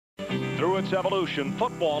Through its evolution,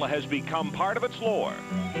 football has become part of its lore.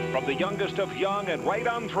 From the youngest of young and right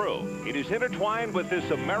on through, it is intertwined with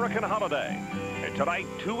this American holiday. And tonight,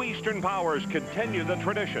 two Eastern powers continue the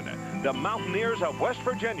tradition. The Mountaineers of West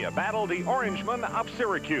Virginia battle the Orangemen of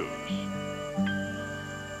Syracuse.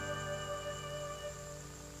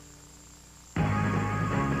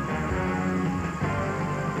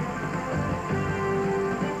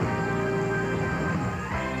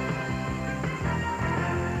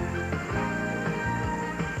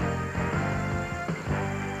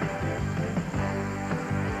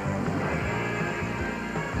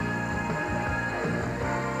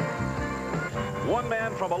 One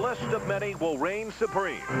man from a list of many will reign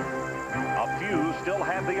supreme. A few still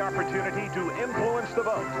have the opportunity to influence the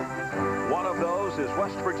vote. One of those is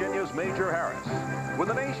West Virginia's Major Harris. With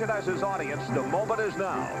the nation as his audience, the moment is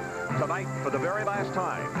now. Tonight, for the very last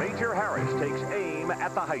time, Major Harris takes aim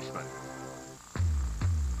at the Heisman.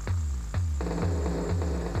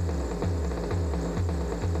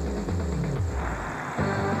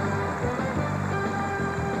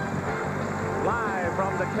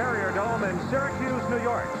 From the Carrier Dome in Syracuse, New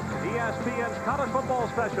York, ESPN's college football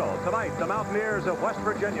special. Tonight, the Mountaineers of West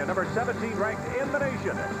Virginia, number 17 ranked in the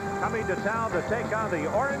nation, coming to town to take on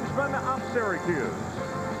the Orangemen of Syracuse.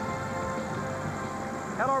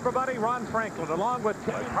 Hello, everybody. Ron Franklin, along with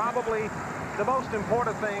probably the most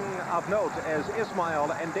important thing of note as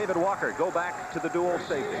Ismail and David Walker go back to the dual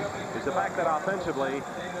safety is the fact that offensively,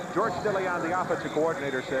 George DeLeon, the offensive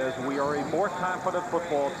coordinator, says we are a more confident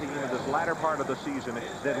football team in this latter part of the season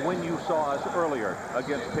than when you saw us earlier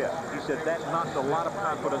against Pitt. He said that knocked a lot of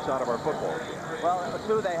confidence out of our football team. Well,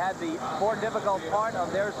 too, they had the more difficult part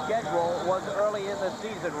of their schedule was early in the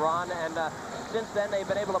season, Ron, and since then they've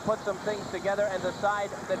been able to put some things together and decide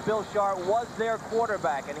that Bill Sharr was their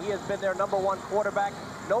quarterback, and he has been their #1 quarterback.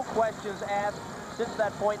 No questions asked. Since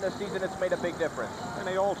that point in the season, it's made a big difference. And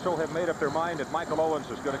they also have made up their mind that Michael Owens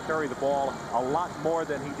is going to carry the ball a lot more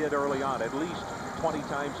than he did early on, at least 20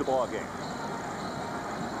 times a ball game.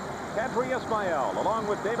 Kadri Ismail, along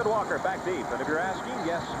with David Walker, back deep. And if you're asking,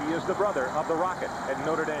 yes, he is the brother of the Rocket at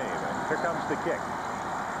Notre Dame. Here comes the kick.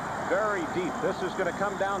 Very deep. This is going to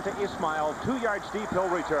come down to Ismail. 2 yards deep, he'll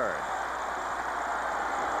return.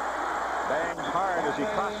 Banged hard as he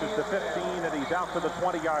crosses the 15, and he's out to the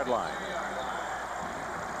 20-yard line.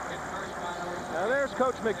 Now there's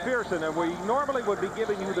Coach McPherson, and we normally would be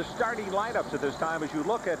giving you the starting lineups at this time as you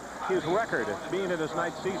look at his record being in his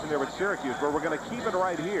 9th season there with Syracuse, but we're going to keep it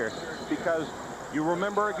right here because you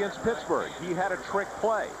remember against Pittsburgh, he had a trick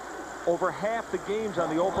play. Over half the games on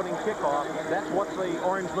the opening kickoff, that's what the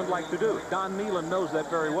Orangemen like to do. Don Nealon knows that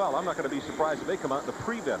very well. I'm not going to be surprised if they come out in the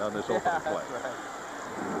prevent on this opening play. Right.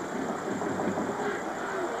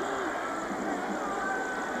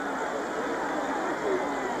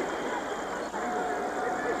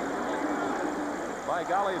 By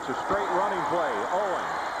golly, it's a straight running play. Owen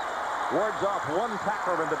wards off one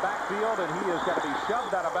tackler in the backfield, and he is going to be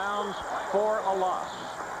shoved out of bounds for a loss.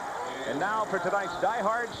 And now for tonight's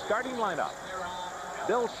die-hard starting lineup.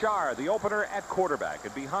 Bill Sharr, the opener at quarterback,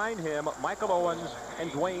 and behind him, Michael Owens and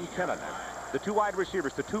Dwayne Kennan. The 2 wide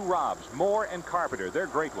receivers, the 2 Robs, Moore and Carpenter, they're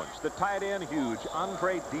great ones. The tight end, huge,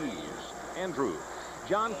 Andre Dees, Andrew.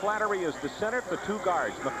 John Flattery is the center, the 2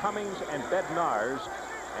 guards, McCummings and Bednars,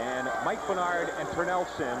 and Mike Bernard and Turnell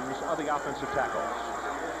Sims are the offensive tackles.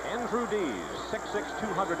 Andrew Dees, 6'6",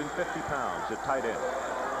 250 pounds at tight end.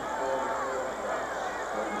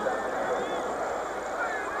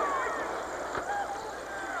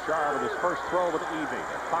 Sharr with his first throw of the evening.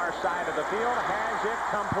 Far side of the field, has it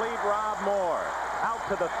complete. Rob Moore out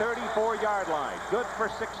to the 34-yard line. Good for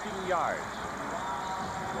 16 yards.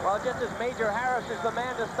 Well, just as Major Harris is the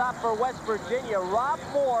man to stop for West Virginia, Rob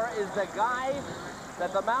Moore is the guy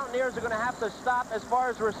that the Mountaineers are going to have to stop as far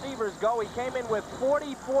as receivers go. He came in with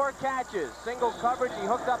 44 catches. Single coverage, he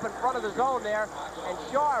hooked up in front of the zone there. And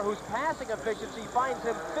Sharr, whose passing efficiency finds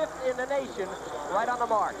him 5th in the nation, right on the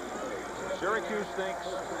mark. Syracuse thinks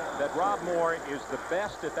that Rob Moore is the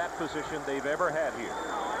best at that position they've ever had here.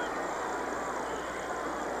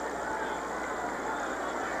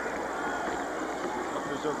 Looks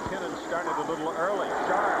as though Kennan started a little early.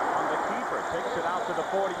 Sharr on the keeper, takes it out to the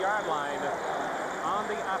 40-yard line on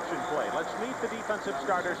the option play. Let's meet the defensive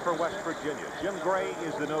starters for West Virginia. Jim Gray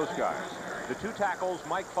is the nose guard. The 2 tackles,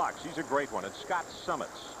 Mike Fox, he's a great one, and Scott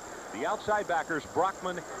Summits. The outside backers,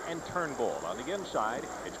 Brockman and Turnbull. On the inside,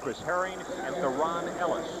 it's Chris Herring and Theron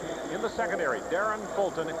Ellis. In the secondary, Darren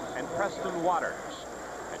Fulton and Preston Waters.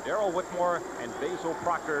 And Darrell Whitmore and Basil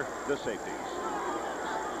Proctor, the safeties.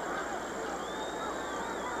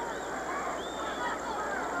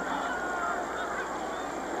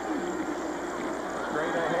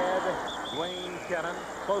 Straight ahead, Dwayne Kennan,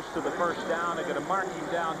 close to the first down. They're going to mark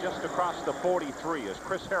him down just across the 43 as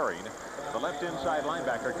Chris Herring, the left inside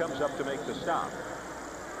linebacker, comes up to make the stop.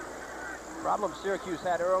 Problem Syracuse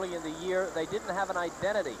had early in the year, they didn't have an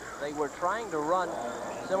identity. They were trying to run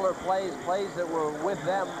similar plays that were with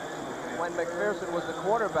them when McPherson was the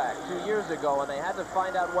quarterback 2 years ago, and they had to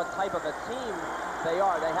find out what type of a team they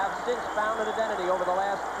are. They have since found an identity over the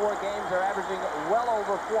last 4 games. They're averaging well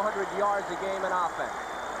over 400 yards a game in offense.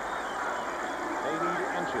 They need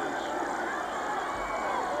inches.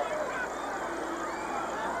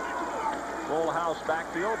 Full house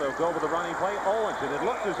backfield. They'll go with the running play. Owens, and it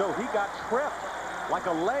looked as though he got tripped, like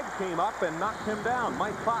a leg came up and knocked him down.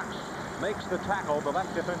 Mike Fox makes the tackle, the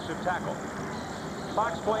left defensive tackle.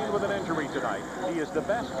 Fox playing with an injury tonight. He is the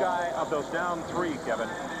best guy of those down 3, Kevin.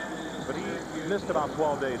 But he missed about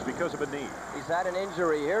 12 days because of a knee. He's had an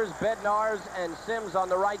injury. Here's Bednarz and Sims on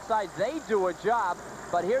the right side. They do a job,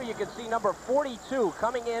 but here you can see number 42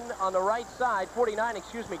 coming in on the right side, 49,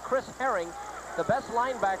 excuse me, Chris Herring, the best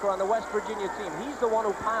linebacker on the West Virginia team. He's the one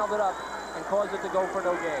who piled it up and caused it to go for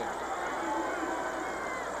no gain.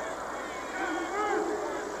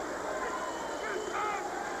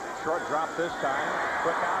 Short drop this time.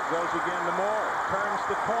 Quick out goes again to Moore. Turns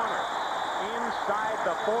the corner. Inside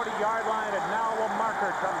the 40-yard line, and now a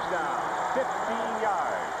marker comes down. 15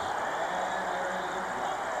 yards.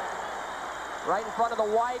 Right in front of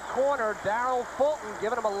the wide corner, Darrell Fulton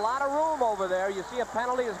giving him a lot of room over there. You see a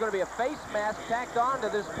penalty. There's going to be a face mask tacked on to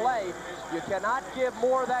this play. You cannot give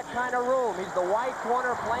Moore that kind of room. He's the wide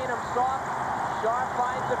corner playing him soft. Sharp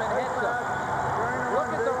finds him and hits him. Look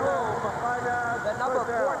at the room that number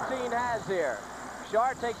 14 has here.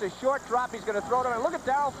 Shar takes a short drop. He's going to throw it over. Look at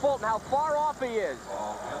Darrell Fulton, how far off he is.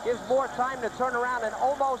 Gives more time to turn around and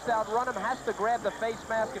almost outrun him. Has to grab the face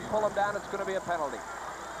mask and pull him down. It's going to be a penalty.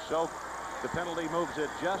 So the penalty moves it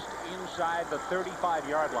just inside the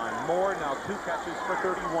 35-yard line. Moore now 2 catches for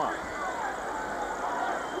 31.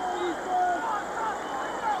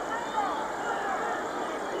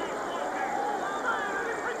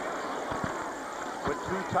 With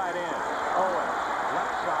 2 tight ends. Owens,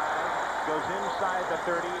 left side. Goes inside the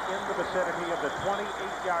 30 in the vicinity of the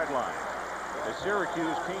 28-yard line. The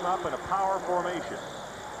Syracuse came up in a power formation.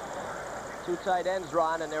 2 tight ends,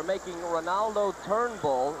 Ron, and they're making Ronaldo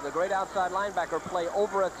Turnbull, the great outside linebacker, play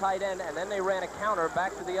over a tight end, and then they ran a counter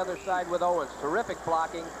back to the other side with Owens. Terrific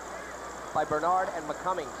blocking by Bernard and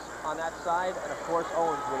McCummings on that side, and of course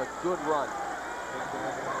Owens with a good run.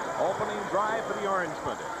 Opening drive for the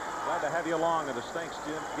Orangemen. Glad to have you along on this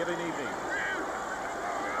Thanksgiving evening.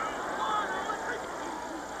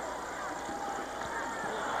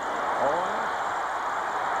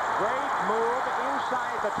 Move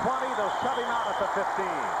inside the 20. They'll shove him out at the 15.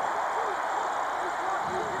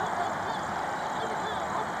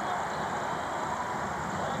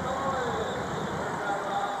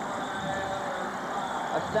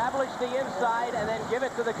 Establish the inside and then give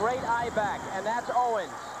it to the great I-back, and that's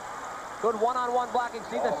Owens. Good one-on-one blocking.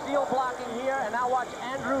 See the seal blocking here, and now watch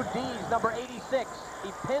Andrew Dees, number 86.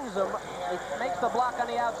 He pins him. He makes the block on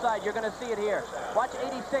the outside. You're going to see it here. Watch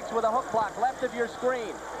 86 with a hook block left of your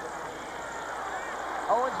screen.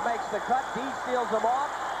 Owens makes the cut. Dees steals him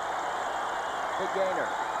off. Big gainer.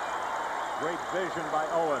 Great vision by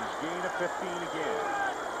Owens. Gain of 15 again.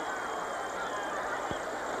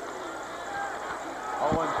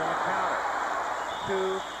 Owens in a counter.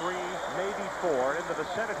 2, 3, maybe 4 in the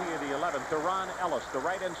vicinity of the 11th. Deron Ellis, the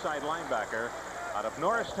right inside linebacker out of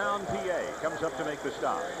Norristown, PA, comes up to make the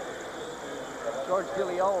stop. George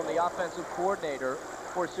DeLeon, the offensive coordinator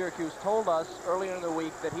for Syracuse, told us earlier in the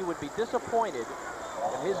week that he would be disappointed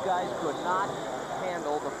that his guys could not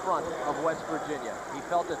handle the front of West Virginia. He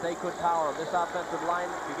felt that they could power him. This offensive line,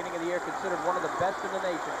 beginning of the year, considered one of the best in the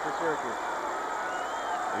nation for Syracuse.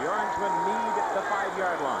 The Orangemen need the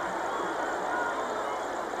 5-yard line.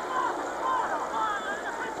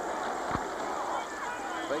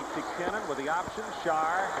 Fake to Kennan with the option.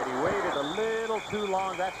 Shar, and he waited a little too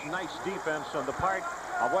long. That's nice defense on the part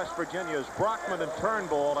of West Virginia's Brockman and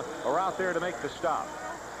Turnbull are out there to make the stop.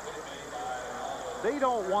 They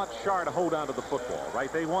don't want Shar to hold on to the football,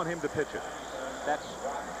 right? They want him to pitch it. That's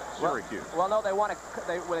Syracuse. Well, no, they want to.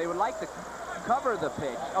 They would like to cover the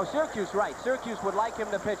pitch. Oh, Syracuse, right? Syracuse would like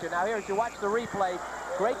him to pitch it. Now, here, as you watch the replay,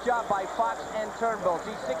 great job by Fox and Turnbull.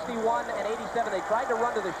 See, 61 and 87. They tried to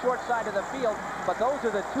run to the short side of the field, but those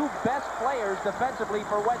are the 2 best players defensively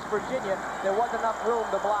for West Virginia. There wasn't enough room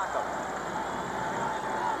to block them.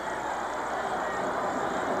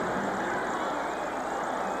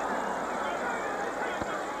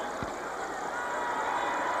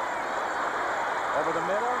 Over the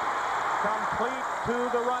middle, complete to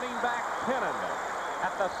the running back, Pinnon.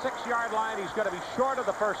 At the 6-yard line, he's going to be short of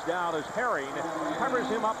the first down as Herring covers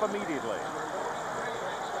him up immediately.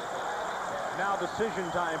 Now decision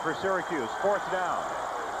time for Syracuse, 4th down.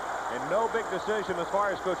 And no big decision as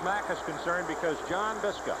far as Coach Mack is concerned because John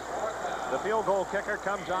Biscup, the field goal kicker,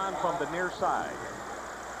 comes on from the near side.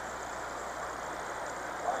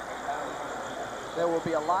 There will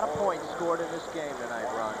be a lot of points scored in this game tonight,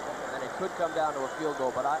 Ron. And it could come down to a field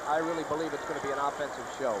goal, but I really believe it's going to be an offensive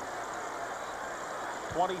show.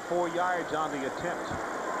 24 yards on the attempt.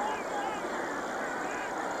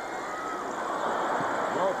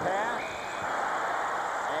 Low pass.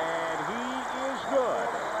 And he is good.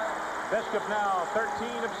 Biscup now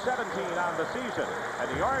 13 of 17 on the season. And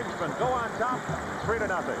the Orangemen go on top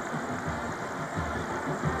 3-0.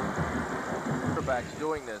 Quarterback's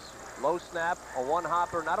doing this. Low snap, a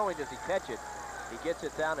one-hopper. Not only does he catch it, he gets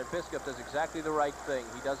it down, and Biscup does exactly the right thing.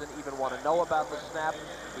 He doesn't even want to know about the snap.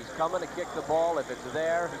 He's coming to kick the ball. If it's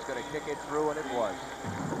there, he's going to kick it through, and it was.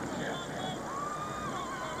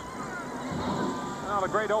 Well, a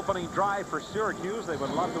great opening drive for Syracuse. They would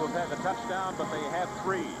love to have had the touchdown, but they had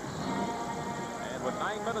 3. And with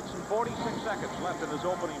 9 minutes and 46 seconds left in this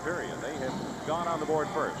opening period, they have gone on the board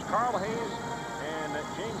first. Carl Hayes and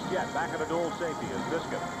James Jett back at a dual safety as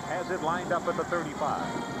Biscup has it lined up at the 35.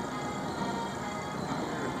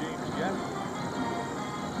 Jett,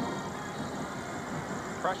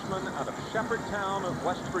 freshman out of Shepherdtown,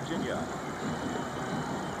 West Virginia.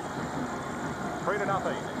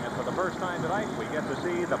 3-0, and for the first time tonight, we get to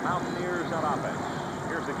see the Mountaineers on offense.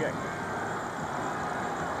 Here's the kick.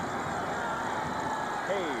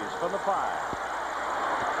 Hayes from the 5.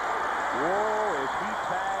 Whoa, is he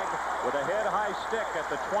tagged with a head-high stick at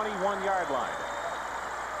the 21-yard line.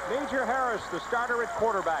 Major Harris, the starter at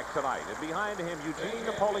quarterback tonight, and behind him, Eugene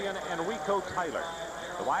Napoleon and Rico Tyler.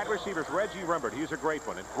 The wide receivers, Reggie Rembert, he's a great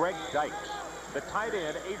one, and Greg Dykes. The tight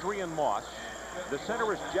end, Adrian Moss. The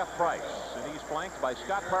center is Jeff Price, and he's flanked by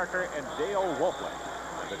Scott Parker and Dale Wolfley.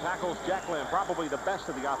 And the tackles, Jack Lynn, probably the best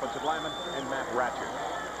of the offensive linemen, and Matt Ratcher.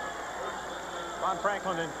 Ron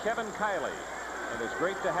Franklin and Kevin Kiley. And it's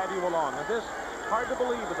great to have you along. And this, hard to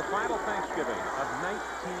believe, is the final Thanksgiving of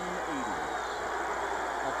 1980.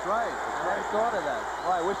 That's right. I hadn't thought of that.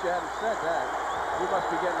 Well, I wish you hadn't said that. You must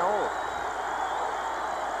be getting old.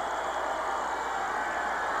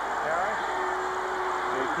 Harris,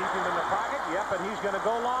 they keep him in the pocket. Yep, and he's going to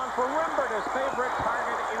go long for Rembert, his favorite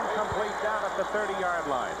target, incomplete down at the 30-yard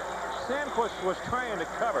line. Sandquist was trying to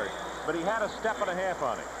cover, but he had a step and a half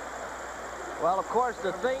on it. Well, of course,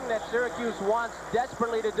 the thing that Syracuse wants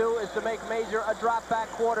desperately to do is to make Major a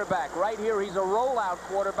drop-back quarterback. Right here, he's a rollout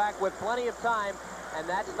quarterback with plenty of time. And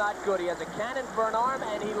that's not good. He has a cannon for an arm,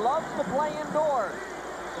 and he loves to play indoors.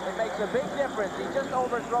 It makes a big difference. He just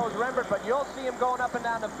overthrows Rembert, but you'll see him going up and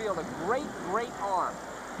down the field. A great, great arm.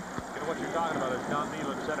 You know what you're talking about, as Don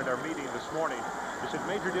Nealon said at our meeting this morning. He said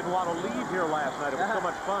Major didn't want to leave here last night. It was so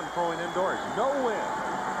much fun throwing indoors. No wind.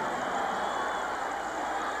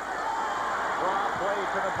 Draw play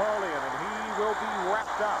to Napoleon, and he will be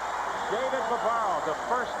wrapped up. David Bavaro, the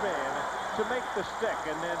first man to make the stick,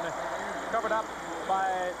 and then covered up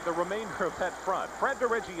by the remainder of that front. Fred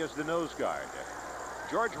DeRiggi is the nose guard.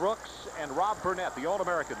 George Rooks and Rob Burnett, the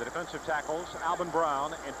All-American, the defensive tackles. Alvin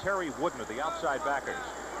Brown and Terry Woodner, the outside backers.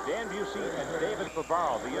 Dan Busey and David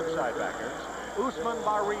Bavaro, the inside backers. Usman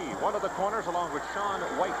Bari, one of the corners, along with Sean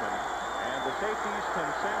Whiteman. And the safeties,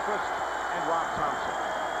 Tim Sandquist and Rob Thompson.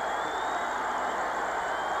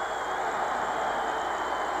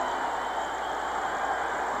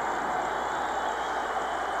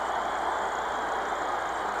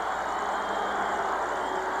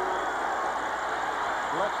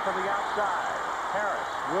 From the outside,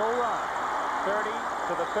 Harris will run 30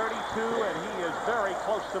 to the 32, and he is very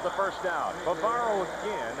close to the first down. Bavaro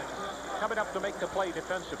again coming up to make the play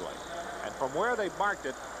defensively, and from where they marked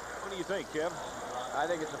it, what do you think, Kev? I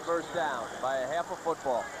think it's a first down by a half a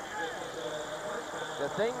football. The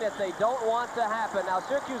thing that they don't want to happen now,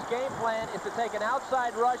 Syracuse game plan is to take an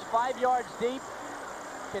outside rush 5 yards deep,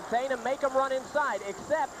 contain them, make them run inside,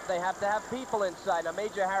 except they have to have people inside. Now,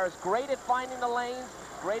 Major Harris, great at finding the lanes,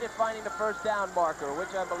 great at finding the first down marker,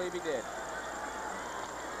 which I believe he did.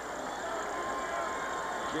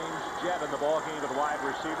 James Jett in the ball game with wide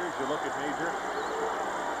receivers. You look at Major.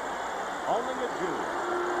 Only a junior.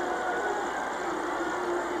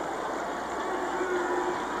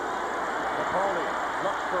 Napoleon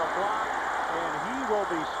looks for a block, and he will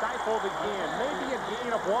be stifled again. Maybe a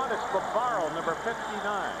gain of 1. It's Bavaro, number 59.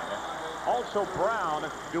 Also Brown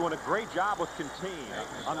doing a great job with contain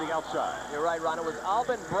on the outside. You're right, Ron. It was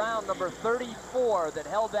Alvin Brown, number 34, that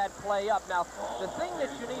held that play up. Now, the thing that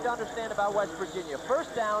you need to understand about West Virginia,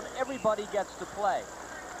 first down, everybody gets to play.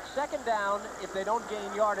 Second down, if they don't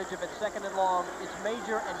gain yardage, if it's second and long, it's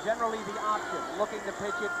Major and generally the option, looking to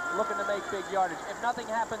pitch it, looking to make big yardage. If nothing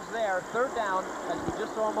happens there, third down, as we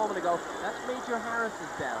just saw a moment ago, that's Major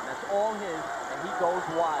Harris's down. That's all his, and he goes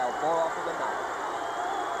wild more often than not.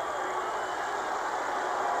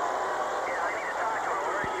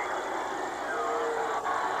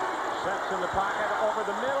 Sets in the pocket over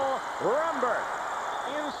the middle. Rembert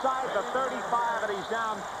inside the 35, and he's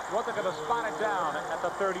down. Well, they're going to spot it down at the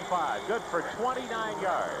 35. Good for 29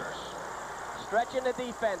 yards. Stretching the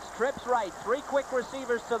defense, trips right, three quick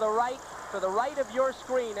receivers to the right of your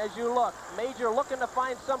screen as you look. Major looking to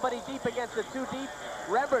find somebody deep against it, too deep.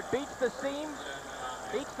 Rembert beats the seam,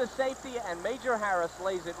 beats the safety, and Major Harris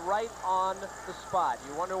lays it right on the spot.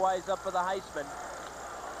 You wonder why he's up for the Heisman.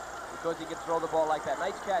 Because he can throw the ball like that.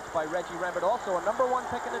 Nice catch by Reggie Rembert, also a #1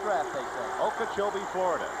 pick in the draft, they say. Okeechobee,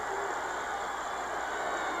 Florida.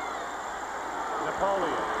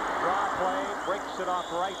 Napoleon, draw play, breaks it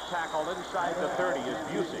off right tackle inside the 30 is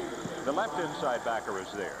Busey. The left inside backer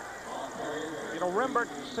is there. You know, Rembert,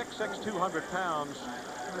 6'6", 200 pounds,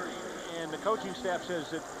 and the coaching staff says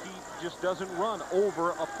that he just doesn't run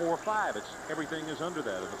over a 4.5. It's everything is under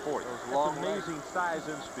that in the 40. That's amazing size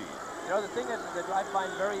and speed. You know, the thing is that I find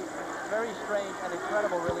very, very strange and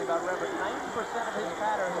incredible, really, about Rembert. 90% of his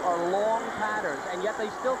patterns are long patterns, and yet they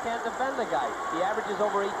still can't defend the guy. He averages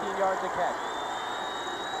over 18 yards a catch.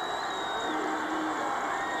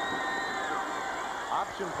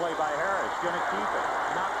 Option play by Harris, going to keep it.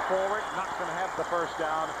 Knocked forward, not going to have the first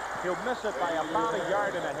down. He'll miss it by about 1.5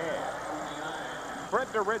 yards. Fred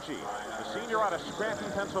DeRicci, the senior out of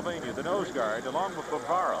Scranton, Pennsylvania, the nose guard, along with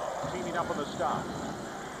Bavaro, teaming up on the stop.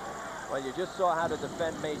 Well, you just saw how to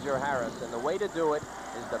defend Major Harris, and the way to do it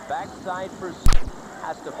is the backside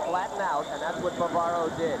has to flatten out, and that's what Bavaro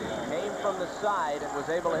did. He came from the side and was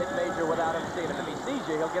able to hit Major without him seeing him. If he sees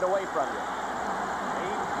you, he'll get away from you.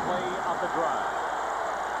 8th play of the drive.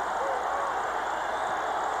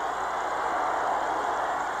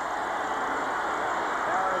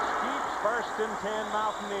 Harris keeps 1st and 10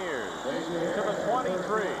 Mountaineers to the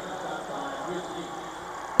 23.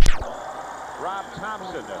 Rob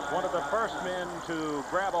Thompson, one of the first men to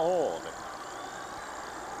grab a hold.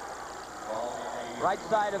 Right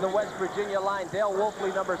side of the West Virginia line, Dale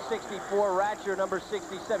Wolfley, number 64, Ratcher, number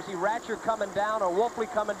 67. See Ratcher coming down or Wolfley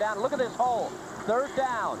coming down. Look at this hole. Third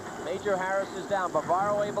down. Major Harris is down.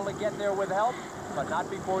 Bavaro able to get there with help, but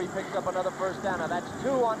not before he picks up another first down. Now that's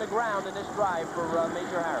 2 on the ground in this drive for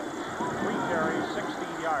Major Harris. 3 carries,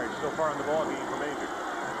 16 yards so far in the ballgame for Major.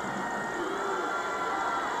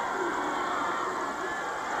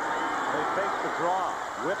 They fake the draw,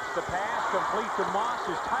 whips the pass, complete to Moss,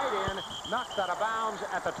 his tight end, knocked out of bounds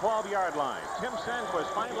at the 12-yard line. Tim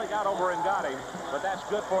Sandquist finally got over and got him, but that's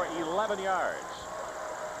good for 11 yards.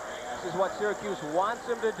 This is what Syracuse wants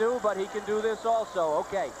him to do, but he can do this also.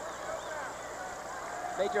 Okay.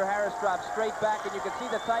 Major Harris drops straight back, and you can see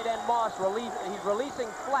the tight end Moss, he's releasing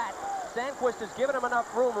flat. Sandquist has given him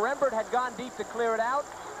enough room. Rembert had gone deep to clear it out.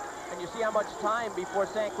 And you see how much time before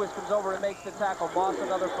Sandquist comes over and makes the tackle. Moss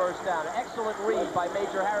another first down. Excellent read by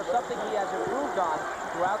Major Harris, something he has improved on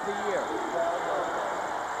throughout the year.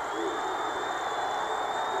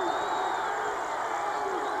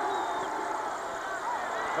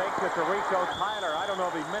 Faked it to Rico Tyler. I don't know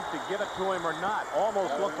if he meant to give it to him or not.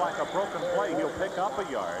 Almost looked like a broken play. He'll pick up a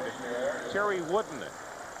yard. Terry Wooden,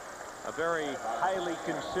 a very highly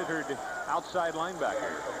considered outside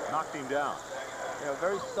linebacker, knocked him down. You know,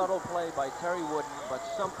 very subtle play by Terry Wooden, but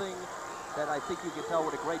something that I think you can tell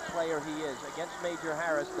what a great player he is. Against Major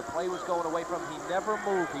Harris, the play was going away from him. He never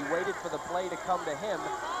moved. He waited for the play to come to him,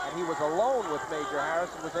 and he was alone with Major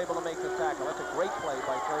Harris and was able to make the tackle. That's a great play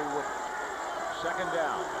by Terry Wooden. 2nd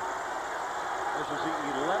down. This is the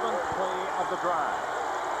 11th play of the drive.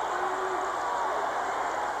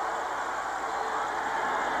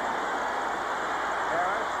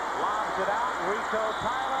 Harris lobs it out. Rico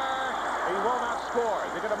Tyler. He will not score.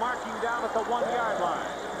 They're going to mark him down at the 1-yard line.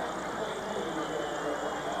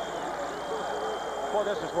 Boy,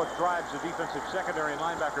 this is what drives the defensive secondary and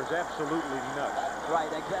linebackers absolutely nuts. Right,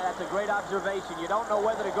 that's a great observation. You don't know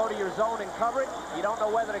whether to go to your zone and cover it. You don't know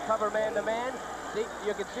whether to cover man-to-man. See,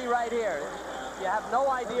 you can see right here. You have no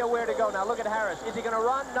idea where to go. Now look at Harris. Is he going to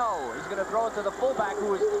run? No. He's going to throw it to the fullback,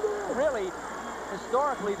 who is really,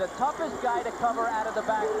 historically, the toughest guy to cover out of the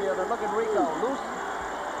backfield. And look at Rico, loose.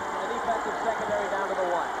 Defensive secondary down to the 1.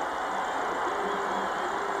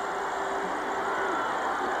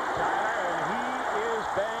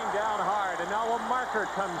 Walker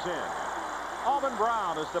comes in. Alvin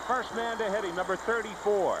Brown is the first man to hit him, number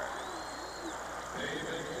 34.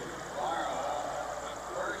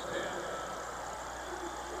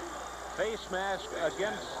 Face mask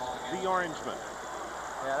against the Orangeman.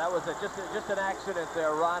 Yeah, that was just an accident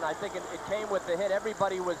there, Ron. I think it came with the hit.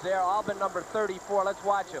 Everybody was there. Alvin, number 34. Let's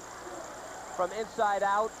watch him. From inside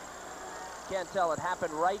out. Can't tell. It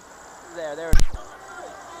happened right there. There.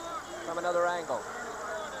 From another angle.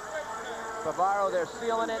 Bavaro, they're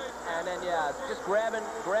sealing it. And then, yeah, just grabbing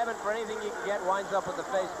for anything you can get. Winds up with the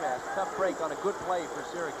face mask. Tough break on a good play for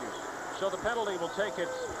Syracuse. So the penalty will take it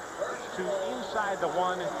to inside the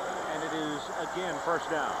 1, and it is again first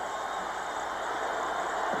down.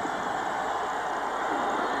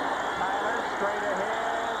 Tyler straight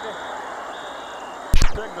ahead.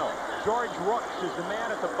 Signal. George Rooks is the man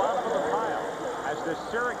at the bottom of the pile as the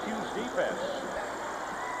Syracuse defense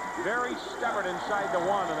very stubborn inside the 1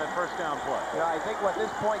 in that first down play. Yeah, I think what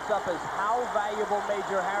this points up is how valuable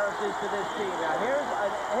Major Harris is to this team. Now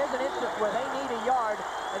here's an instance where they need a yard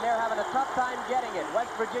and they're having a tough time getting it.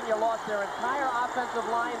 West Virginia lost their entire offensive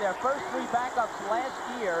line, their first 3 backups last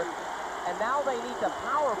year, and now they need to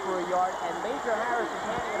power for a yard, and Major Harris is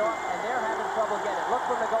handing it off, and they're having trouble getting it. Look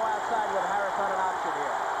for them to go outside with Harris on an option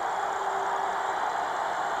here.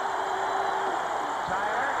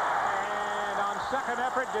 Tyler, and on second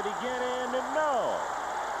effort, did he get in? No.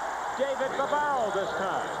 David Bavaro this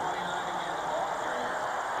time.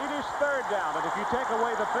 It is third down, and if you take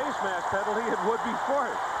away the face mask penalty, it would be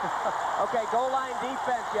fourth. Okay, goal line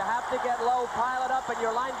defense. You have to get low, pile it up, and your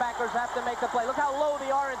linebackers have to make the play. Look how low the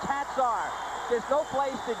orange hats are. There's no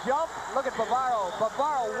place to jump. Look at Bavaro.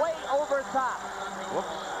 Bavaro way over top. Whoops.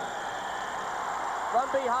 From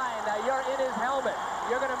behind. Now you're in his helmet.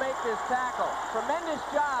 You're going to make this tackle. Tremendous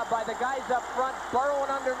job by the guys up front, burrowing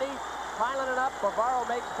underneath, piling it up. Bavaro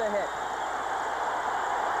makes the hit.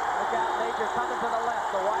 Look out, Major coming to the left,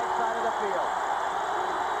 the wide side of the field.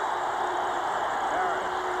 Harris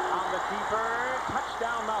on the keeper.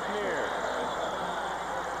 Touchdown, Mountaineers.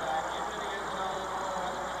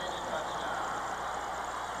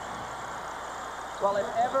 Well, if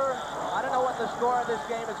ever, I don't know what the score of this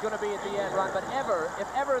game is going to be at the end, Ron, but if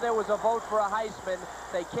ever there was a vote for a Heisman,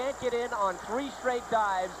 they can't get in on 3 straight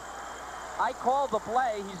dives. I called the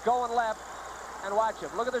play. He's going left, and watch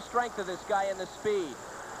him. Look at the strength of this guy and the speed.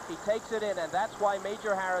 He takes it in, and that's why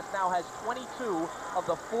Major Harris now has 22 of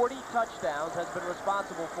the 40 touchdowns has been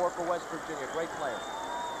responsible for West Virginia. Great player.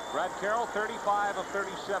 Brad Carroll, 35 of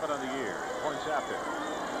 37 on the year. Points after.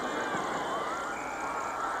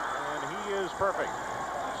 And he is perfect.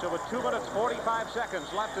 So with 2 minutes, 45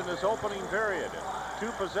 seconds left in this opening period.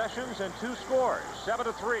 2 possessions and 2 scores.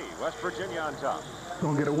 7-3, West Virginia on top.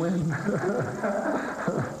 Gonna get a win.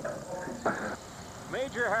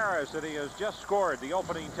 Major Harris, and he has just scored the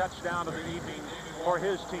opening touchdown of the evening for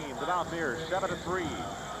his team, the Mountaineers, 7-3,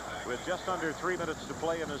 with just under 3 minutes to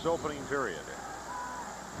play in this opening period.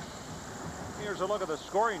 Here's a look at the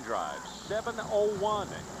scoring drive. 7:01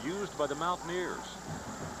 used by the Mountaineers.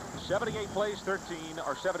 78 plays,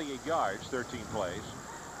 78 yards, 13 plays,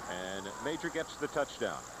 and Major gets the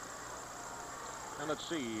touchdown. And let's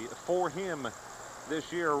see, for him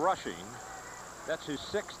this year rushing, that's his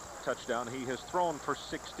 6th touchdown. He has thrown for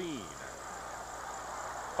 16.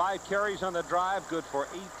 5 carries on the drive, good for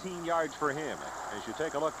 18 yards for him. As you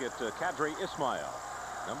take a look at Kadri Ismail,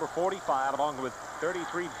 number 45, along with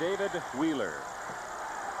 33, David Wheeler.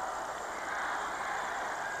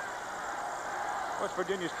 West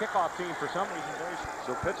Virginia's kickoff team, for some reason,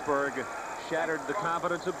 so Pittsburgh shattered the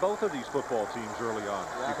confidence of both of these football teams early on,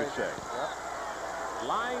 you could say. Yep.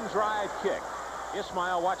 Line drive kick.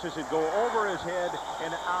 Ismail watches it go over his head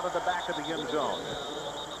and out of the back of the end zone.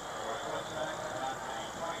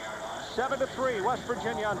 7-3, West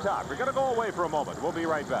Virginia on top. We're going to go away for a moment. We'll be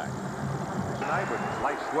right back. Tonight with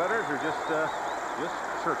light sweaters or just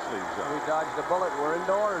shirt sleeves on. We dodged the bullet. We're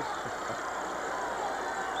indoors.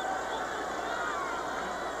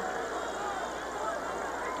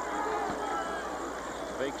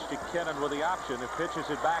 Fakes to Kennan with the option. It pitches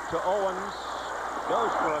it back to Owens.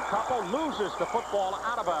 Goes for a couple, loses the football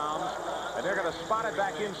out of bounds, and they're going to spot it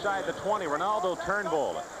back inside the 20. Ronaldo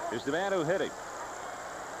Turnbull is the man who hit him.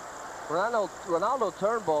 Ronaldo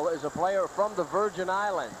Turnbull is a player from the Virgin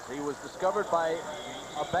Islands. He was discovered by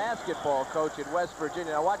a basketball coach in West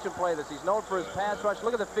Virginia. Now watch him play this. He's known for his pass rush.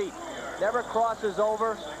 Look at the feet. Never crosses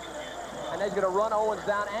over, and he's going to run Owens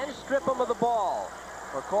down and strip him of the ball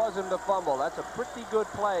or cause him to fumble. That's a pretty good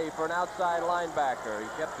play for an outside linebacker. He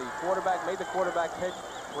kept the quarterback, made the quarterback pitch,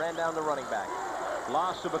 ran down the running back.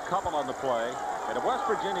 Loss of a couple on the play. And if West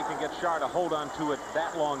Virginia can get Shar to hold on to it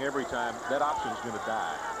that long every time, that option's going to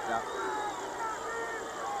die. Yeah.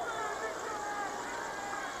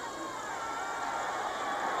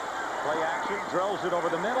 Play action, drills it over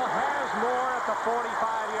the middle, has Moore at the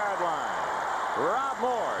 45-yard line. Rob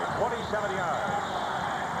Moore, 27 yards.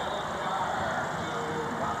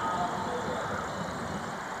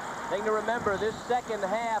 Thing to remember, this second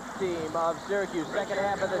half team of Syracuse, second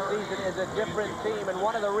half of the season, is a different team. And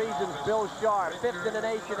one of the reasons, Bill Shar, 5th in the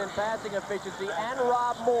nation in passing efficiency, and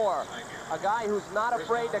Rob Moore, a guy who's not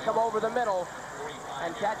afraid to come over the middle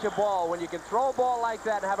and catch a ball. When you can throw a ball like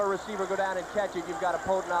that and have a receiver go down and catch it, you've got a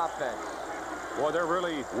potent offense. Boy, they're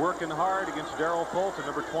really working hard against Darryl Fulton,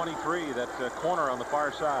 number 23, that corner on the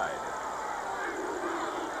far side.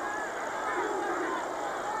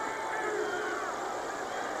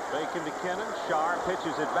 Bacon to Kennan. Shar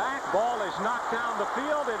pitches it back. Ball is knocked down the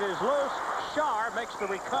field. It is loose. Shar makes the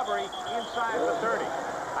recovery inside the 30.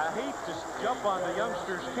 I hate to jump on the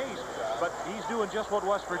youngster's case, but he's doing just what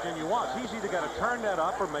West Virginia wants. He's either got to turn that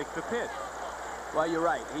up or make the pitch. Well, you're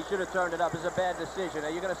right. He should have turned it up. It's a bad decision. Now,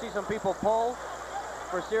 you're going to see some people pull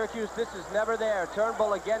for Syracuse. This is never there.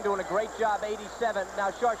 Turnbull again doing a great job, 87.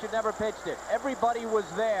 Now, Shar should never pitched it. Everybody was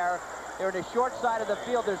there. They're in the short side of the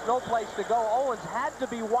field. There's no place to go. Owens had to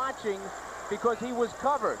be watching because he was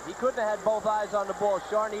covered. He couldn't have had both eyes on the ball.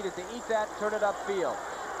 Shar needed to eat that, turn it upfield.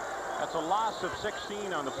 That's a loss of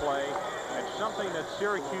 16 on the play. It's something that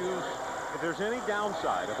Syracuse, if there's any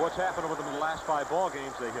downside of what's happened with them in the last 5 ball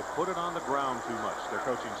games, they have put it on the ground too much, their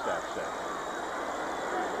coaching staff said.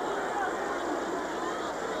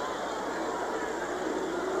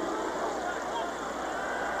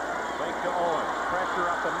 Fake to Owens. Pressure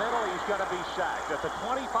up the middle. He's going to be sacked. At the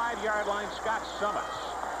 25-yard line, Scott Summits.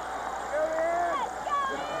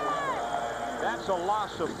 That's a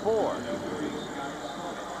loss of 4.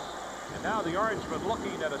 And now the Orangemen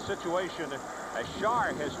looking at a situation as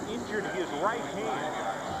Shar has injured his right hand.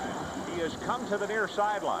 He has come to the near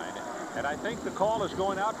sideline. And I think the call is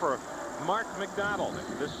going out for Mark McDonald,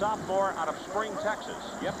 the sophomore out of Spring, Texas.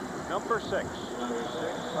 Yep, number 6.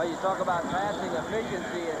 Well, you talk about passing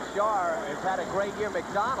efficiency, and Shar has had a great year.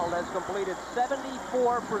 McDonald has completed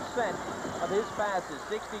 74% of his passes,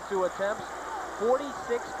 62 attempts,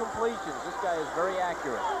 46 completions. This guy is very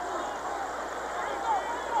accurate.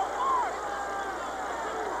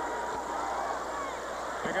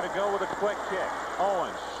 They're going to go with a quick kick.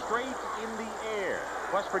 Owens straight in the air.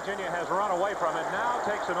 West Virginia has run away from it. Now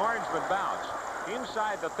takes an Orangeman bounce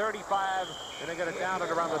inside the 35, and they get it down at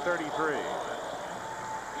around the 33.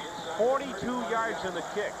 42 yards in the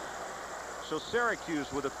kick. So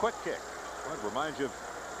Syracuse with a quick kick. Well, it reminds you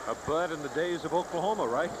of Bud in the days of Oklahoma,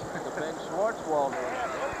 right? The Ben Schwartzwald.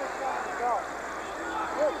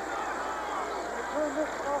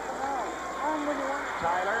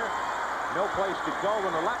 Tyler, no place to go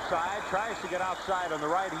on the left side. Tries to get outside on the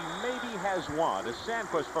right. He maybe has one. As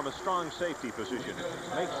Sandquist from a strong safety position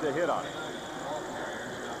makes the hit on it.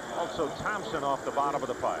 Also Thompson off the bottom of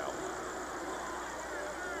the pile.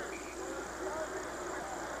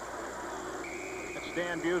 It's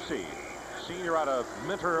Dan Busey, senior out of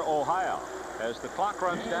Minter, Ohio. As the clock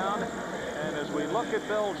runs down, and as we look at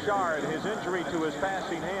Bill Shar and his injury to his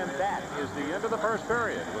passing hand, that is the end of the first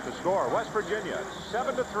period with the score. West Virginia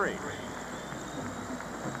 7-3.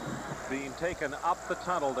 Being taken up the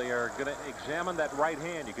tunnel. They are going to examine that right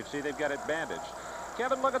hand. You can see they've got it bandaged.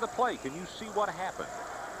 Kevin, look at the play. Can you see what happened?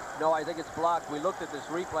 No, I think it's blocked. We looked at this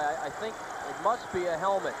replay. I think it must be a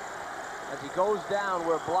helmet. As he goes down,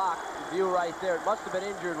 we're blocked. View right there. It must have been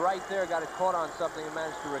injured right there. Got it caught on something and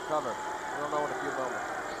managed to recover. We'll know in a few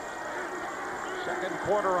moments. Second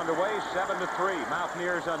quarter underway, 7-3.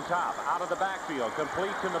 Mountaineers on top. Out of the backfield.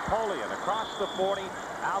 Complete to Napoleon. Across the 40.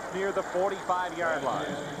 Out near the 45-yard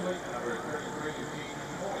line.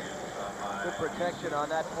 Good protection on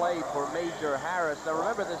that play for Major Harris. Now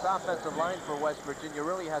remember, this offensive line for West Virginia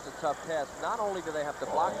really has a tough task. Not only do they have to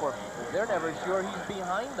block for him, they're never sure he's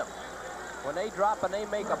behind them. When they drop and they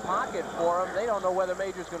make a pocket for him, they don't know whether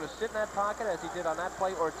Major's going to sit in that pocket as he did on that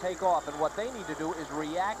play or take off. And what they need to do is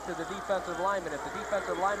react to the defensive linemen. If the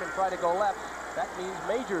defensive linemen try to go left, that means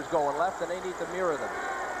Major's going left, and they need to mirror them.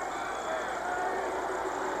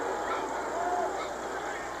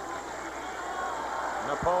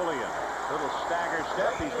 Napoleon, little stagger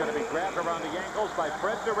step. He's going to be grabbed around the ankles by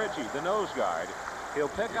Fred DeRicci, the nose guard. He'll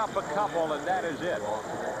pick up a couple, and that is it.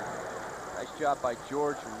 Nice job by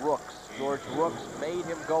George Rooks. George Rooks made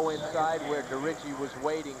him go inside where DeRicci was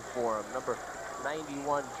waiting for him. Number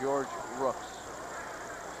 91, George Rooks.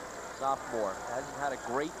 Sophomore. Hasn't had a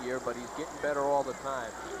great year, but he's getting better all the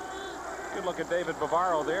time. Good look at David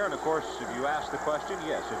Bavaro there, and of course, if you ask the question,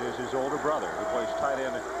 yes, it is his older brother who plays tight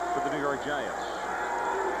end for the New York Giants.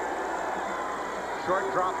 Short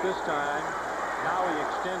drop this time. Now he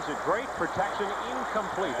extends it. Great protection.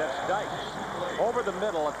 Incomplete. That's Dykes over the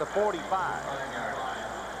middle at the 45.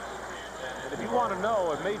 And if you want to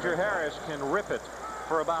know if Major Harris can rip it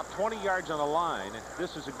for about 20 yards on the line,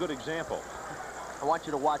 this is a good example. I want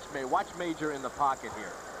you to watch Major in the pocket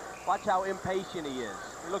here. Watch how impatient he is.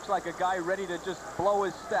 He looks like a guy ready to just blow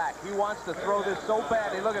his stack. He wants to throw this so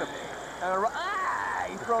badly. Look at him.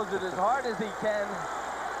 He throws it as hard as he can.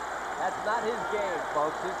 That's not his game,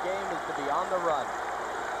 folks. His game is to be on the run.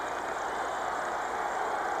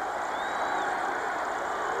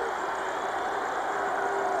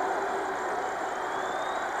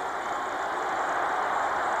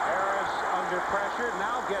 Harris under pressure,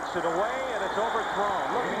 now gets it away, and it's overthrown.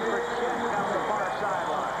 Looking for Chet down the far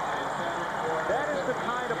sideline. That is the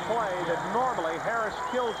kind of play that normally Harris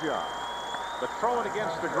kills you on. But throwing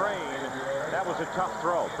against the grain, that was a tough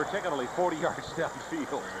throw, particularly 40 yards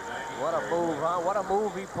downfield. What a move, huh? What a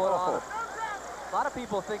move he put on. A lot of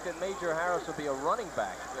people think that Major Harris will be a running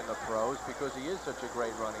back in the pros because he is such a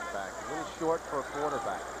great running back. A little short for a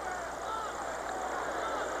quarterback.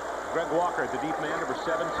 Greg Walker, the deep man, number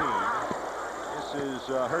 17. This is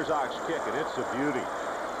Herzog's kick, and it's a beauty.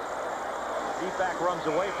 Deep back runs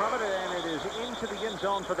away from it, and it is into the end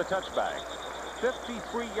zone for the touchback.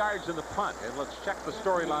 53 yards in the punt, and let's check the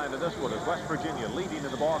storyline of this one as West Virginia leading in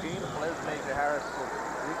the ball game. There's Major Harris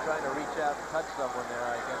trying to reach out and touch someone there,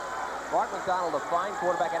 I guess. Mark McDonald, a fine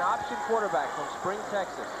quarterback, an option quarterback from Spring,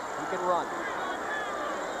 Texas. He can run.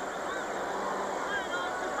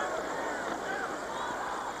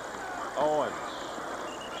 Owens.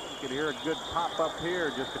 You can hear a good pop up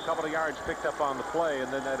here, just a couple of yards picked up on the play,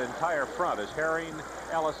 and then that entire front is Herring,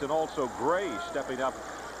 Ellis, and also Gray stepping up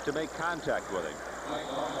to make contact with him.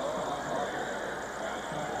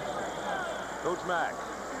 Coach Mack,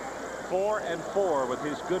 4-4 with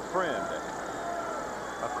his good friend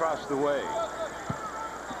across the way.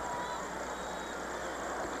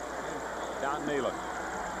 Don Nalen.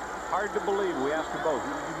 Hard to believe. We asked them both,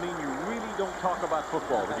 you mean you really don't talk about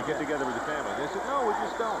football when you get together with your family? They said, no, we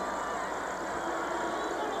just don't.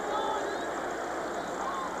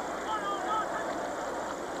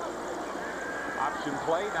 Option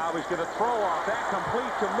play. Now he's going to throw off that,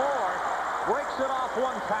 complete to Moore. Breaks it off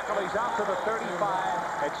one tackle. He's out to the 35.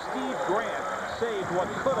 And Steve Grant saved what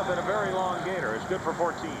could have been a very long gator. It's good for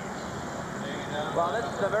 14. Well, this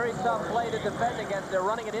is a very tough play to defend against. They're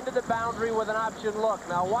running it into the boundary with an option look.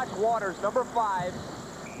 Now watch Waters, number 5.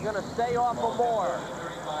 He's going to stay off of Moore.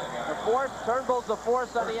 The force, Turnbull's the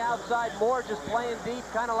force on the outside. Moore just playing deep,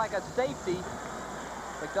 kind of like a safety.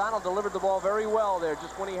 McDonald delivered the ball very well there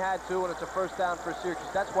just when he had to, and it's a first down for Syracuse.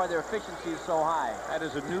 That's why their efficiency is so high. That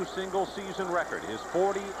is a new single-season record, his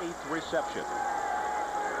 48th reception.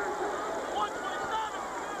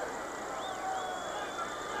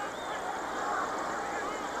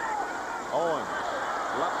 Owens,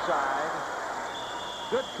 left side.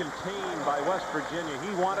 Good contained by West Virginia.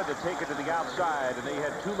 He wanted to take it to the outside, and they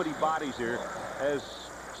had too many bodies here. As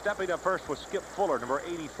stepping up first was Skip Fuller, number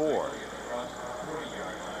 84.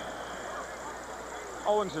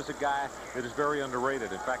 Owens is a guy that is very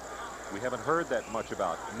underrated. In fact, we haven't heard that much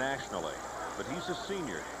about nationally, but he's a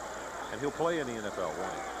senior, and he'll play in the NFL,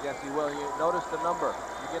 won't he? Yes, he will. You notice the number.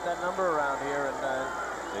 You get that number around here,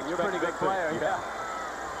 and you're a pretty good player. Yeah.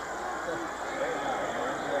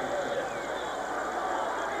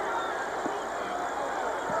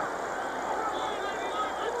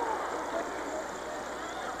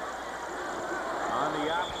 On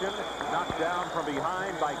the option, knocked down from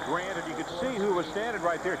behind by Grant, and you can see who was standing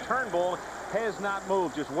right there. Turnbull has not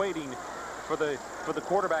moved, just waiting for the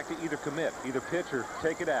quarterback to either commit, either pitch or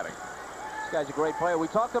take it at him. This guy's a great player. We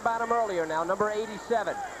talked about him earlier now, number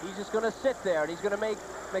 87. He's just going to sit there, and he's going to make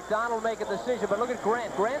McDonald make a decision. But look at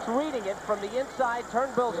Grant. Grant's reading it from the inside.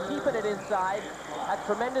 Turnbull's keeping it inside. A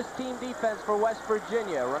tremendous team defense for West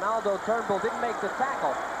Virginia. Ronaldo Turnbull didn't make the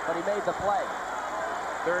tackle, but he made the play.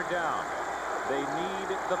 Third down. They need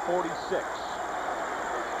the 46.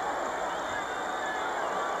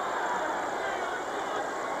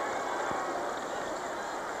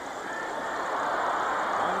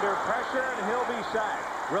 Under pressure, and he'll be sacked.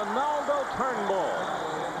 Ronaldo Turnbull.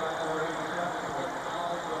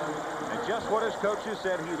 And just what his coaches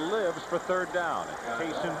said, he lives for third down.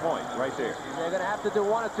 Case in point, right there. They're going to have to do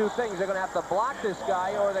one of two things. They're going to have to block this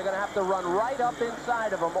guy, or they're going to have to run right up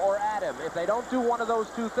inside of him or at him. If they don't do one of those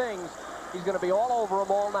two things, he's going to be all over him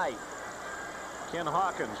all night. Ken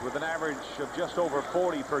Hawkins with an average of just over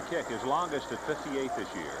 40 per kick, his longest at 58 this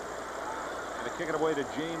year. And to kick it away to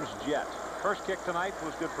James Jett. First kick tonight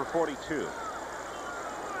was good for 42.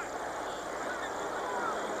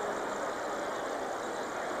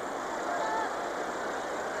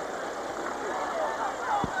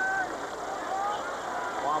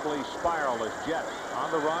 Wobbly spiral as Jett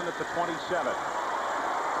on the run at the 27.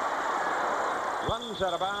 Runs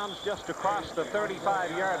out of bounds just across the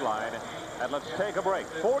 35-yard line. And let's take a break.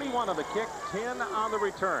 41 on the kick, 10 on the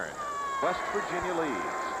return. West Virginia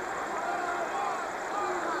leads.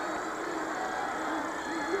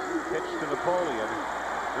 Pitch to Napoleon.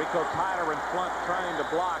 Rico Tyler in front trying to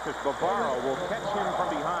block as Bavaro will catch him from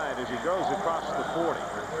behind as he goes across the 40.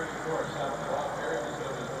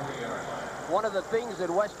 One of the things that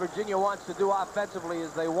West Virginia wants to do offensively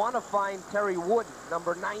is they want to find Terry Wooden,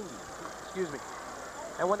 number 90. Excuse me.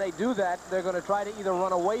 And when they do that, they're going to try to either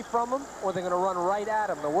run away from him or they're going to run right at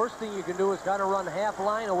him. The worst thing you can do is kind of run half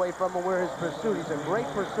line away from him where his pursuit. He's a great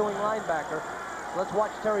pursuing linebacker. Let's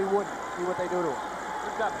watch Terry Wooden, see what they do to him.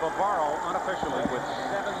 We've got Bavaro unofficially with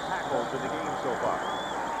 7 tackles in the game so far.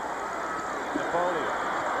 Napoleon.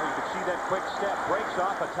 Well, you can see that quick step. Breaks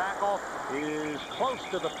off a tackle. Is close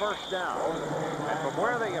to the first down. And from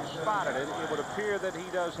where they have spotted it, it would appear that he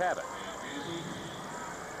does have it.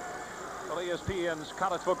 Well, ESPN's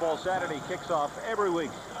College Football Saturday kicks off every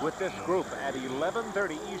week with this group at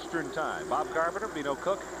 11:30 Eastern Time. Bob Carpenter, Bino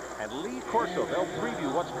Cook, and Lee Corso. They'll preview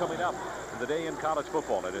what's coming up in the day in college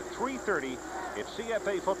football. And at 3:30, it's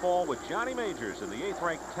CFA football with Johnny Majors and the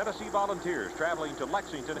 8th-ranked Tennessee Volunteers traveling to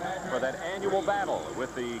Lexington for that annual battle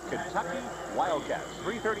with the Kentucky Wildcats.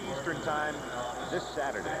 3:30 Eastern Time this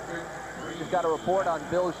Saturday. Just got a report on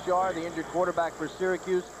Bill Shaw, the injured quarterback for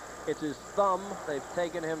Syracuse. It's his thumb. They've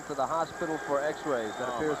taken him to the hospital for x-rays. It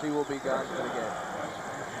appears he will be gone for the game.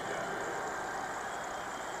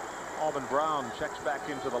 Alvin Brown checks back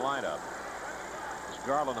into the lineup as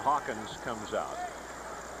Garland Hawkins comes out.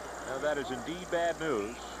 Now that is indeed bad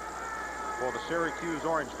news for the Syracuse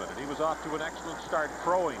Orangemen. And he was off to an excellent start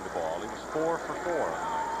throwing the ball. He was 4 for 4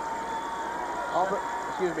 on the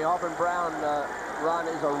night. Alvin Brown, Ron,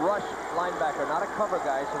 is a rush linebacker, not a cover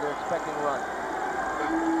guy, so they're expecting run.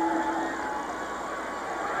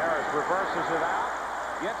 Harris reverses it out,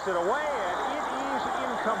 gets it away, and it is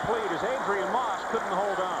incomplete as Adrian Moss couldn't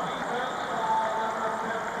hold on.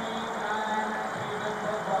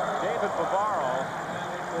 David Bavaro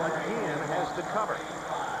again has the cover.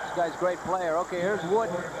 This guy's a great player. Okay, here's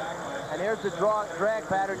Wooden, and here's the drag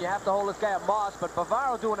pattern. You have to hold this guy at Moss, but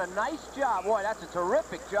Bavaro doing a nice job. Boy, that's a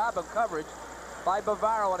terrific job of coverage by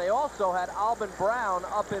Bavaro, and they also had Alvin Brown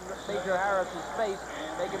up in Major Harris's face,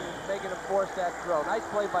 making him force that throw. Nice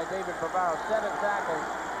play by David Bavaro, 7 tackles,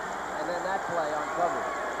 and then that play on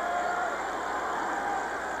coverage.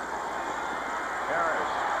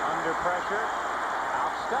 Harris under pressure,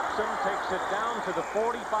 outsteps him, takes it down to the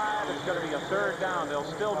 45. It's going to be a 3rd down.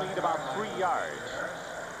 They'll still need about 3 yards.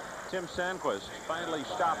 Tim Sandquist finally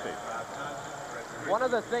stopped him. One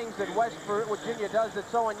of the things that West Virginia does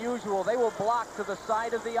that's so unusual, they will block to the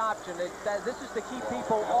side of the option. This is to keep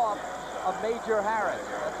people off of Major Harris.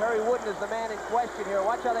 Terry Wooden is the man in question here.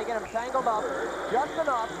 Watch how they get him tangled up just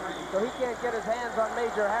enough so he can't get his hands on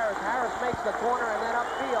Major Harris. Harris makes the corner and then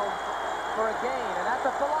upfield for a gain. And that's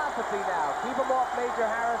a philosophy now. Keep him off Major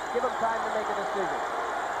Harris. Give him time to make a decision.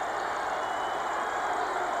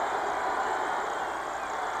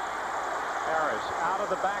 Harris out of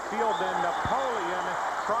the backfield, then Napoleon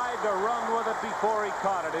tried to run with it before he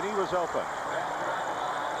caught it, and he was open.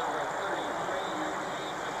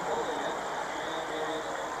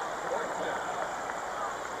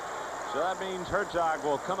 So that means Herzog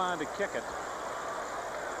will come on to kick it.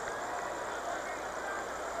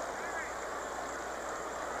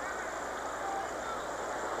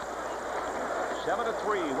 Seven to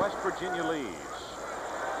 3, West Virginia leads.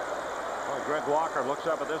 Well, Greg Walker looks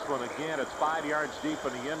up at this one again. It's 5 yards deep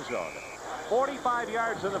in the end zone. 45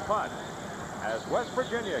 yards in the punt as West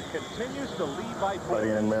Virginia continues to lead by 4. Everybody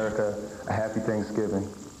in America, a happy Thanksgiving.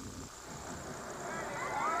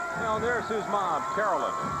 Now there's his mom,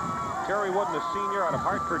 Carolyn. Terry Wooden, a senior out of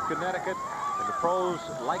Hartford, Connecticut, and the pros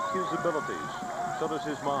liked his abilities. So does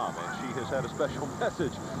his mom, and she has had a special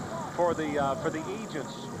message for the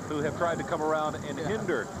agents who have tried to come around and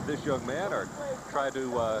hinder this young man or try to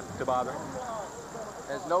bother him.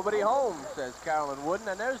 There's nobody home, says Carolyn Wooden,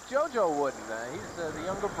 and there's JoJo Wooden. He's the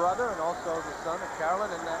younger brother and also the son of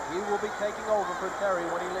Carolyn, and he will be taking over for Terry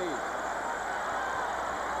when he leaves.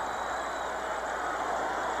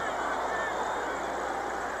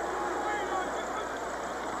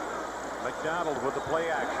 McDonald with the play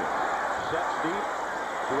action. Sets deep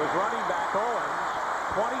to his running back, Owens.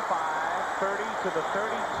 25, 30 to the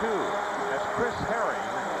 32 as Chris Herring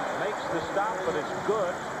makes the stop, but it's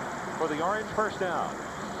good for the Orange first down.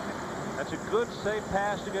 That's a good safe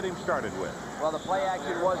pass to get him started with. Well, the play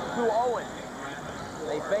action was to Owen.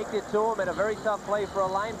 They faked it to him in a very tough play for a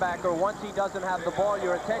linebacker. Once he doesn't have the ball,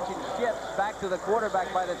 your attention shifts back to the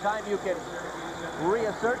quarterback. By the time you can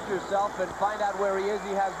reassert yourself and find out where he is,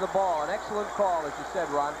 he has the ball. An excellent call, as you said,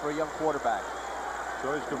 Ron, for a young quarterback.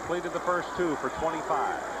 So he's completed the first two for 25.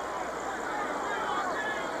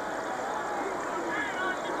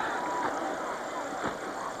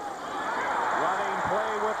 Running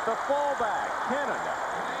play with the fullback, Kennan.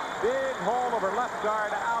 Big hole over left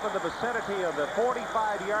guard out of the vicinity of the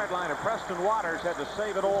 45-yard line, and Preston Waters had to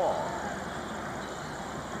save it all.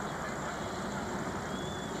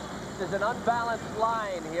 There's an unbalanced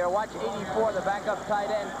line here. Watch 84, the backup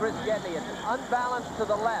tight end, Chris Gedney. It's unbalanced to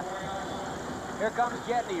the left. Here comes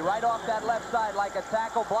Gedney right off that left side like a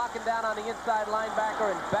tackle, blocking down on the inside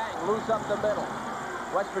linebacker, and bang, loose up the middle.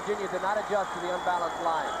 West Virginia did not adjust to the unbalanced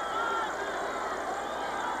line.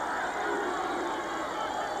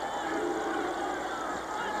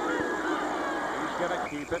 Going to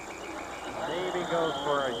keep it. Maybe goes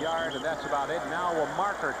for a yard, and that's about it. Now a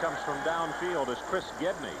marker comes from downfield as Chris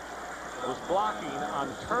Gedney was blocking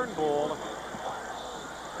on Turnbull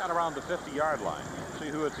down around the 50-yard line. See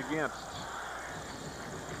who it's against.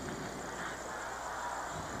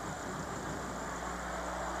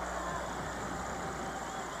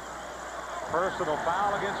 Personal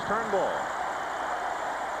foul against Turnbull.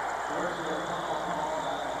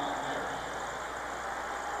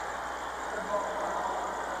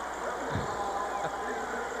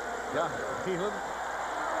 Yeah, Keelan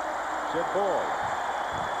said Bull.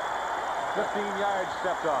 15 yards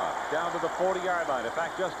stepped off, down to the 40-yard line. In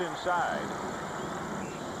fact, just inside.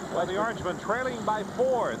 Well, the Orangemen trailing by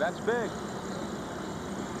 4. That's big.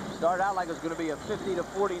 Started out like it was going to be a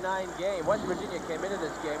 50-49 game. West Virginia came into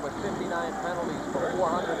this game with 59 penalties for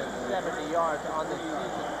 470 yards on the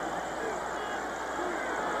season.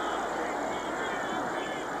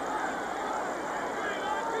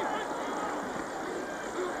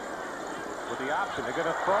 The option, they're going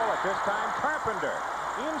to throw it this time. Carpenter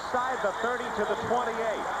inside the 30 to the 28.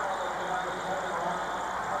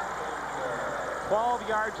 12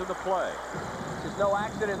 yards in the play. It's no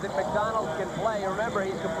accident that McDonald can play. Remember,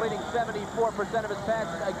 he's completing 74% of his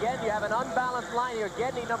passes. Again, you have an unbalanced line here.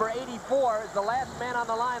 Gedney, number 84, is the last man on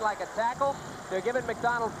the line like a tackle. They're giving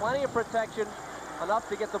McDonald plenty of protection, enough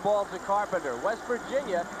to get the ball to Carpenter. West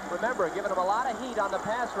Virginia, remember, giving them a lot of heat on the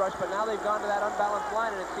pass rush, but now they've gone to that unbalanced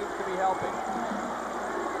line, and it seems to be helping.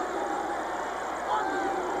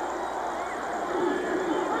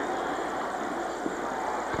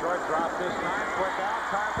 Short drop this time, quick out.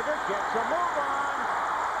 Carpenter gets a move on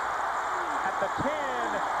at the 10,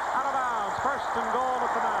 out of bounds. First and goal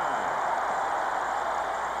at the 9.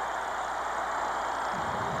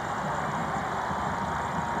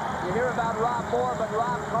 You hear about Rob Moore, but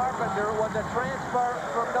Rob Carpenter was a transfer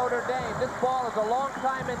from Notre Dame. This ball is a long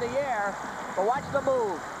time in the air, but watch the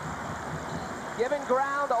move. Giving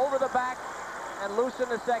ground over the back and loose in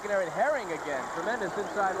the secondary. And Herring again, tremendous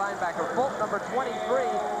inside linebacker. Fulton, number 23,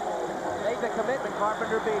 made the commitment.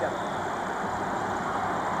 Carpenter beat him.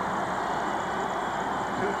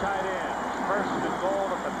 Two tight ends. First and goal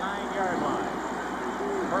at the 9-yard line.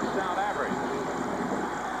 First down average.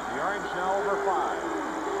 The Orange now over 5.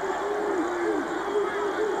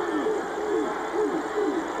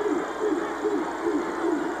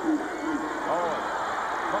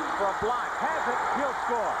 For a block, has it, he'll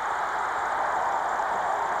score.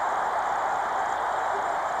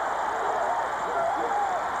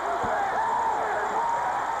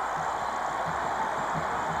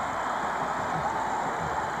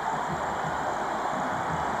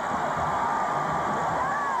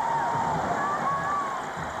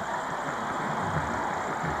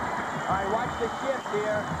 All right, watch the shift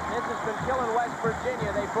here. This has been killing West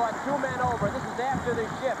Virginia. They brought 2 men over. This is after the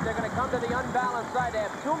shift. They're going to come to the unbalanced side. They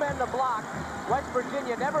have 2 men to block. West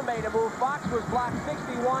Virginia never made a move. Fox was blocked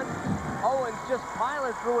 61. Owens just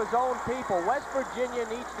piling through his own people. West Virginia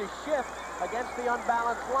needs to shift against the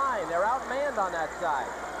unbalanced line. They're outmanned on that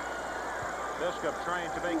side. Biscup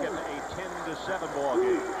trying to make it a 10-7 ball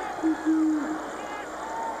game.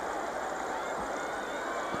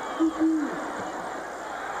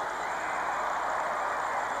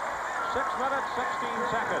 6 minutes, 16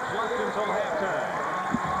 seconds left until halftime.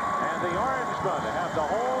 And the Orangemen have the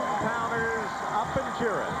hometowners up and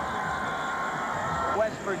cheering.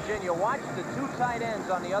 West Virginia, watch the 2 tight ends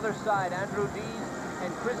on the other side, Andrew Dees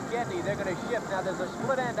and Chris Gedney, they're going to shift. Now, there's a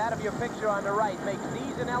split end out of your picture on the right. Makes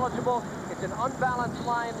these ineligible. It's an unbalanced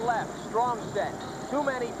line left. Strong set. Too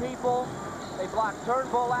many people. They block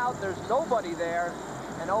Turnbull out. There's nobody there.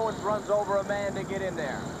 And Owens runs over a man to get in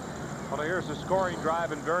there. Well, here's the scoring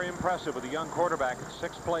drive, and very impressive with a young quarterback in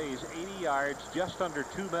 6 plays, 80 yards, just under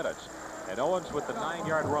 2 minutes. And Owens with the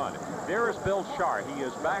 9-yard run. There is Bill Sharr. He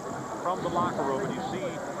is back from the locker room, and you see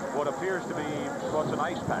what appears to be what's an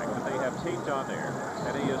ice pack that they have taped on there.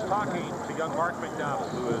 And he is talking to young Mark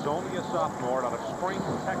McDonald, who is only a sophomore out of Spring,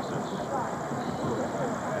 Texas.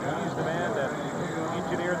 And he's the man that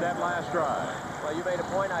engineered that last drive. Well, you made a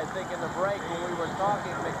point, I think, in the break when we were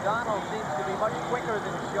talking. McDonald seems to be much quicker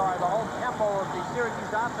than Sharr. The whole tempo of the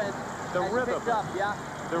Syracuse offense has picked up, yeah.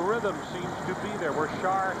 The rhythm seems to be there, where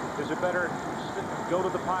Sharr is a better go to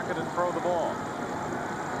the pocket and throw the ball.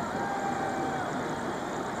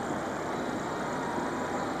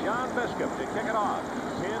 John Biscup to kick it off.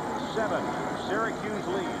 10-7. Syracuse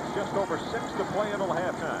leads. Just over 6 to play until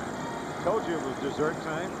halftime. Told you it was dessert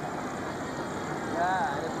time.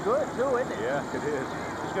 Yeah, and it's good, too, isn't it? Yeah, it is.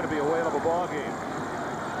 It's going to be a whale of a ball game.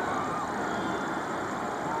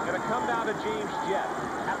 Going to come down to James Jett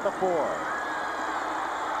at the 4.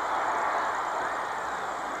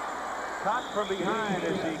 Caught from behind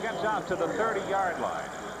as he gets out to the 30-yard line.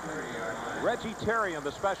 Reggie Terry on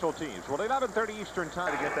the special teams. Well, 11:30 Eastern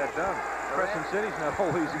time to get that done. Crescent City's not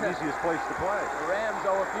always the easiest place to play. The Rams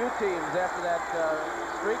owe a few teams after that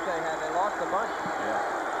streak they had. They lost a bunch. Yeah.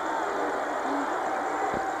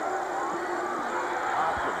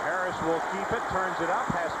 Option. Harris will keep it, turns it up,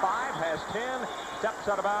 has 5, has 10, steps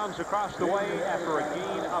out of bounds across the way after a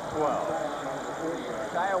gain of 12.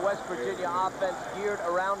 Entire West Virginia offense geared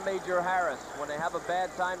around Major Harris. When they have a bad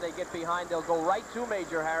time, they get behind. They'll go right to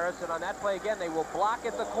Major Harris, and on that play again, they will block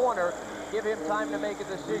at the corner, give him time to make a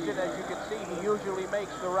decision. As you can see, he usually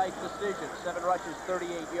makes the right decision. 7 rushes,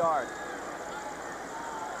 38 yards.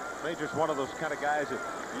 Major's one of those kind of guys that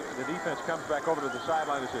the defense comes back over to the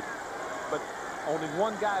sideline and says, but only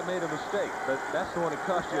one guy made a mistake, but that's the one that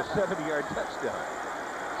cost you a 70-yard touchdown.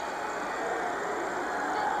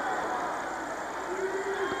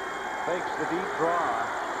 Fakes the deep draw.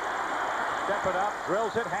 Step it up,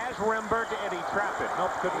 drills it, has Rembert, and he trapped it.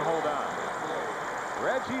 Nope, couldn't hold on.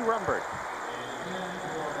 Reggie Rembert.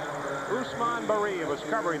 Ousmane Barry was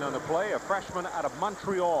covering on the play, a freshman out of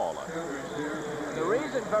Montreal. The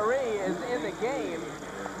reason Barry is in the game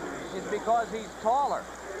is because he's taller.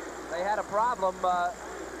 They had a problem.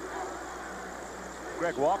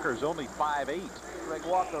 Greg Walker's only 5'8". Greg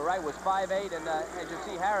Walker, right, was 5'8", and as you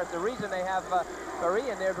see Harris, the reason they have Barry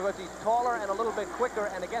in there because he's taller and a little bit quicker,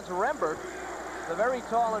 and against Rembert, the very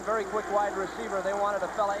tall and very quick wide receiver, they wanted a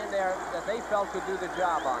fella in there that they felt could do the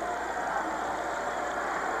job on it.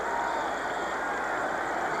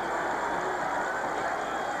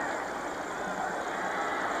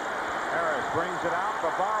 Harris brings it out.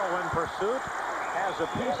 Bavaro in pursuit. Has a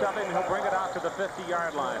piece of him. He'll bring it out to the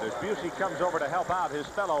 50-yard line as Busey comes over to help out his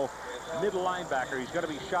fellow middle linebacker. He's going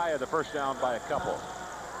to be shy of the first down by a couple.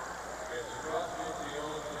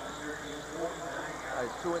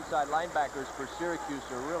 His 2 inside linebackers for Syracuse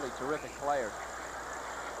are really terrific players.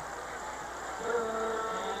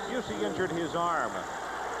 Busey injured his arm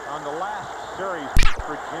on the last series,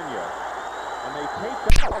 Virginia, and they taped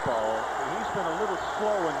the elbow. He's been a little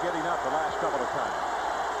slow in getting up the last couple of times.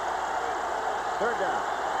 3rd down.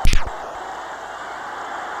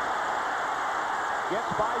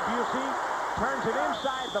 Gets by Busey, turns it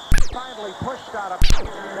inside, the finally pushed out of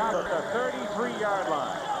down at the 33-yard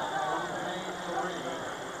line.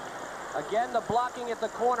 Again, the blocking at the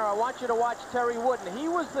corner. I want you to watch Terry Wooden. He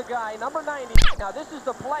was the guy, number 90. Now, this is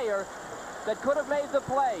the player that could have made the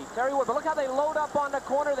play. Terry Wooden. But look how they load up on the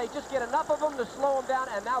corner. They just get enough of them to slow him down.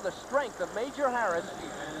 And now the strength of Major Harris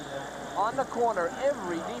on the corner.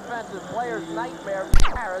 Every defensive player's nightmare.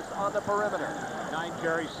 Harris on the perimeter. 9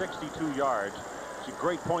 carries, 62 yards. It's a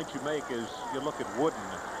great point you make as you look at Wooden.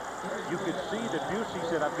 You could see that Busey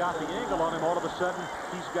said, I've got the angle on him. All of a sudden,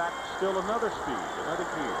 he's got still another speed, another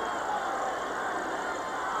gear.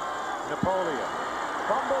 Napoleon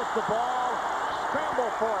fumbles the ball,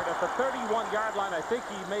 scramble for it at the 31-yard line. I think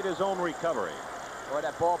he made his own recovery. Boy,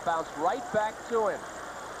 that ball bounced right back to him.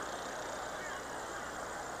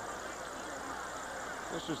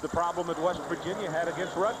 This is the problem that West Virginia had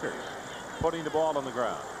against Rutgers, putting the ball on the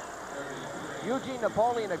ground. Eugene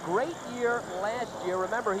Napoleon, a great year last year.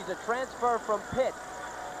 Remember, he's a transfer from Pitt.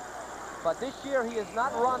 But this year, he has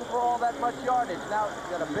not run for all that much yardage. Now,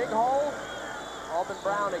 he's got a big hole. Alvin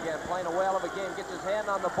Brown again playing a whale of a game. Gets his hand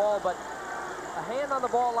on the ball, but A hand on the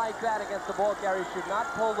ball like that against the ball carrier should not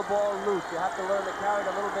pull the ball loose. You have to learn to carry it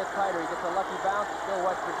a little bit tighter. He gets a lucky bounce, still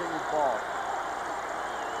West Virginia's ball.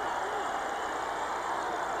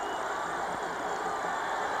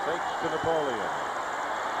 Fakes to Napoleon.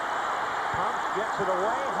 Pumps, gets it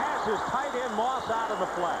away, has his tight end Moss out of the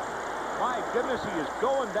flat. My goodness, he is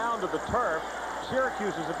going down to the turf.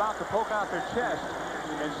 Syracuse is about to poke out their chest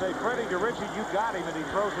and say, Freddie DeRicci, you got him, and he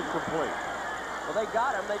throws it complete. Well, they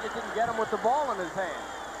got him. They just didn't get him with the ball in his hand.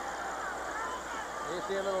 You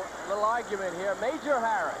see a little argument here. Major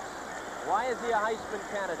Harris, why is he a Heisman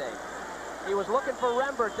candidate? He was looking for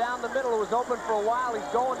Rembert down the middle, who was open for a while. He's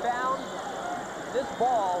going down. This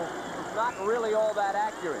ball is not really all that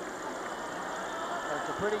accurate. And it's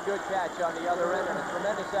a pretty good catch on the other end, and a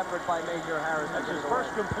tremendous effort by Major Harris. That's his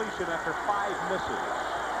first completion after 5 misses.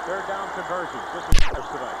 Third down conversions. This is Harris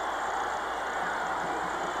tonight.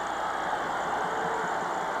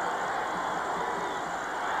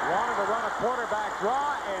 Wanted to run a quarterback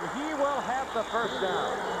draw, and he will have the first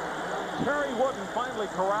down. Terry Wooden finally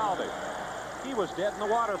corralled him. He was dead in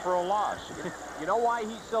the water for a loss. You know why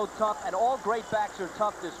he's so tough, and all great backs are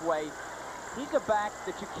tough this way? He's a back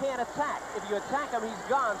that you can't attack. If you attack him, he's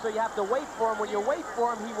gone, so you have to wait for him. When you wait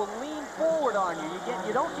for him, he will lean forward on you.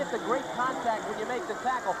 You don't get the great contact when you make the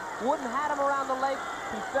tackle. Wooden had him around the leg.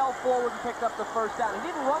 He fell forward and picked up the first down.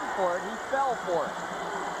 He didn't run for it. He fell for it.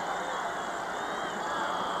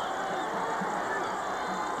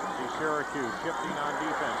 Syracuse shifting on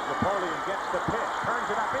defense. Napoleon gets the pitch, turns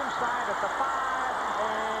it up inside at the 5,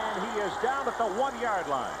 and he is down at the 1-yard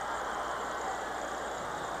line.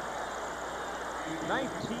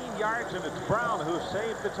 19 yards, and it's Brown who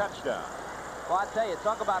saved the touchdown. Well, I tell you,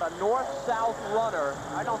 talk about a north-south runner.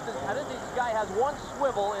 I don't think this guy has one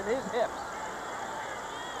swivel in his hips.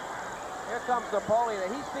 Here comes Napoleon,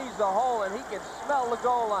 and he sees the hole, and he can smell the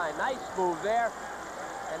goal line. Nice move there,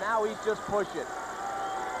 and now he's just pushing.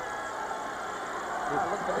 It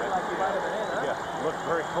looked to me like he might have been in, huh? Yeah, looked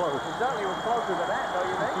very close. He certainly was closer than that, don't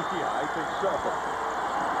you think? Yeah, I think so.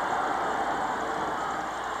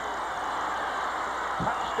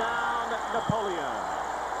 Touchdown, Napoleon.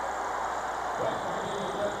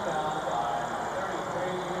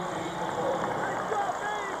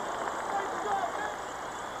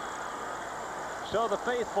 So the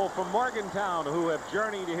faithful from Morgantown who have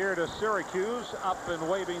journeyed here to Syracuse up and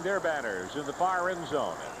waving their banners in the far end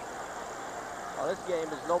zone. Well, this game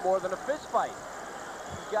is no more than a fist fight.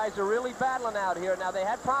 These guys are really battling out here. Now, they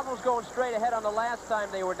had problems going straight ahead on the last time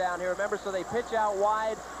they were down here, remember? So they pitch out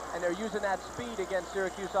wide, and they're using that speed against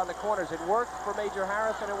Syracuse on the corners. It worked for Major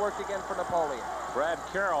Harris, and it worked again for Napoleon. Brad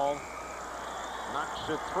Carroll knocks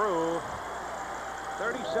it through.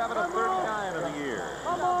 37 of 39 of the year.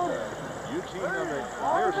 Eugene on the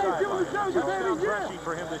near sideline. Touchdown rushing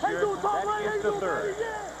for him this year. That is the third.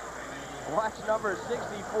 Watch number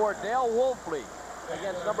 64, Dale Wolfley,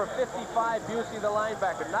 against number 55, Busey, the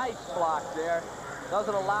linebacker. Nice block there.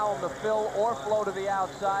 Doesn't allow him to fill or flow to the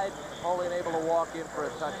outside. Only able to walk in for a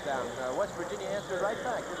touchdown. West Virginia answered right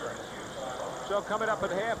back, didn't they? So coming up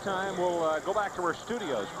at halftime, we'll go back to our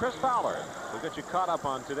studios. Chris Fowler will get you caught up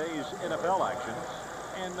on today's NFL action.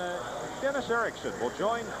 And Dennis Erickson will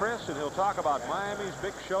join Chris, and he'll talk about Miami's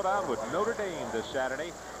big showdown with Notre Dame this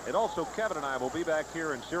Saturday. And also, Kevin and I will be back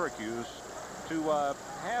here in Syracuse to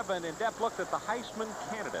have an in-depth look at the Heisman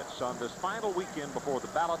candidates on this final weekend before the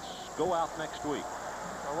ballots go out next week.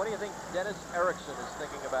 Well, what do you think Dennis Erickson is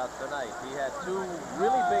thinking about tonight? He had 2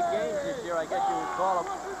 really big games this year, I guess you would call them.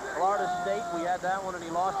 Florida State, we had that one, and he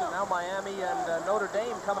lost it. Now Miami and Notre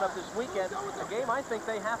Dame coming up this weekend. A game I think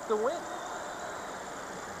they have to win.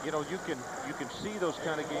 You know, you can see those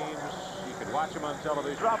kind of games. You can watch them on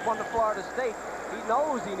television. Drop one to Florida State. He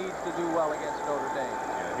knows he needs to do well against Notre Dame.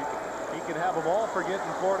 Yeah, he can have them all forgetting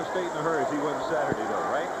Florida State in a hurry if he wins Saturday, though,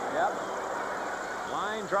 right? Yep.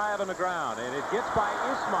 Line drive on the ground, and it gets by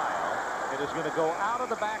Ismail. It is going to go out of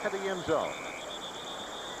the back of the end zone.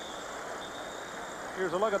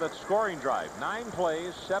 Here's a look at that scoring drive. 9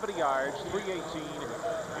 plays, 70 yards, 318,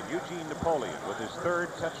 and Eugene Napoleon with his 3rd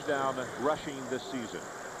touchdown rushing this season.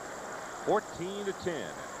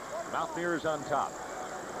 14-10. Mountaineers on top.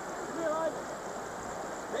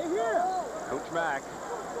 Stay here. Coach Mack.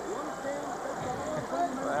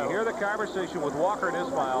 You hear the conversation with Walker and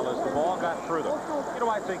Ismail as the ball got through them. You know,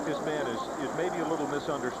 I think this man is maybe a little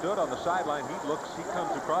misunderstood on the sideline. He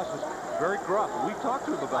comes across as very gruff. We talked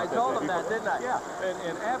to him about that. I told him that, didn't I? Yeah,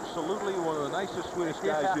 and absolutely one of the nicest, sweetest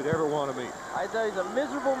guys you'd ever want to meet. I thought he's a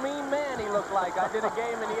miserable, mean man he looked like. I did a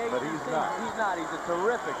game in the ACC. But he's not. He's not. He's a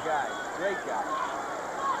terrific guy. Great guy.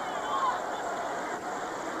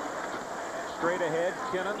 straight ahead.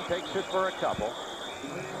 Kinnan takes it for a couple.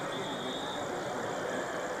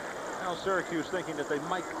 Now Syracuse thinking that they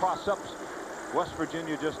might cross up West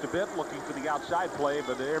Virginia just a bit, looking for the outside play,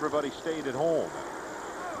 but everybody stayed at home.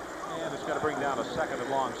 And it's going to bring down a second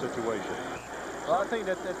and long situation. Something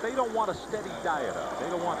that they don't want a steady diet of. They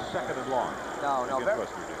don't want second and long. No.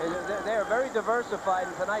 They're very diversified,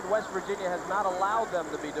 and tonight West Virginia has not allowed them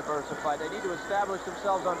to be diversified. They need to establish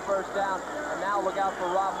themselves on first down, and now look out for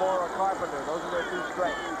Rob Moore or Carpenter. Those are their two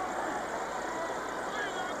strengths.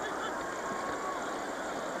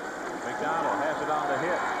 McDonald has it on the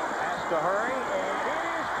hit. Has to hurry, and it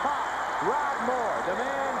is caught. Rob Moore, the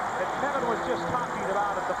man that Kevin was just talking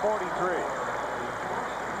about at the 43.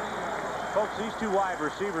 Folks, these two wide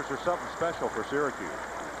receivers are something special for Syracuse.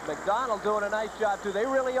 McDonald doing a nice job, too. They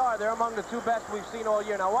really are. They're among the two best we've seen all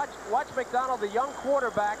year. Now, watch McDonald, the young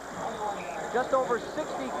quarterback. Just over 60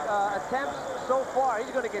 attempts so far. He's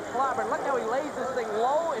going to get clobbered. Look how he lays this thing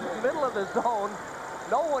low in the middle of the zone.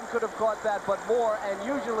 No one could have caught that but Moore, and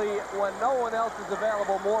usually when no one else is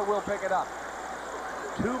available, Moore will pick it up.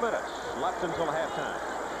 2 minutes left until halftime.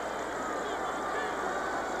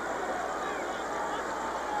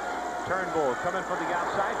 Turnbull coming from the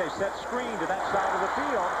outside. They set screen to that side of the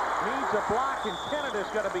field. Needs a block, and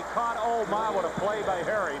Kennedy's going to be caught. Oh, my, what a play by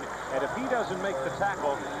Herring. And if he doesn't make the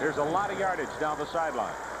tackle, there's a lot of yardage down the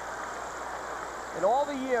sideline. In all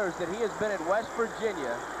the years that he has been at West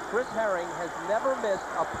Virginia, Chris Herring has never missed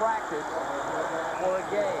a practice or a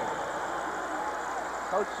game.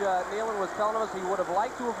 Coach Nealon was telling us he would have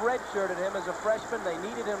liked to have redshirted him as a freshman. They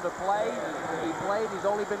needed him to play. He played. He's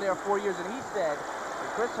only been there 4 years, and he said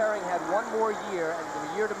if Chris Herring had one more year and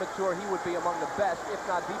a year to mature, he would be among the best, if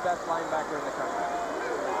not the best linebacker in the country.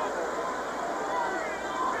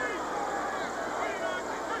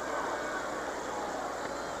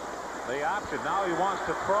 The option. Now he wants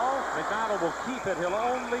to throw. McDonald will keep it. He'll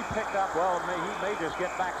only pick up, well, he may just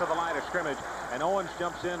get back to the line of scrimmage. And Owens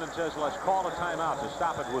jumps in and says, let's call a timeout to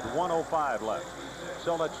stop it with 1:05 left.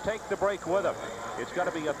 So let's take the break with him. It's got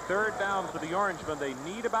to be a third down for the Orangemen. They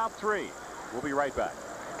need about 3. We'll be right back.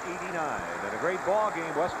 89 and a great ball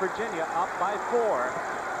game. West Virginia up by 4.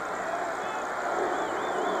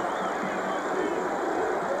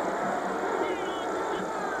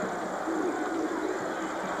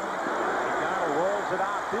 It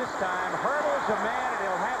out this time, hurdles a man, and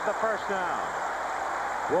he'll have the first down.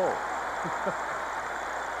 Whoa.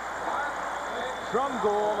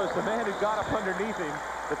 Drumgoole is the man who got up underneath him,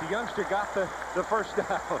 but the youngster got the first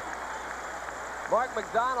down. Mark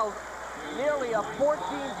McDonald, nearly a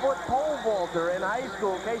 14-foot pole vaulter in high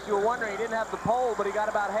school. In case you were wondering, he didn't have the pole, but he got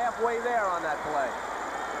about halfway there on that play.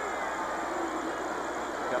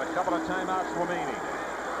 Got a couple of timeouts remaining.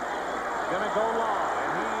 Gonna go long,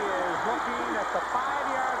 and he is looking at the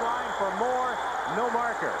 5-yard line for Moore. No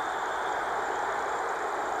marker.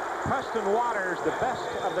 Preston Waters, the best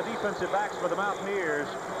of the defensive backs for the Mountaineers,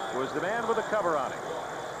 was the man with the cover on him.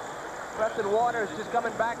 Preston Waters just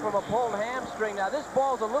coming back from a pulled hamstring. Now this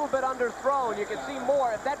ball's a little bit underthrown. You can see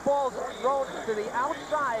Moore. If that ball's thrown to the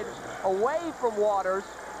outside away from Waters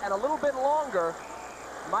and a little bit longer,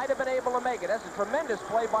 might have been able to make it. That's a tremendous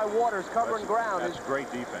play by Waters covering ground. That's great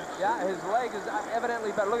defense. Yeah, his leg is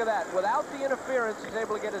evidently better. Look at that. Without the interference, he's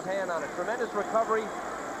able to get his hand on it. Tremendous recovery.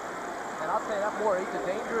 And I'll say that more. He's a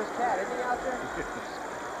dangerous cat, isn't he, out there?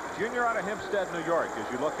 Junior out of Hempstead, New York, as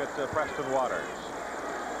you look at Preston Waters.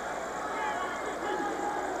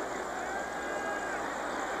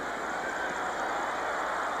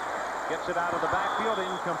 Gets it out of the backfield,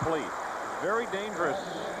 incomplete. Very dangerous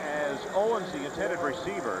as Owens, the intended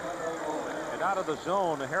receiver. And out of the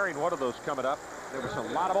zone, Herring, one of those coming up. There was a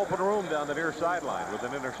lot of open room down the near sideline with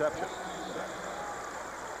an interception.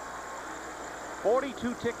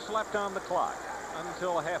 42 ticks left on the clock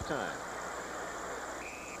until halftime.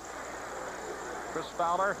 Chris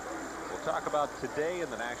Fowler will talk about today in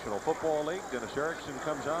the National Football League. Dennis Erickson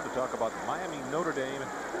comes on to talk about Miami, Notre Dame.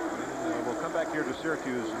 And we'll come back here to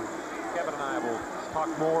Syracuse. And Kevin and I will talk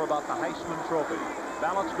more about the Heisman Trophy.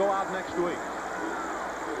 Ballots go out next week.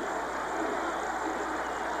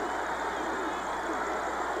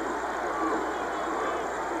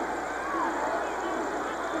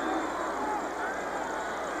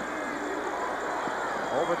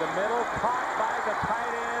 Over the middle, caught by the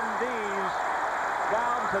tight end, Dees,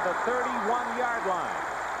 down to the 31-yard line.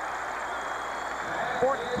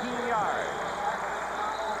 14 yards.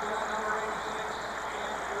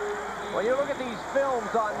 When you look at these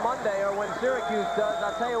films on Monday, or when Syracuse does,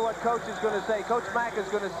 I'll tell you what Coach is going to say. Coach Mack is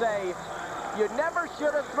going to say, You never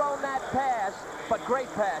should have thrown that pass, but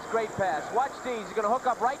great pass, great pass. Watch these. He's going to hook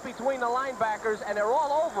up right between the linebackers, and they're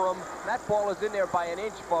all over him. That ball is in there by an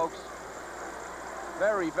inch, folks.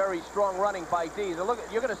 Very, very strong running by Dees. And look,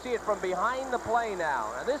 you're going to see it from behind the play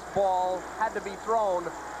now. Now, this ball had to be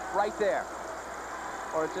thrown right there,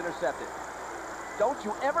 or it's intercepted. Don't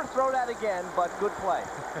you ever throw that again, but good play.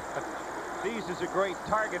 Dees is a great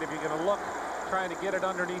target if you're going to look, trying to get it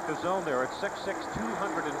underneath the zone there at 6'6",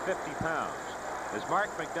 250 pounds. As Mark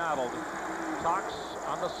McDonald talks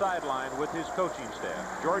on the sideline with his coaching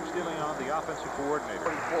staff. George DeLeon, the offensive coordinator.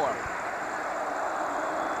 44.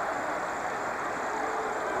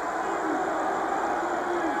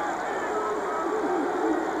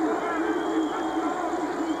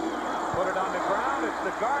 Put it on the ground. It's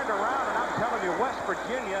the guard around, and I'm telling you, West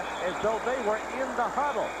Virginia, as though they were in the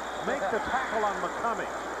huddle. Make the tackle on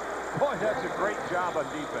McCummings. Boy, that's a great job on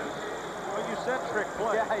defense. Well, you said trick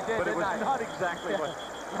play, yeah, I did, but it was not exactly what.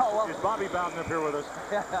 No, well, is Bobby Bowden up here with us?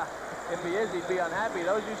 Yeah, if he is, he'd be unhappy.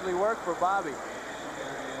 Those usually work for Bobby.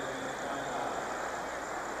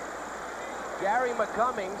 Gary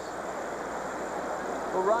McCummings,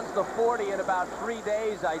 who runs the 40 in about 3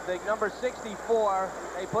 days, I think. Number 64.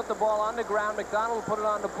 They put the ball on the ground. McDonald put it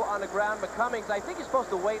on the ground. McCummings, I think he's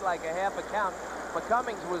supposed to wait like a half a count.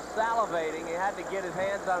 McCummings was salivating. He had to get his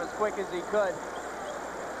hands on as quick as he could.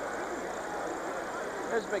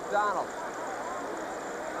 Here's McDonald.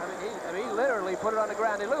 I mean, he literally put it on the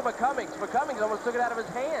ground. Hey, look at McCummings. McCummings almost took it out of his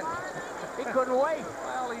hand. He couldn't wait.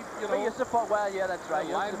 Well, you know. But you suppose, well, yeah, that's right.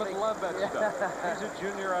 Linemen love that stuff. He's a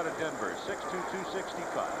junior out of Denver, 6'2",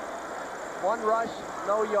 265. One rush,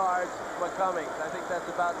 no yards, McCummings. I think that's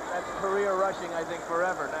career rushing, I think,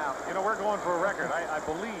 forever now. You know, we're going for a record. I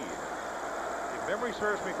believe, if memory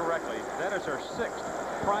serves me correctly, that is our 6th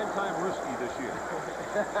primetime Ruski this year.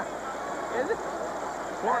 Is it?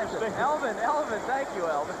 Florida State. Elvin, thank you,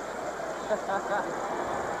 Elvin.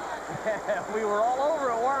 Yeah, we were all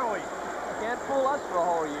over it, weren't we? Can't fool us for a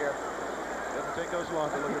whole year. Doesn't take us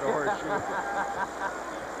long to look at a horseshoe.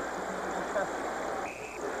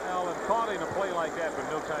 Well, and calling a play like that with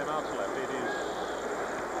no timeouts left, it is.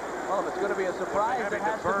 Well, if it's going to be a surprise, it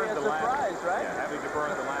has to be a surprise, right? Yeah, having to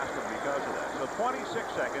burn the last one because of that. So 26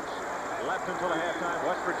 seconds left until the halftime.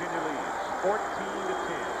 West Virginia leads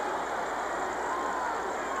 14-10.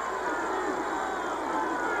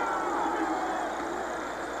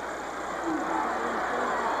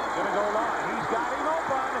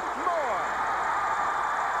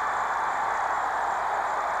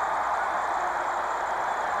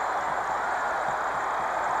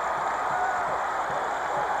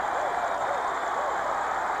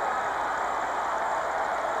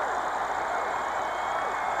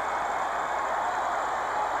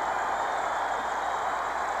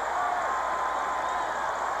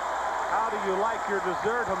 You like your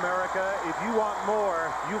dessert, America. If you want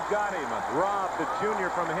more, you've got him. Rob, the junior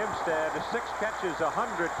from Hempstead, 6 catches,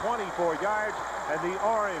 124 yards, and the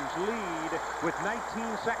Orange lead with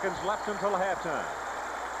 19 seconds left until halftime.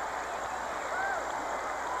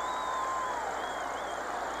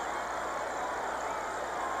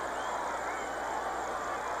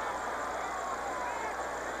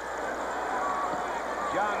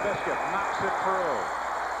 John Biscuit knocks it through.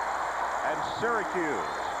 And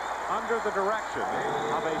Syracuse, under the direction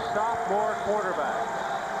of a sophomore quarterback,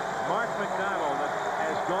 Mark McDonald,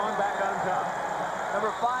 has gone back on top.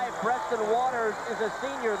 Number 5, Preston Waters, is a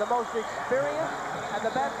senior, the most experienced and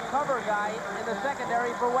the best cover guy in the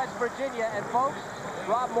secondary for West Virginia. And folks,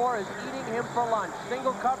 Rob Moore is eating him for lunch.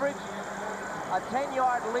 Single coverage, a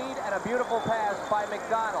 10-yard lead, and a beautiful pass by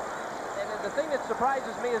McDonald. And the thing that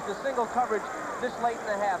surprises me is the single coverage this late in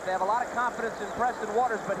the half. They have a lot of confidence in Preston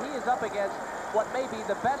Waters, but he is up against what may be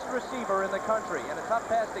the best receiver in the country, and a tough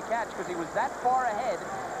pass to catch because he was that far ahead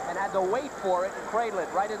and had to wait for it and cradle it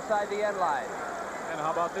right inside the end line. And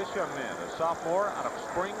how about this young man, a sophomore out of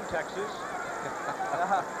Spring, Texas?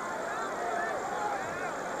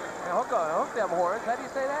 Hook them horns. How do you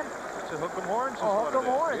say that? It's a hook 'em horns. Oh, hook 'em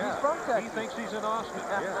horns. Yeah. He's from Texas. He thinks he's in Austin.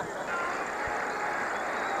 Yeah.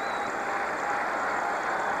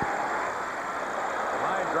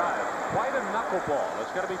 Line drive. Quite a knuckleball.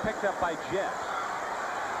 It's going to be picked up by Jets.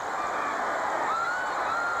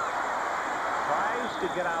 Tries to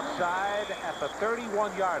get outside at the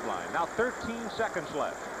 31-yard line. Now 13 seconds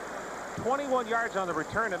left. 21 yards on the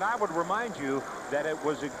return, and I would remind you that it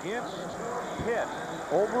was against Pitt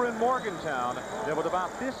over in Morgantown. There was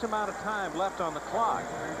about this amount of time left on the clock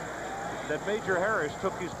that Major Harris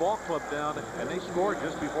took his ball club down, and they scored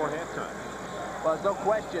just before halftime. Well, there's no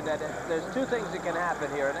question that there's two things that can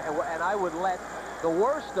happen here, and I would let The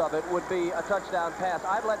worst of it would be a touchdown pass.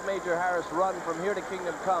 I'd let Major Harris run from here to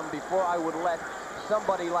Kingdom Come before I would let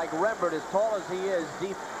somebody like Rembert, as tall as he is,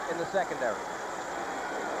 deep in the secondary.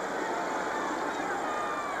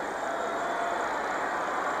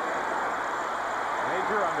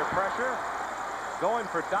 Major under pressure, going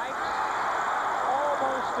for Dykes,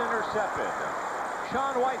 almost intercepted.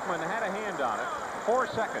 Sean Whiteman had a hand on it. 4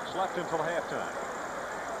 seconds left until halftime.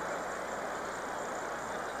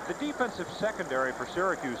 The defensive secondary for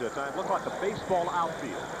Syracuse at times looked like a baseball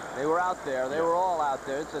outfield. They were out there. They were all out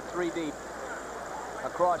there. It's a 3 deep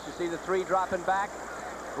across. You see the 3 dropping back.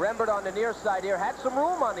 Rembert on the near side here had some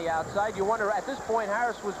room on the outside. You wonder, at this point,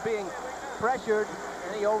 Harris was being pressured,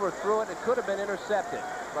 and he overthrew it. It could have been intercepted.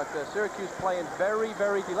 But Syracuse playing very,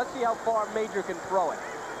 very deep. Let's see how far Major can throw it.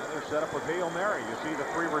 They're set up with Hail Mary. You see the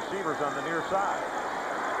 3 receivers on the near side.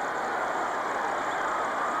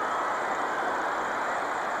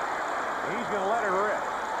 He's going to let it rip.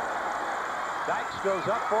 Dykes goes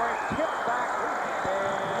up for it, tipped back,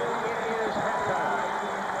 and it is halftime.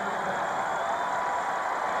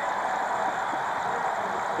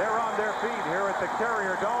 They're on their feet here at the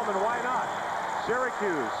Carrier Dome, and why not?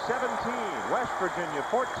 Syracuse 17, West Virginia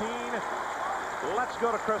 14. Let's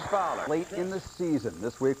go to Chris Fowler. Late in the season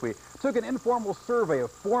this week, we took an informal survey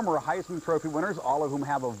of former Heisman Trophy winners, all of whom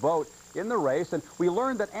have a vote in the race, and we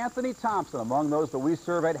learned that Anthony Thompson, among those that we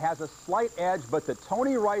surveyed, has a slight edge, but that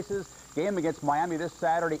Tony Rice's game against Miami this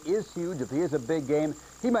Saturday is huge. If he is a big game,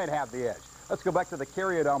 he might have the edge. Let's go back to the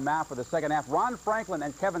Carrier Dome map for the second half. Ron Franklin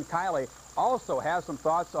and Kevin Kiley also have some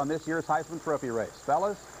thoughts on this year's Heisman Trophy race.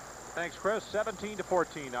 Fellas? Thanks, Chris.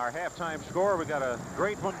 17-14, our halftime score. We got a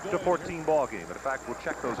great 1-14 ball game. In fact, we'll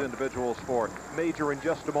check those individuals for Major in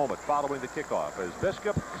just a moment following the kickoff as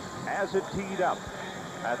Biscup has it teed up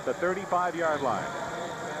at the 35-yard line.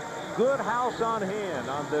 Good house on hand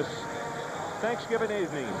on this Thanksgiving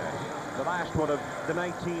evening, the last one of the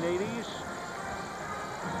 1980s.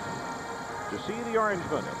 To see the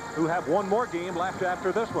Orangemen, who have one more game left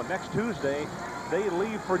after this one. Next Tuesday, they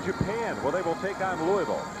leave for Japan, where they will take on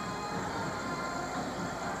Louisville.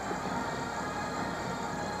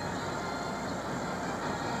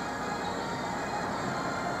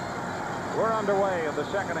 We're underway in the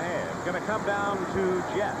second half. Going to come down to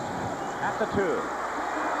Jett at the 2.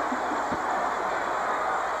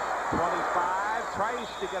 25 tries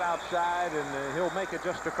to get outside, and he'll make it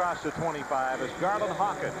just across the 25 as Garland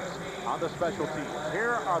Hawkins on the special teams.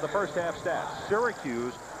 Here are the first half stats.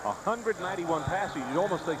 Syracuse, 191 passing. You'd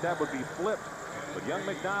almost think that would be flipped. But young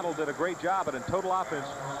McDonald did a great job, and in total offense,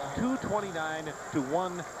 229 to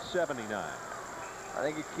 179. I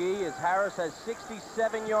think the key is Harris has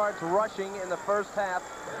 67 yards rushing in the first half,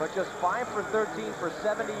 but just 5 for 13 for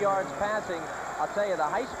 70 yards passing. I'll tell you, the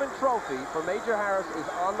Heisman Trophy for Major Harris is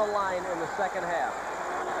on the line in the second half.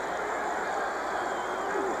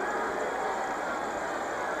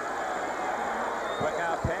 Quick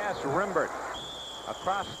out pass, Rembert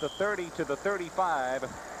across the 30 to the 35.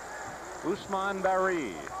 Usman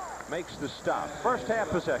Barry makes the stop. First half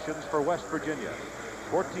possessions for West Virginia.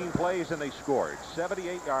 14 plays and they scored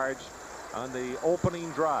 78 yards on the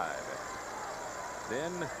opening drive.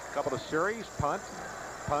 Then a couple of series, punt,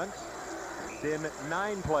 then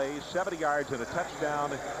 9 plays, 70 yards and a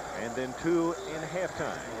touchdown, and then 2 in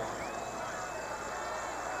halftime.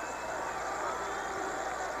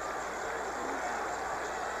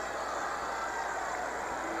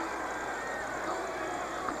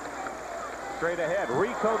 Straight ahead,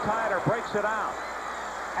 Rico Tyler breaks it out.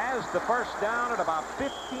 Has the first down at about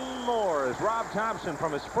 15 more as Rob Thompson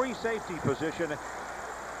from his free safety position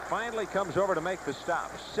finally comes over to make the stop.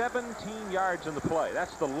 17 yards in the play.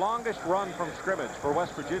 That's the longest run from scrimmage for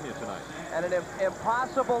West Virginia tonight. And an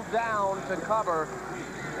impossible down to cover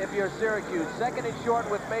if you're Syracuse. Second and short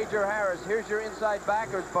with Major Harris. Here's your inside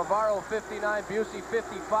backers. Bavaro 59, Busey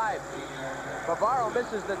 55. Bavaro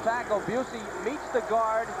misses the tackle. Busey meets the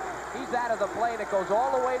guard. He's out of the play, and it goes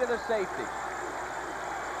all the way to the safety.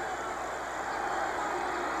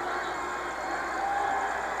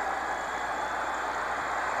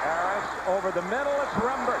 Over the middle, it's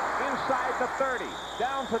Rembert inside the 30,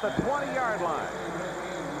 down to the 20-yard line.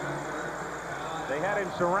 They had him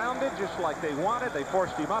surrounded just like they wanted. They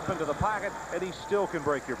forced him up into the pocket, and he still can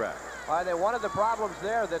break your back. All right, one of the problems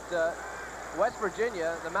there that West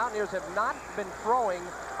Virginia, the Mountaineers have not been throwing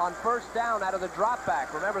on first down out of the drop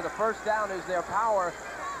back. Remember, the first down is their power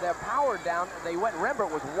down.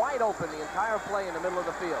 Rembert was wide open the entire play in the middle of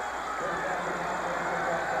the field.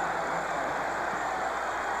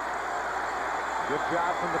 Good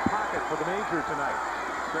job from the pocket for the Major tonight.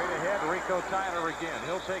 Straight ahead, Rico Tyler again.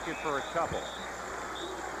 He'll take it for a couple.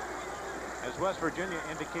 As West Virginia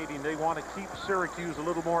indicating they want to keep Syracuse a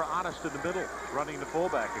little more honest in the middle, running the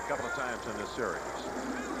fullback a couple of times in this series.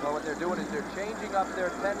 Well, what they're doing is they're changing up their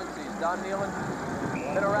tendencies. Don Nealon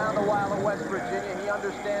been around a while at West Virginia. He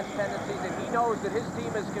understands tendencies, and he knows that his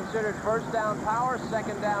team is considered first down power,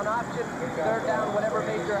 second down option, third down whatever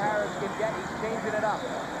Major Harris can get. He's changing it up.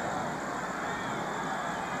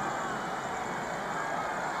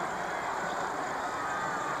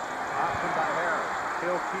 Option by Harris.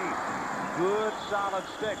 He'll keep. Good solid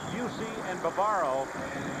stick. Busey and Bavaro,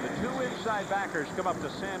 the two inside backers, come up to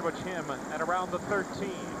sandwich him at around the 13.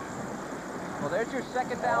 Well, there's your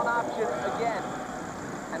second down option again.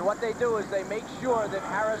 And what they do is they make sure that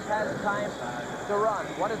Harris has time to run.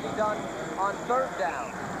 What has he done on third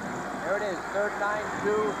down? There it is, third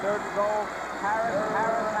 9-2, third and goal. Harris,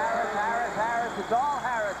 Harris, Harris, Harris, Harris. It's all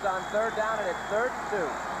Harris on third down, and it's 3rd and 2.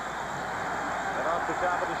 And off the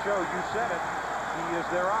top of the show, you said it. He is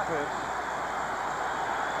their offense.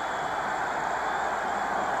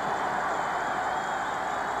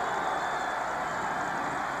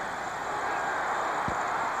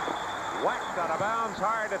 Whacked out of bounds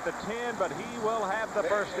hard at the 10, but he will have the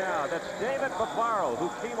first down. That's David Bavaro,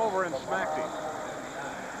 who came over and smacked him.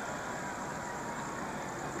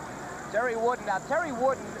 Terry Wooden. Now, Terry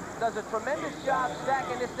Wooden does a tremendous job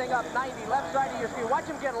stacking this thing up 90, left side of your screen. Watch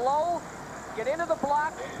him get low, get into the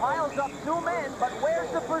block, piles up 2 men, but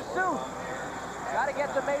where's the pursuit? Got to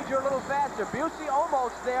get to Major a little faster. Busey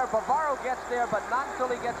almost there. Bavaro gets there, but not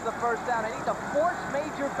until he gets the first down. I need to force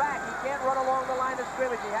Major back. He can't run along the line of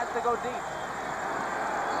scrimmage. He has to go deep.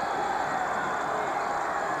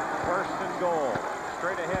 First and goal.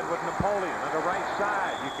 Straight ahead with Napoleon on the right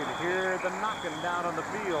side. You can hear the knocking down on the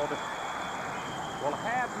field. Will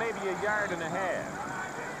have maybe a yard and a half.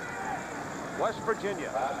 West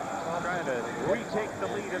Virginia trying to retake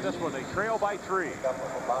the lead in this one. They trail by 3.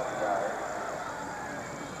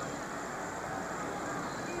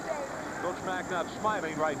 Coach Mack not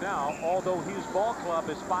smiling right now, although his ball club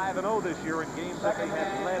is 5-0 this year in games that they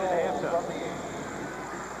have led at halftime.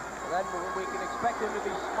 Then we can expect him to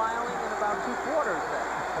be smiling in about 2 quarters then.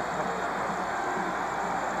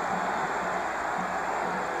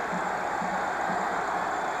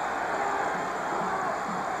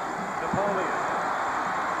 Napoleon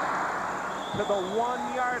to the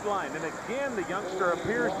 1-yard line, and again the youngster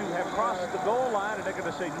appears to have crossed the goal line, and they're going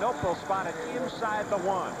to say nope, they'll spot it inside the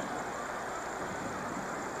 1.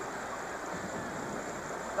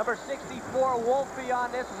 Number 64, Wolfie on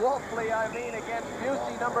this. Wolfley, I mean, against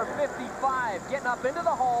Busey. Number 55, getting up into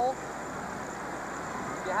the hole.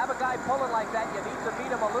 If you have a guy pulling like that, you need to meet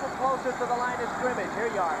him a little closer to the line of scrimmage. Here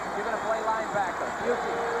you are. You're going to play linebacker.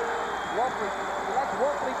 Busey, Wolfley, lets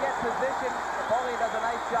Wolfley get position. Napoleon does a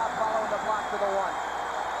nice job following the block to the 1.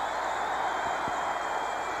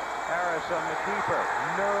 Harris on the keeper.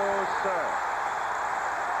 No, sir.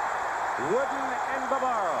 Wooden and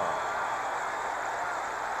Bavaro.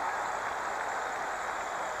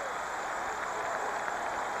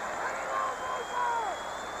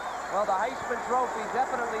 Well, the Heisman Trophy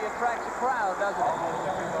definitely attracts a crowd, doesn't it?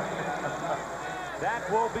 That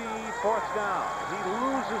will be 4th down. He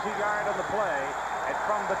loses a yard on the play, and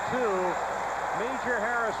from the 2, Major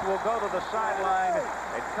Harris will go to the sideline,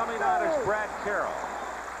 and coming out is Brad Carroll.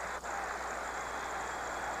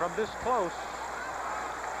 From this close,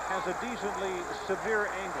 has a decently severe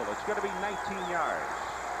angle. It's going to be 19 yards.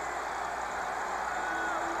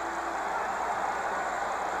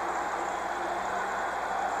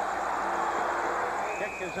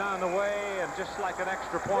 Is on the way, and just like an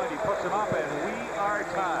extra point, he puts it up, and we are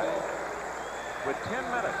tied. With 10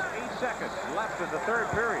 minutes, 8 seconds left in the 3rd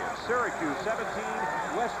period. Syracuse 17,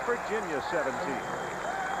 West Virginia 17.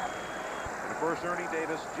 And of course, Ernie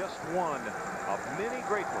Davis, just one of many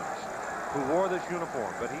great ones who wore this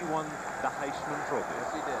uniform, but he won the Heisman Trophy.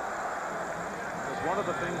 Yes, he did. It's one of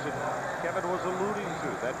the things that Kevin was alluding to,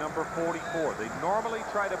 that number 44. They normally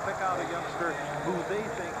try to pick out a youngster who they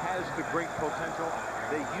think has the great potential.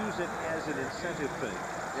 They use it as an incentive thing.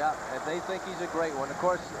 Yeah, and they think he's a great one. Of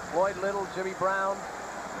course, Floyd Little, Jimmy Brown,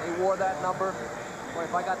 they wore that number. Boy,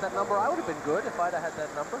 if I got that number, I would have been good if I'd have had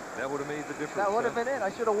that number. That would have made the difference. That would have been it.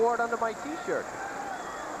 I should have wore it under my T-shirt.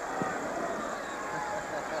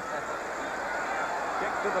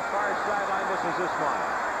 Kick to the far sideline. This is this one.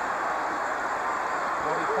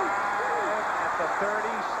 25 at the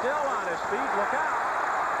 30. Still on his feet. Look out.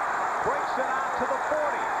 Breaks it out to the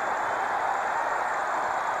 40.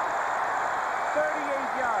 38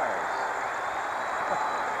 yards.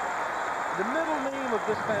 The middle name of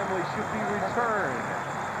this family should be returned.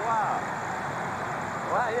 Wow.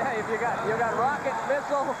 Well, yeah, if you got rocket,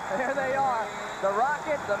 missile, there they are. The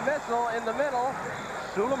rocket, the missile in the middle.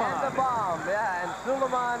 Suleiman. And the bomb, yeah, and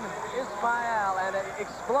Suleiman Ismail, and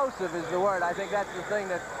explosive is the word. I think that's the thing,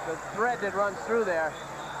 that the thread that runs through there.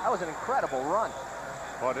 That was an incredible run.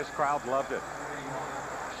 Boy, this crowd loved it.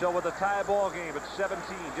 So with a tie ball game at 17,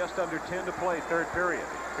 just under 10 to play, third period.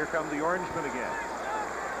 Here come the Orangemen again.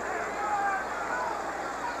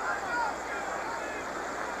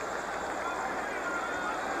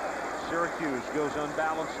 Syracuse goes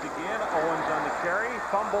unbalanced again. Owens on the carry,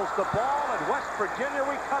 fumbles the ball, and West Virginia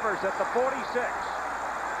recovers at the 46.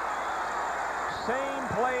 Same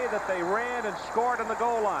play that they ran and scored on the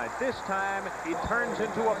goal line. This time, it turns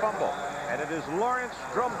into a fumble, and it is Lawrence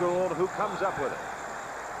Drumgould who comes up with it.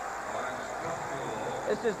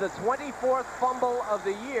 This is the 24th fumble of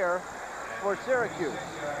the year for Syracuse,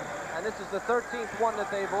 and this is the 13th one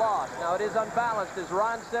that they've lost. Now, it is unbalanced. As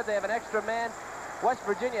Ron said, they have an extra man. West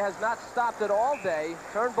Virginia has not stopped it all day.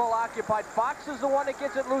 Turnbull occupied. Fox is the one that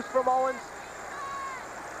gets it loose from Owens,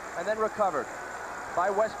 and then recovered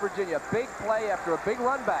by West Virginia. Big play after a big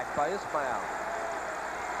run back by Ismail.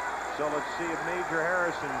 So let's see if Major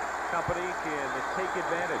Harris and company can take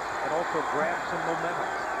advantage and also grab some momentum.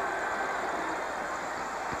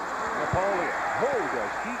 Napoleon. Oh,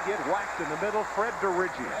 does he get whacked in the middle? Fred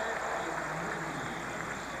DeRiggi.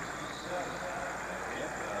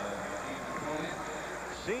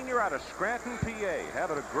 Senior out of Scranton, PA,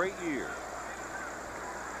 having a great year.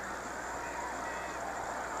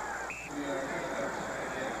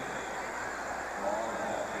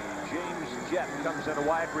 James Jett comes in a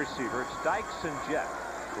wide receiver. It's Dykes and Jett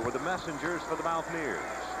who were the messengers for the Mountaineers.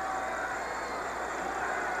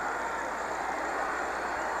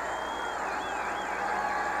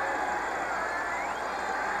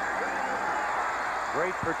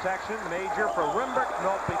 Great protection. Major for Rimbert.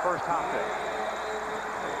 Nope, he first hopped it.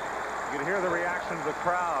 You can hear the reaction of the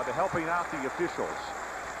crowd helping out the officials.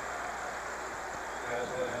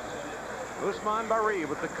 Usman Bari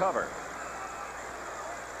with the cover.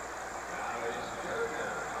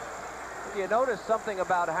 You notice something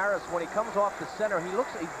about Harris when he comes off the center. He's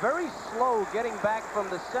very slow getting back from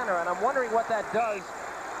the center, and I'm wondering what that does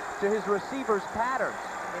to his receivers' patterns.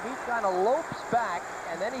 And he kind of lopes back,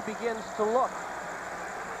 and then he begins to look.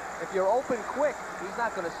 If you're open quick, he's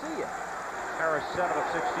not going to see it. Harris 7 of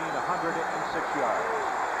 16, 106 yards.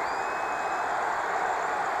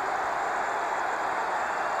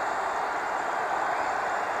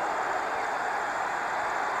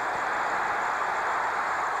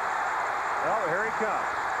 Well, here he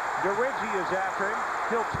comes. DeRiggi is after him.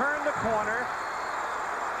 He'll turn the corner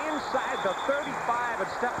inside the 35 and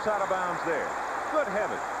steps out of bounds there. Good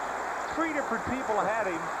heavens. 3 different people had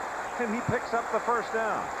him, and he picks up the first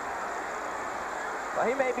down. Well,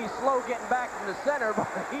 he may be slow getting back from the center, but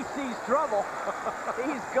he sees trouble.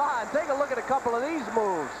 He's gone. Take a look at a couple of these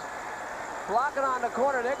moves. Blocking on the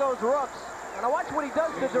corner. There goes Rooks. And now watch what he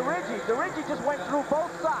does to DeRiggi. DeRiggi just went through both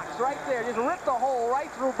socks right there. Just ripped the hole right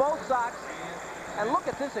through both socks. And look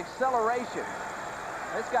at this acceleration.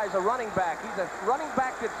 This guy's a running back. He's a running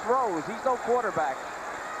back that throws. He's no quarterback.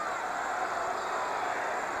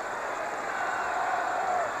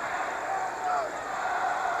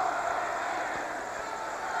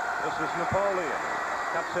 This is Napoleon.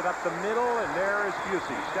 Cuts it up the middle, and there is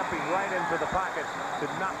Busey stepping right into the pocket to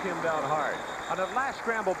knock him down hard. On that last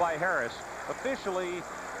scramble by Harris, officially,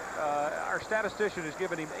 our statistician has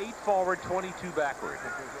given him 8 forward, 22 backward.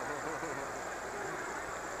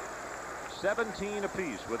 17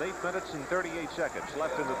 apiece with 8 minutes and 38 seconds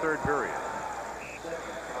left in the third period.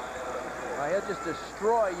 Well, he'll just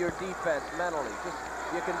destroy your defense mentally.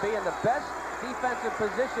 You can be in the best defensive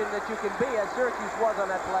position that you can be, as Syracuse was on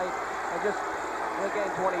that play, and just he'll gain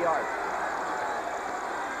 20 yards.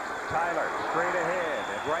 Tyler straight ahead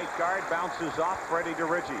at right guard, bounces off. Freddie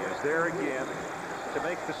DeRiggi is there again to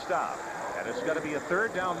make the stop, and it's going to be a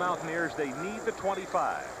third down. Mountaineers, they need the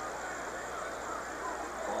 25.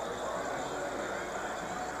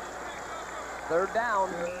 Third down.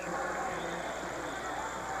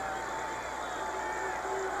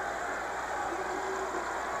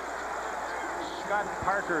 Scott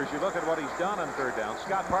Parker, as you look at what he's done on third down,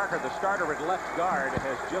 Scott Parker, the starter at left guard,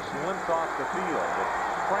 has just limped off the field.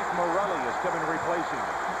 Frank Morelli is coming to replace him.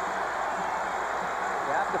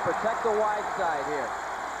 You have to protect the wide side here.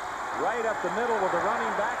 Right up the middle with the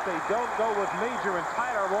running back. They don't go with Major, and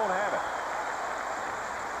Tyler won't have it.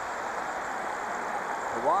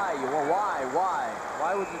 Why?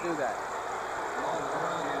 Why would you do that?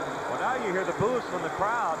 Well, now you hear the boos from the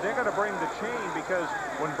crowd. They're going to bring the chain, because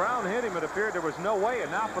when Brown hit him, it appeared there was no way.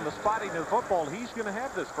 And now from the spotting of the football, he's going to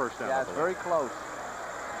have this first down. Yeah, it's very close.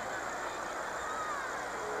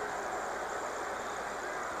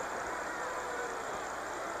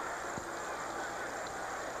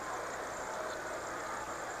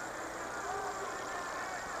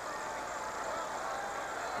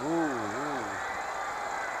 Ooh,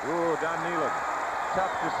 Don Nealon.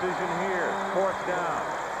 Tough decision here. 4th down.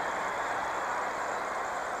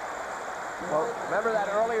 Well, remember that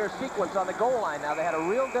earlier sequence on the goal line. Now, they had a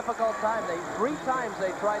real difficult time. 3 times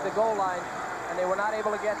they tried the goal line, and they were not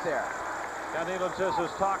able to get there. Don Nealon says,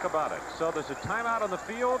 let's talk about it. So there's a timeout on the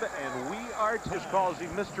field, and we are just calls him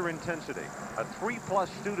Mr. Intensity. A 3+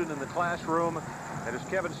 student in the classroom. And as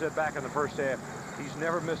Kevin said back in the first half, he's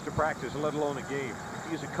never missed a practice, let alone a game.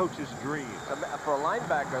 He's a coach's dream. For a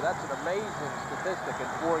linebacker, that's an amazing statistic in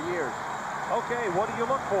 4 years. Okay, what do you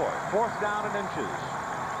look for? 4th down and inches.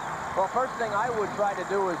 Well, first thing I would try to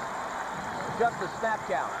do is adjust the snap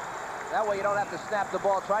count. That way you don't have to snap the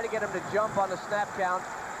ball. Try to get him to jump on the snap count.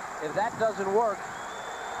 If that doesn't work.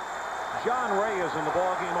 John Ray is in the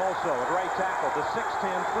ballgame also at right tackle, the 6'10",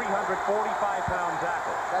 345-pound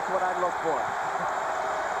tackle. That's what I'd look for.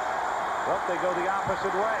 Well, they go the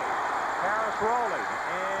opposite way. Harris rolling,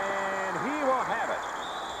 and he will have it.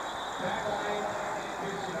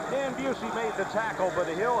 Dan Busey made the tackle, but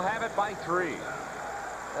he'll have it by 3.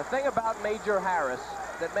 The thing about Major Harris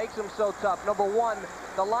that makes him so tough, number one,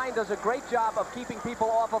 the line does a great job of keeping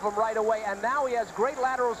people off of him right away, and now he has great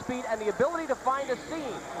lateral speed and the ability to find a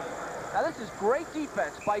seam. Now, this is great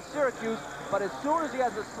defense by Syracuse, but as soon as he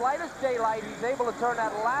has the slightest daylight, he's able to turn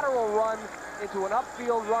that lateral run into an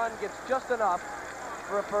upfield run, gets just enough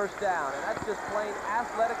for a 1st down, and that's just plain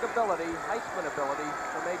athletic ability, Heisman ability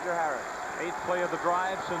for Major Harris. 8th play of the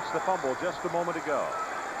drive since the fumble just a moment ago.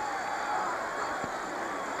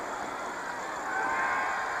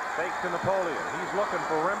 Fake to Napoleon. He's looking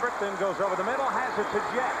for Rembert, then goes over the middle, has it to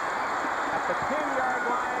Jet at the 10-yard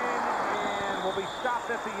line, and will be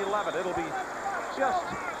stopped at the 11. It'll be just,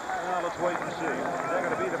 well, let's wait and see. They're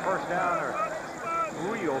going to be the 1st down or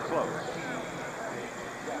real close.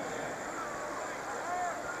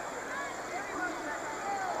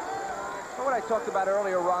 What I talked about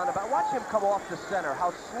earlier, Ron, about watch him come off the center,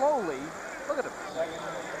 how slowly, look at him.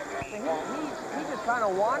 He's just kind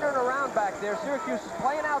of wandering around back there. Syracuse is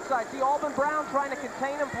playing outside. See Alban Brown trying to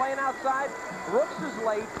contain him, playing outside. Brooks is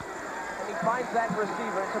late, and he finds that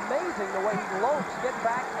receiver. It's amazing the way he lopes, get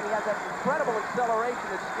back, and he has that incredible acceleration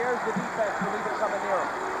that scares the defense from even coming near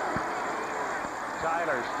him.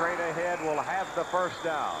 Tyler straight ahead will have the 1st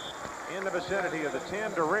down. In the vicinity of the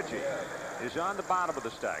 10 to Ritchie. Is on the bottom of the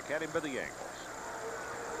stack, had him by the ankles.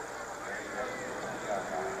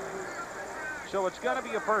 So it's going to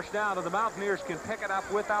be a 1st down, and the Mountaineers can pick it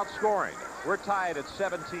up without scoring. We're tied at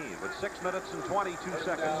 17 with 6 minutes and 22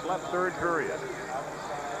 seconds left, 3rd period.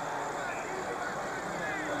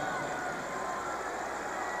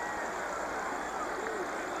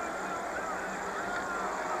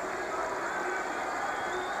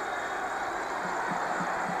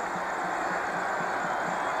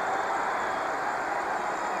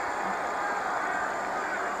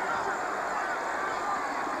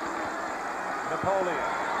 Napoleon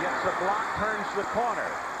gets a block, turns the corner.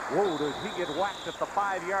 Whoa, does he get whacked at the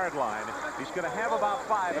 5-yard line? He's going to have about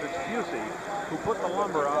 5, and it's Busey who put the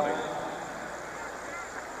lumber on him.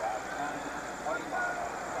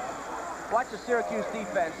 Watch the Syracuse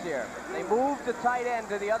defense here. They move the tight end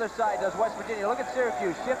to the other side, does West Virginia. Look at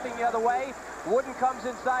Syracuse shifting the other way. Wooden comes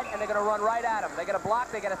inside, and they're going to run right at him. They get a block,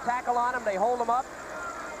 they get a tackle on him, they hold him up.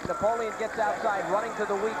 Napoleon gets outside, running to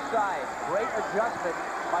the weak side. Great adjustment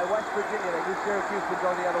by West Virginia. They knew Syracuse would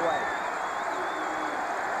go the other way.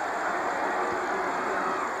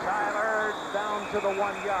 Tyler down to the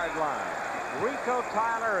 1-yard line. Rico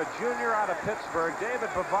Tyler, a junior out of Pittsburgh. David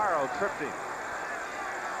Bavaro tripped him.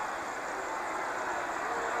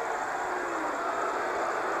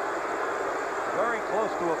 Very close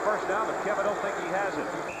to a 1st down, but Kevin, I don't think he has it.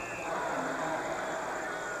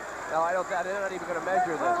 No, they're not even going to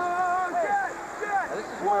measure this. Now, this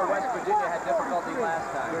is where West Virginia had difficulty last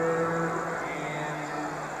time.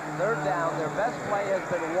 3rd down, their best play has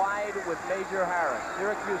been wide with Major Harris.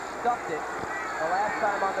 Syracuse stuffed it the last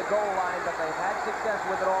time on the goal line, but they've had success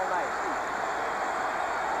with it all night.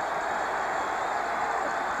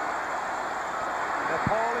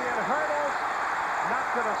 Napoleon hurdles, not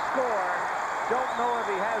going to score. Don't know if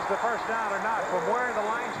he has the 1st down or not. From where the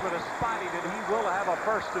linesman is spotting it, he will have a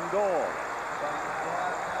 1st and goal.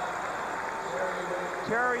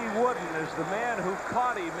 Terry Wooden is the man who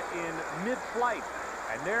caught him in mid-flight.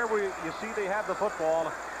 And there you see they have the football.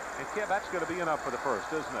 And Kev, that's going to be enough for the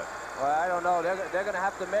 1st, isn't it? Well, I don't know. They're going to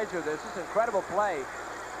have to measure this. This is an incredible play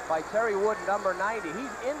by Terry Wooden, number 90.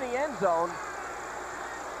 He's in the end zone.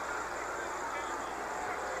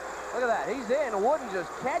 Look at that. He's in. Wooden just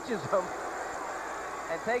catches him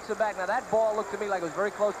and takes him back. Now, that ball looked to me like it was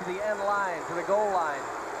very close to the end line, to the goal line.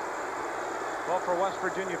 Well, for West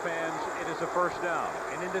Virginia fans, it is a first down.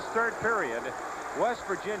 And in this third period, West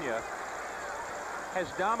Virginia has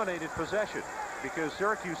dominated possession because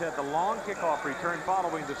Syracuse had the long kickoff return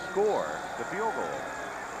following the score, the field goal.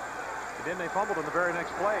 And then they fumbled in the very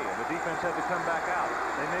next play, and the defense had to come back out.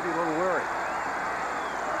 They may be a little worried.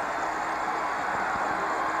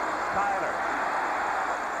 Tyler.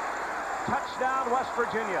 Touchdown, West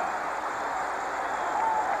Virginia.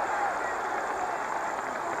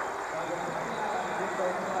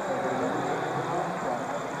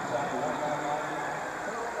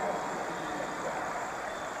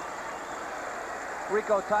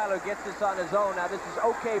 Rico Tyler gets this on his own. Now this is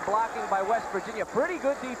okay blocking by West Virginia. Pretty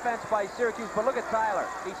good defense by Syracuse, but look at Tyler.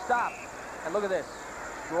 He stopped. And look at this.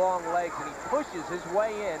 Strong legs, and he pushes his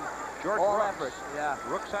way in. George all Rooks. effort. Yeah.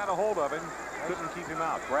 Rooks had a hold of him. Couldn't keep him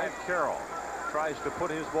out. Brad Carroll tries to put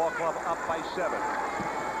his ball club up by 7.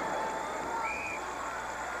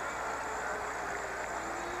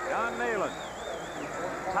 John Nayland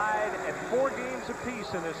tied at 4 games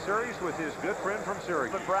apiece in this series with his good friend from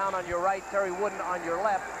Syracuse. Brown on your right, Terry Wooden on your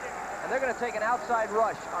left. And they're going to take an outside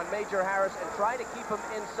rush on Major Harris and try to keep him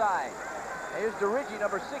inside. And here's DeRiggi,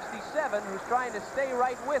 number 67, who's trying to stay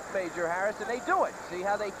right with Major Harris, and they do it. See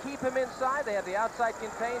how they keep him inside? They have the outside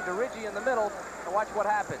contained, DeRiggi in the middle, and watch what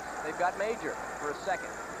happens. They've got Major for a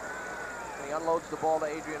second. And he unloads the ball to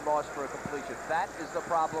Adrian Moss for a completion. That is the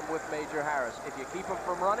problem with Major Harris. If you keep him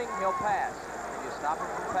from running, he'll pass. If you stop him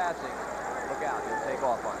from passing, look out, he'll take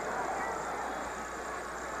off on you.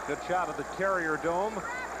 Good shot of the Carrier Dome.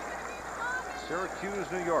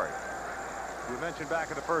 Syracuse, New York. We mentioned back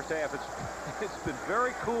in the first half, it's been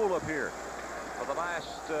very cool up here for the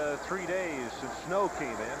last 3 days since snow came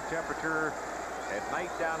in. Temperature at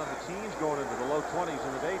night down in the teens, going into the low 20s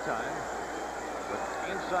in the daytime. But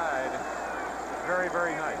inside, very,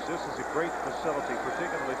 very nice. This is a great facility,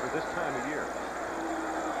 particularly for this time of year.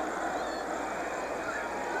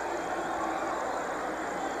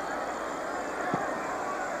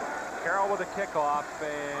 Carroll with a kickoff,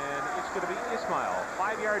 and it's going to be Ismail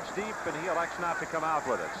 5 yards deep, and he elects not to come out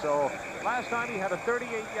with it. So last time he had a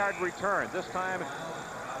 38-yard return. This time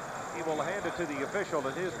he will hand it to the official,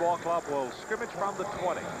 and his ball club will scrimmage from the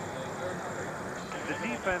 20. The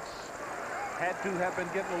defense had to have been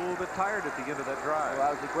getting a little bit tired at the end of that drive.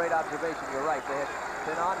 Well, that was a great observation. You're right. They had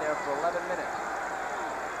been on there for 11 minutes.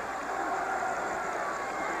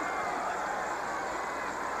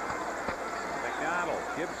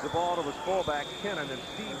 Gives the ball to his fullback, Kennan, and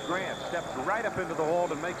Steve Grant steps right up into the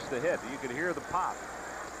hole and makes the hit. You can hear the pop.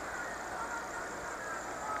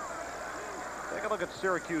 Take a look at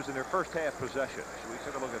Syracuse in their first half possessions. We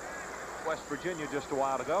took a look at West Virginia just a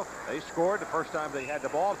while ago. They scored the first time they had the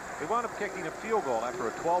ball. They wound up kicking a field goal after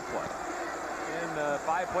a 12-play. In a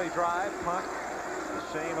 5-play drive, punt, the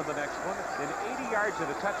same on the next one. Then 80 yards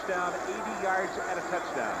and a touchdown, 80 yards and a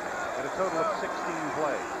touchdown, and a total of 16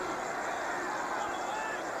 plays.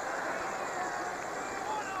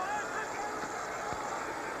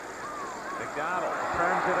 McDonald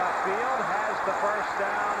turns it upfield, has the first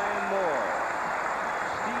down and more.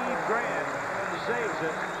 Steve Grant saves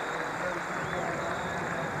it.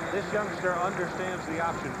 This youngster understands the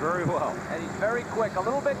option very well. And he's very quick, a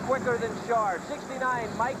little bit quicker than Shard. 69,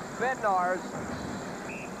 Mike Bednarz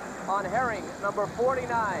on Herring, number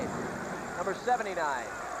 49, number 79.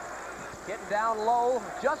 Getting down low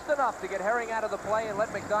just enough to get Herring out of the play and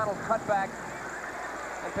let McDonald cut back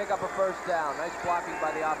and pick up a first down. Nice blocking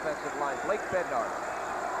by the offensive line. Blake Bednarz.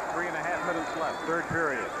 3.5 minutes left, third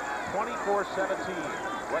period. 24-17,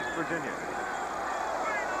 West Virginia.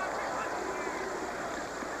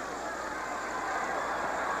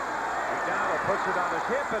 McDonald puts it on his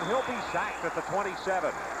hip, and he'll be sacked at the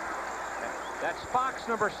 27. That's Fox,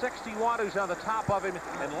 number 61, who's on the top of him,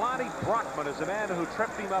 and Lonnie Brockman is the man who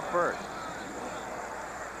tripped him up first.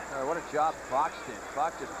 What a job Fox did.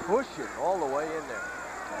 Fox just pushing all the way in there.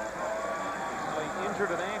 He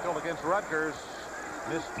injured an ankle against Rutgers,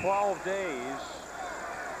 missed 12 days,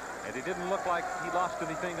 and he didn't look like he lost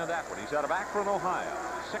anything on that one. He's out of Akron, Ohio,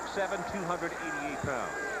 6'7", 288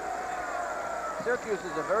 pounds. Syracuse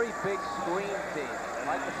is a very big screen team. They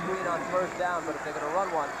like the screen on first down, but if they're going to run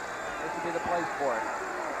one, this would be the place for it.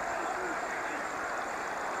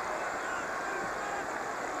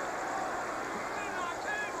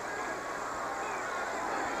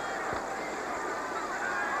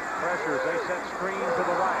 Pressures, they set screen to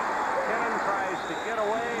the right. Kennan tries to get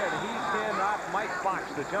away, and he cannot. Mike Fox,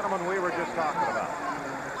 the gentleman we were just talking about.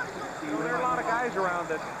 So there are a lot of guys around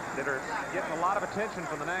that are getting a lot of attention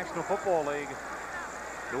from the National Football League.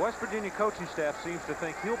 The West Virginia coaching staff seems to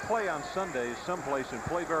think he'll play on Sundays someplace and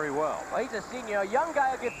play very well. Well, he's a senior. A young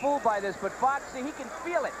guy will get fooled by this, but Fox, see, he can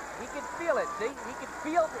feel it. He can feel it, see? He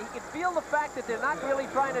can feel the fact that they're not really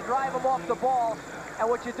trying to drive him off the ball. And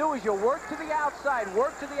what you do is you work to the outside,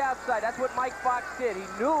 work to the outside. That's what Mike Fox did. He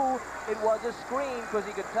knew it was a screen because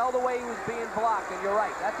he could tell the way he was being blocked. And you're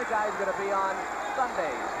right, that's a guy who's going to be on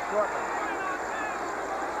Sundays shortly.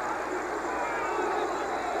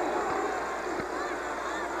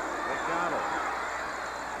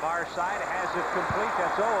 Far side has it complete.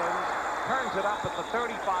 That's Owens. Turns it up at the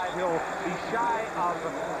 35. He'll be shy of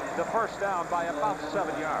the first down by about 7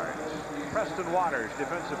 yards. Preston Waters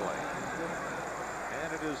defensively. And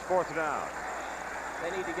it is 4th down. They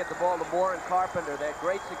need to get the ball to Moore and Carpenter. They had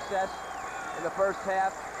great success in the first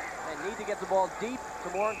half. They need to get the ball deep to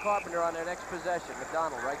Moore and Carpenter on their next possession.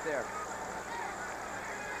 McDonald right there.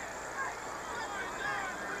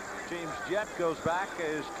 James Jett goes back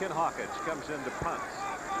as Ken Hawkins comes in to punt.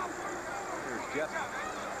 Here's Jett.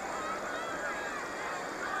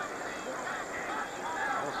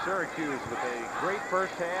 Well, Syracuse with a great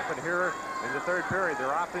first half, and here in the third period,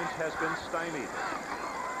 their offense has been stymied.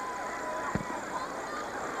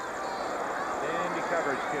 Dandy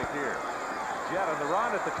coverage kick here. Jett on the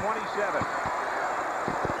run at the 27.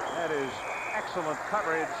 That is excellent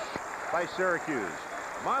coverage by Syracuse.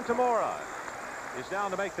 Montemora is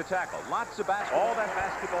down to make the tackle. Lots of basketball. All that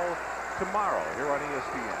basketball tomorrow here on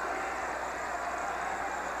ESPN.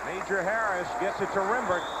 Major Harris gets it to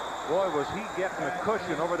Rembert. Boy, was he getting a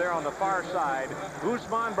cushion over there on the far side.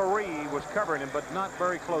 Ousmane Barry was covering him, but not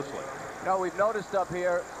very closely. No, we've noticed up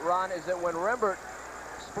here, Ron, is that when Rembert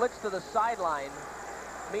splits to the sideline,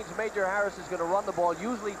 means Major Harris is going to run the ball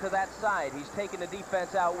usually to that side. He's taking the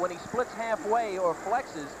defense out. When he splits halfway or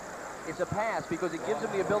flexes, it's a pass because it gives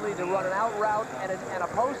him the ability to run an out route and a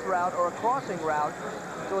post route or a crossing route.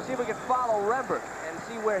 So we'll see if we can follow Rembert and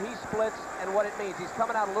see where he splits and what it means. He's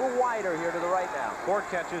coming out a little wider here to the right now. 4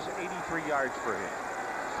 catches, 83 yards for him.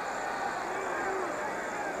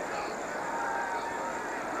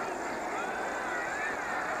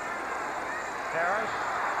 Harris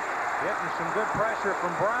getting some good pressure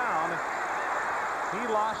from Brown. He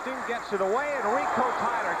lost him, gets it away, and Rico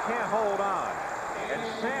Tyler can't hold on. And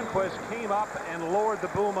Sandquist came up and lowered the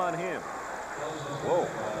boom on him. Whoa.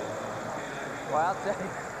 Well, I'll tell you.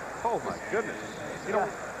 Oh, my goodness. You know,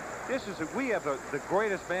 this is we have the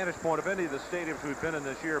greatest vantage point of any of the stadiums we've been in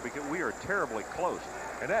this year because we are terribly close.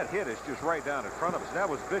 And that hit is just right down in front of us. And that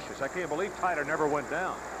was vicious. I can't believe Tyler never went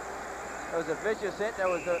down. It was a vicious hit. There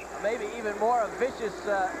was maybe even more a vicious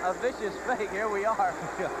fake. Here we are.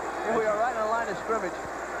 Here we are right on the line of scrimmage.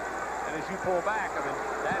 And as you pull back, I mean,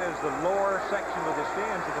 that is the lower section of the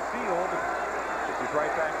stands of the field. This is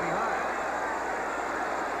right back behind.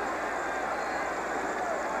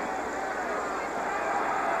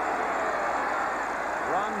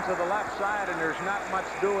 Run to the left side, and there's not much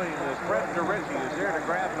doing as Fred DeRicci is there to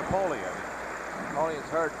grab Napoleon. Napoleon's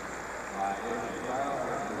hurt.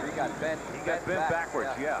 He got bent. He got bent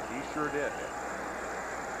backwards. Yeah, he sure did.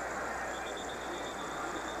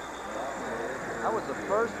 That was the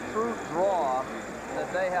first true draw that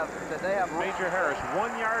they have. Major Harris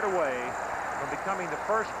 1 yard away from becoming the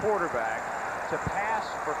first quarterback to pass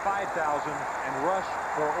for 5,000 and rush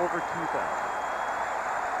for over 2,000.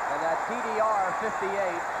 And that TDR 58,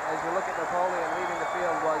 as you look at Napoleon leaving the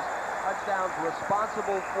field, was touchdowns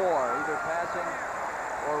responsible for either passing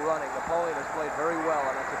or running. Napoleon has played very well,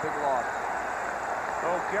 and that's a big loss. So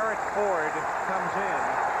Garrett Ford comes in.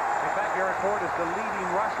 In fact, Garrett Ford is the leading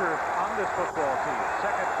rusher on this football team,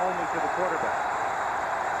 second only to the quarterback.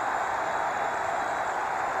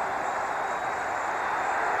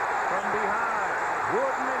 From behind,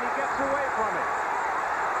 Wooden, and he gets away from it.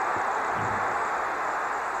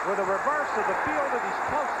 With a reverse of the field, and he's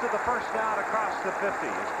close to the first down across the 50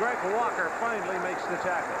 as Greg Walker finally makes the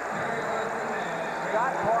tackle.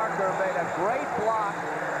 Scott Parker made a great block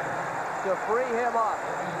to free him up.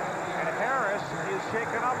 And Harris is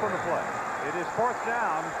shaken up on the play. It is 4th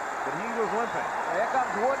down, but he was limping. Here comes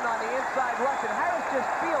Wooden on the inside rush, and Harris just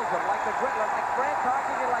feels him like Frank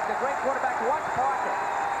Tarkenton, like the great quarterback. Watch Parker.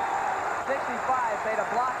 65 made a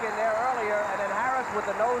block in there earlier, and then Harris with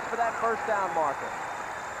the nose for that first down marker.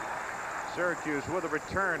 Syracuse with a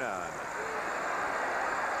return on.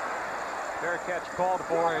 Fair catch called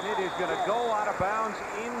for, and it is going to go out of bounds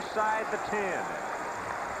inside the 10.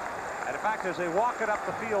 And in fact, as they walk it up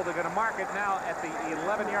the field, they're going to mark it now at the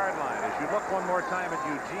 11-yard line. As you look one more time at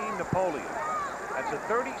Eugene Napoleon. That's a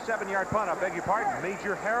 37-yard punt. I beg your pardon,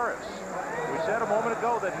 Major Harris. We said a moment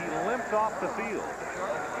ago that he limped off the field.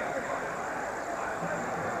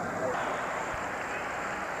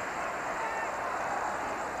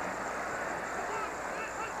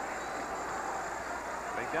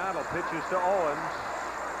 McDonald pitches to Owens.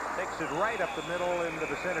 Takes it right up the middle in the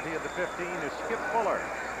vicinity of the 15 as Skip Fuller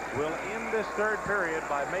will end this third period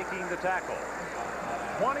by making the tackle.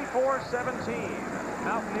 24-17.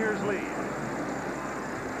 Mountaineers lead.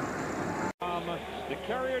 The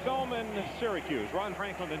Carrier Dome in Syracuse. Ron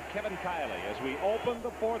Franklin and Kevin Kiley as we open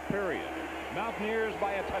the fourth period. Mountaineers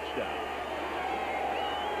by a touchdown.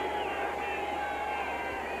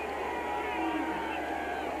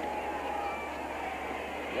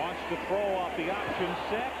 Wants to throw off the option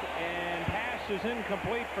set, and pass is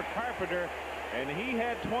incomplete for Carpenter, and he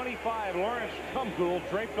had 25. Lawrence Trumgould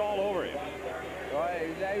draped all over him.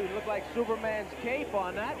 He looked like Superman's cape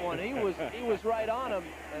on that one. He was right on him.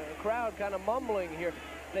 The crowd kind of mumbling here.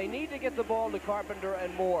 They need to get the ball to Carpenter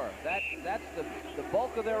and Moore. That's the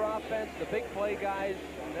bulk of their offense. The big play guys,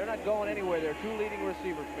 they're not going anywhere. They're two leading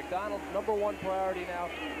receivers. McDonald's #1 priority now.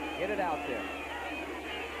 Get it out there.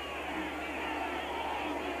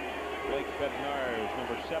 Blake Bednar is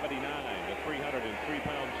number 79, the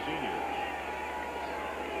 303-pound senior.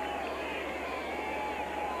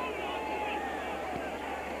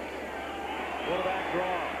 Quarterback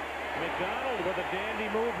draw. McDonald with a dandy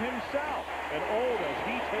move himself. And does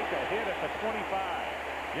he take a hit at the 25.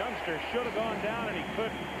 Youngster should have gone down, and he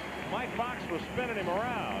couldn't. Mike Fox was spinning him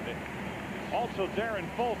around. Also Darren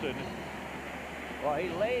Fulton. Well, he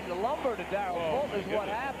laid the lumber to Darren Fulton is what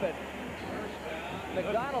happened.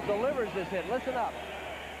 McDonald delivers this hit. Listen up.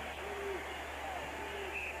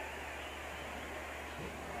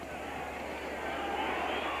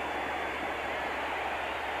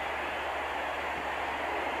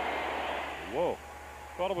 Whoa.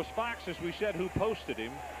 Well, it was Fox, as we said, who posted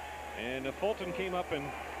him. And Fulton came up and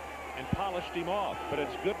polished him off. But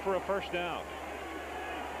it's good for a first down.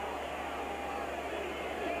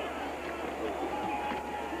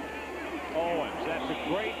 Owens, that's a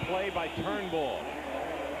great play by Turnbull.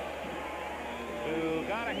 Who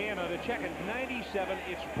got a hand on it. Check it, 97,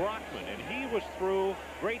 it's Brockman. And he was through.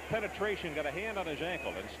 Great penetration, got a hand on his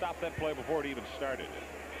ankle and stopped that play before it even started.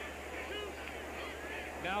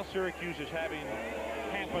 Now Syracuse is having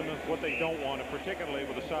happen what they don't want, and particularly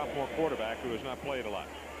with a sophomore quarterback who has not played a lot.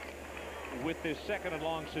 With this second and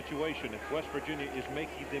long situation, West Virginia is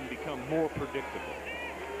making them become more predictable.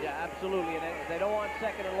 Yeah, absolutely, and they don't want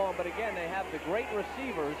second and long, but again, they have the great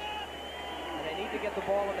receivers, and they need to get the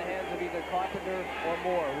ball in the hands of either Carpenter or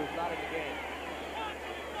Moore, who's not in the game.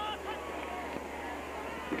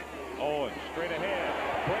 Owens straight ahead,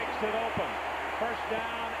 breaks it open, first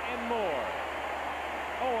down and more.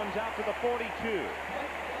 Owens out to the 42.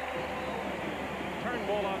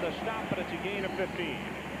 Turnbull on the stop, but it's a gain of 15.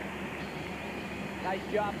 Nice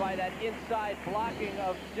job by that inside blocking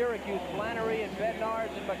of Syracuse. Flannery and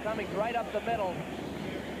Bednarz and McCummings right up the middle.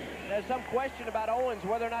 There's some question about Owens,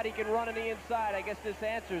 whether or not he can run on the inside. I guess this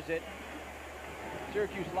answers it.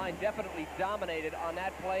 Syracuse line definitely dominated on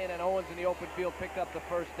that play, and then Owens in the open field picked up the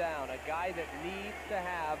first down. A guy that needs to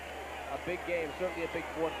have a big game, certainly a big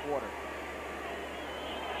fourth quarter.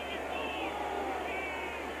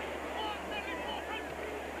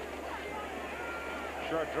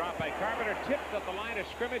 Short drop by Carpenter, tipped at the line of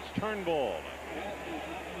scrimmage. Turnbull.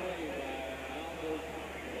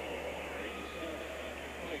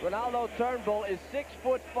 Ronaldo Turnbull is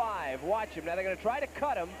 6'5". Watch him. Now they're going to try to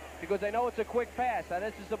cut him because they know it's a quick pass. Now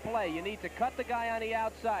this is a play. You need to cut the guy on the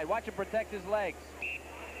outside. Watch him protect his legs.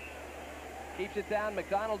 Keeps it down.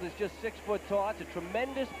 McDonald is just 6 foot tall. It's a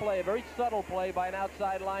tremendous play, a very subtle play by an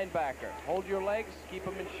outside linebacker. Hold your legs, keep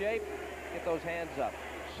them in shape, get those hands up.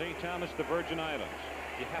 St. Thomas, the Virgin Islands.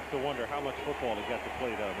 You have to wonder how much football he got to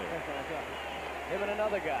play down there. Him and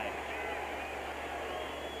another guy.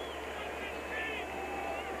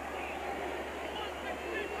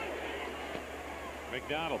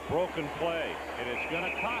 McDonald, broken play, and it's going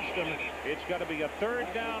to cost him. It's got to be a third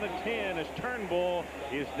down and 10 as Turnbull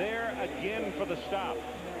is there again for the stop.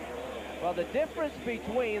 Well, the difference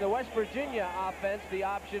between the West Virginia offense, the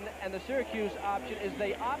option, and the Syracuse option is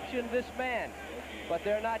they option this man, but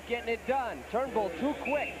they're not getting it done. Turnbull too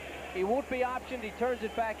quick. He won't be optioned. He turns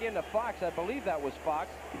it back into Fox. I believe that was Fox.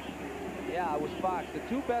 Yeah, it was Fox. The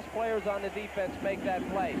two best players on the defense make that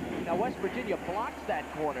play. Now, West Virginia blocks that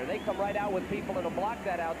corner. They come right out with people that'll block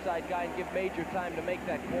that outside guy and give Major time to make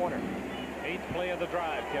that corner. 8th play of the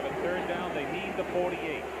drive, Kevin. Third down. They need the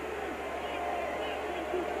 48.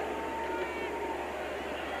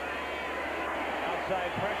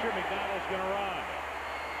 Outside pressure. McDonald's going to run.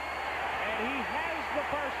 And he has the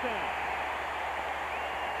first down.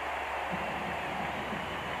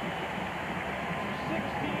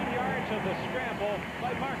 16 yards of the scramble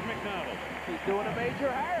by Mark McDonald. He's doing a Major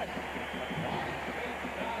Harris.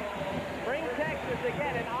 Spring, Texas,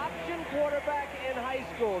 again, an option quarterback in high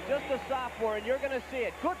school, just a sophomore, and you're going to see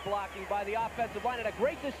it. Good blocking by the offensive line, and a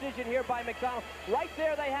great decision here by McDonald. Right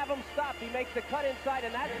there, they have him stopped. He makes the cut inside,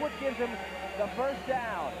 and that's what gives him the first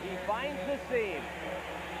down. He finds the seam.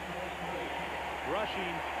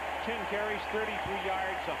 Rushing, 10 carries, 33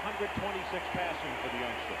 yards, 126 passing for the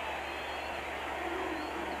youngster.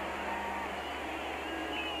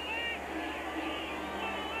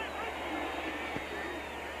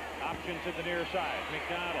 Options at the near side.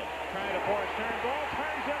 McDonald trying to force turn. Ball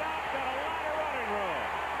turns it up. Got a lot of running room.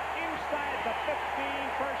 Inside the 15,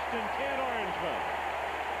 first and 10 Orangeville.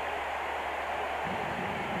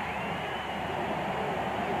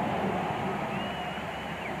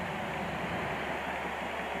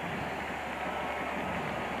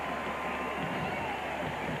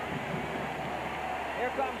 Here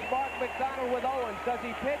comes Mark McDonald with Owens. Does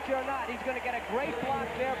he pitch or not? He's going to get a great block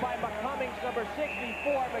there by McCummings, number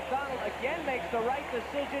 64. McDonald again makes the right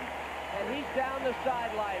decision, and he's down the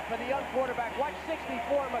sideline for the young quarterback. Watch 64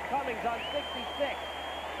 McCummings on 66.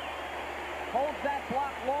 Holds that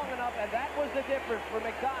block long enough, and that was the difference for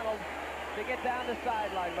McDonald to get down the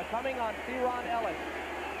sideline. McCumming on Theron Ellis.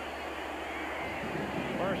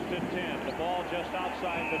 First and 10. The ball just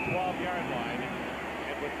outside the 12-yard line.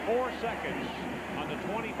 And with 4 seconds on the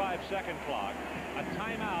 25-second clock, a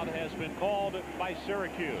timeout has been called by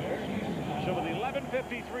Syracuse. So with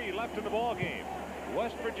 11:53 left in the ball game,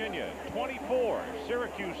 West Virginia 24,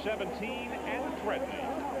 Syracuse 17, and threatening.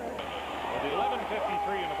 With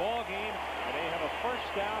 11:53 in the ball game, and they have a first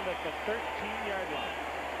down at the 13-yard line.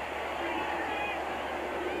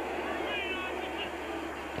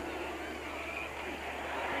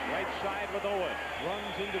 Right side with Owen.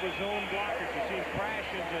 Runs into his own blockers. You see him crash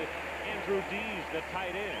into Andrew Dees, the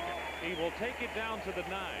tight end. He will take it down to the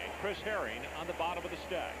 9. Chris Herring on the bottom of the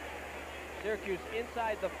stack. Syracuse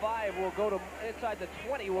inside the 5 will go to inside the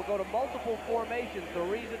 20 will go to multiple formations. The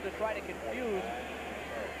reason to try to confuse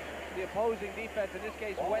the opposing defense, in this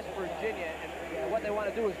case West Virginia, and what they want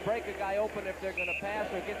to do is break a guy open if they're going to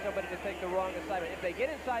pass or get somebody to take the wrong assignment. If they get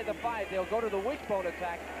inside the 5, they'll go to the wishbone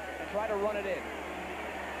attack and try to run it in.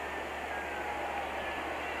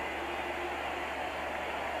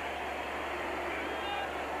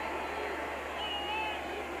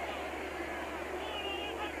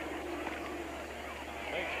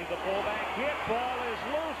 The fullback hit, ball is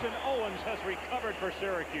loose, and Owens has recovered for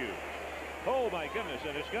Syracuse. Oh my goodness,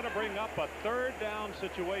 and it's going to bring up a third down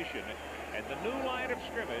situation, and the new line of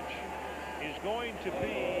scrimmage is going to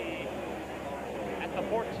be at the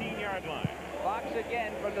 14-yard line. Fox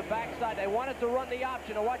again from the backside. They wanted to run the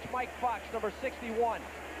option. And watch Mike Fox, number 61.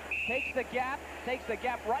 Takes the gap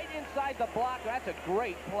right inside the block. That's a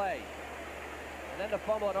great play. And then the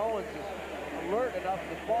fumble, and Owens is alert enough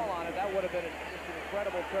to fall on it. That would have been just an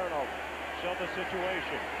incredible turnover. So the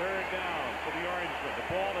situation, third down for the Orangemen. The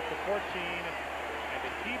ball at the 14, and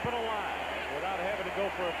to keep it alive without having to go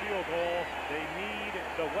for a field goal, they need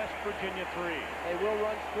the West Virginia 3. They will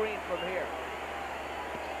run screen from here.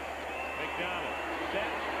 McDonald set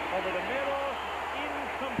over the middle,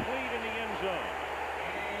 incomplete in the end zone.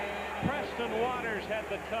 Preston Waters had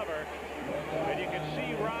the cover, and you can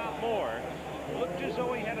see Rob Moore looked as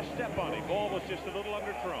though he had a step on him. Ball was just a little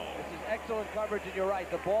underthrown. This is excellent coverage, and you're right.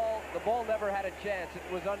 The ball never had a chance.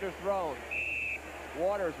 It was underthrown.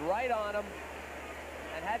 Waters right on him,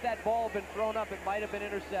 and had that ball been thrown up, it might have been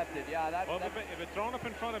intercepted. Yeah, if it's thrown up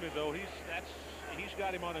in front of him, though, he's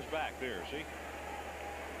got him on his back there. See,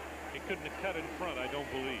 he couldn't have cut in front, I don't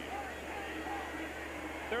believe.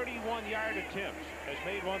 31-yard attempt, has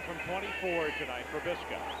made one from 24 tonight for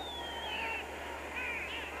Biscott.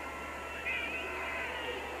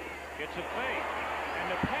 Gets it fake,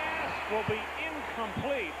 and the pass will be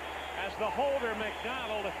incomplete as the holder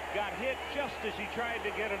McDonald got hit just as he tried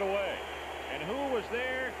to get it away. And who was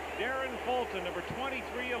there? Darren Fulton, number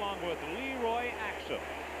 23, along with Leroy Axum.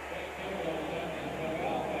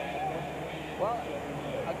 Well,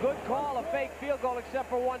 a good call, a fake field goal, except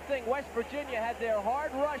for one thing. West Virginia had their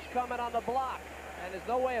hard rush coming on the block, and there's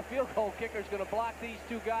no way a field goal kicker is going to block these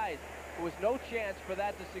two guys. There was no chance for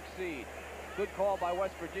that to succeed. Good call by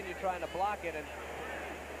West Virginia trying to block it, and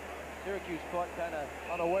Syracuse caught kind of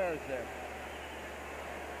unawares there.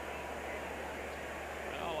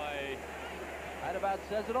 Well, that about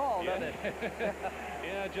says it all, doesn't it?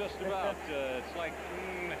 Yeah, just about. It's like,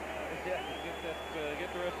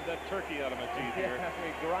 get the rest of that turkey out of my teeth here. Yeah,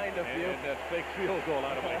 we grind a few. And that fake field goal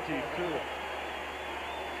out of my teeth, too.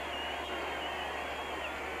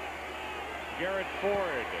 Garrett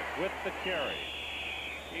Ford with the carry.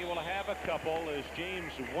 He will have a couple as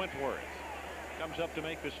James Wentworth comes up to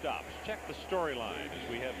make the stops. Check the storyline as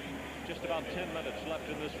we have just about 10 minutes left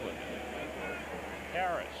in this one.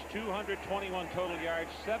 Harris, 221 total yards,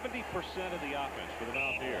 70% of the offense for the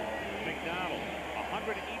Mountaineers. McDonald,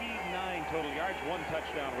 189 total yards, 1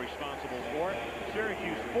 touchdown responsible for.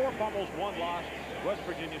 Syracuse, 4 fumbles, 1 loss. West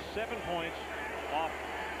Virginia, 7 points off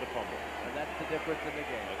the fumble. And that's the difference in the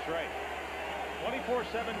game. That's right. 24-17,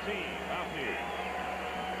 Mountaineers.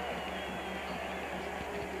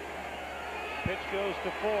 Pitch goes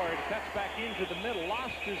to Ford, cuts back into the middle,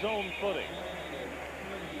 lost his own footing.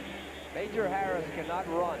 Major Harris cannot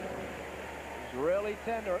run. He's really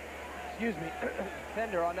tender,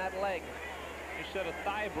 tender on that leg. He said a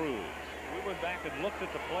thigh bruise. We went back and looked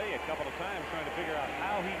at the play a couple of times trying to figure out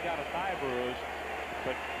how he got a thigh bruise.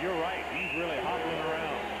 But you're right, he's really hobbling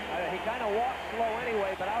around. He kind of walks slow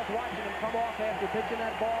anyway, but I was watching him come off after pitching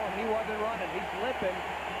that ball, and he wasn't running. He's slipping.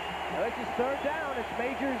 Now this is 3rd down. It's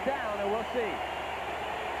Major's down, and we'll see.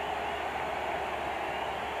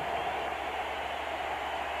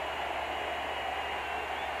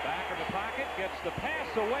 Back in the pocket, gets the pass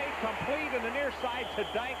away, complete in the near side to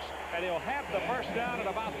Dykes, and he'll have the first down and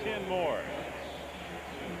about 10 more.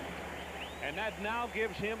 And that now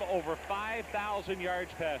gives him over 5,000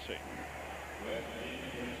 yards passing.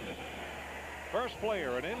 First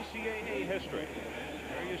player in NCAA history.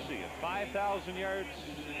 There you see it, 5,000 yards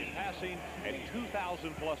in passing and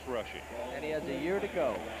 2,000 plus rushing. And he has a year to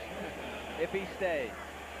go if he stays.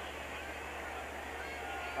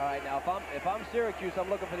 All right, now if I'm Syracuse, I'm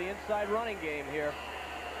looking for the inside running game here.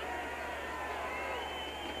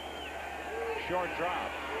 Short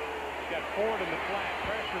drop. He's got Ford in the flat.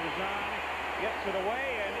 Pressure is on. Gets it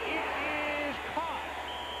away, and it is caught.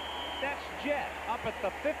 That's Jet up at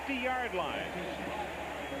the 50-yard line.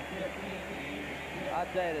 I'll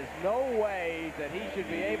tell you, there's no way that he should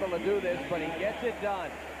be able to do this, but he gets it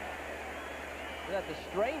done. That's the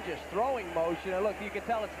strangest throwing motion. And look, you can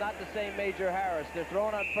tell it's not the same Major Harris. They're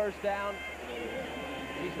throwing on 1st down.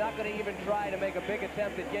 He's not going to even try to make a big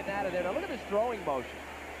attempt at getting out of there. Now look at this throwing motion.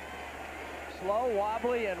 Slow,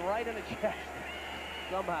 wobbly, and right in the chest.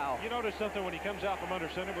 Somehow. You notice something when he comes out from under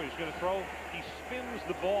center when he's going to throw? He spins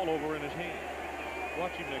the ball over in his hand.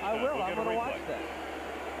 Watch him next time. I will. I'm going to watch that.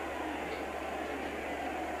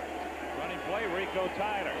 Running play, Rico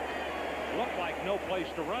Tyler. Looked like no place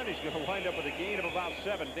to run. He's going to wind up with a gain of about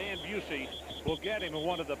 7. Dan Busey will get him in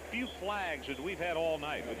one of the few flags that we've had all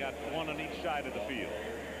night. We got one on each side of the field.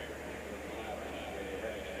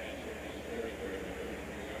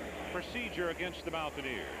 Procedure against the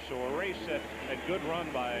Mountaineers. So a race at good run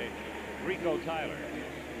by Rico Tyler.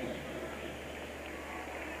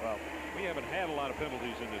 Well, we haven't had a lot of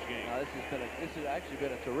penalties in this game. This has actually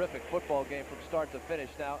been a terrific football game from start to finish.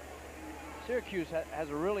 Now, Syracuse has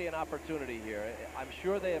really an opportunity here. I'm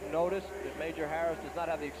sure they have noticed that Major Harris does not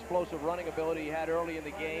have the explosive running ability he had early in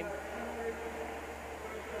the game.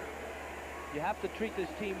 You have to treat this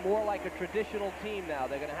team more like a traditional team now.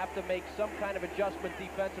 They're going to have to make some kind of adjustment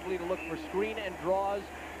defensively to look for screen and draws,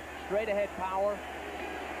 straight ahead power,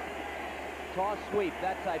 toss sweep,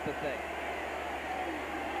 that type of thing.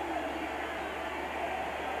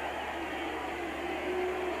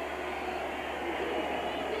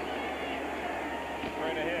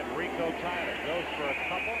 Straight ahead, Rico Tyler goes for a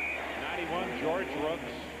couple. 91, George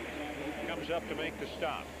Rooks comes up to make the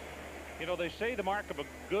stop. You know, they say the mark of a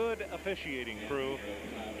good officiating crew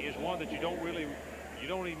is one that you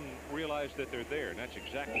don't even realize that they're there. And that's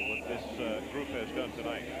exactly what this group has done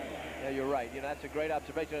tonight. Yeah, you're right. You know, that's a great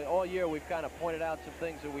observation. All year we've kind of pointed out some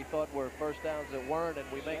things that we thought were first downs that weren't, and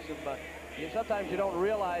we make some. Sometimes you don't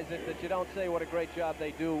realize it, that you don't say what a great job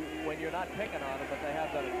they do when you're not picking on them, but they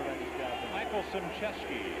have done a tremendous job. Michael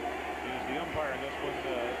Simcheski is the umpire in this one.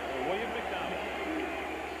 William McDonald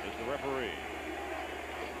is the referee.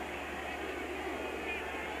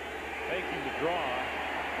 Taking the draw.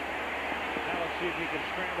 Now let's see if he can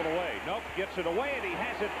scramble away. Nope, gets it away, and he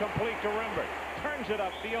has it complete to Rembert. Turns it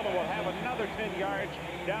upfield and will have another 10 yards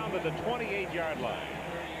down to the 28-yard line.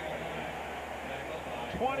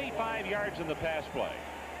 25 yards in the pass play.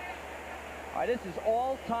 All right, this is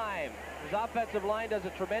all time. His offensive line does a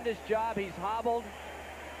tremendous job. He's hobbled.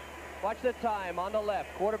 Watch the time on the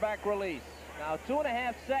left. Quarterback release. Now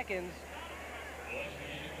 2.5 seconds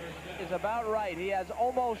is about right. He has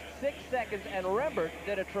almost 6 seconds, and Rembert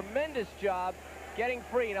did a tremendous job getting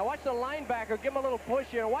free. Now watch the linebacker give him a little push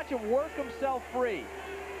here. Watch him work himself free.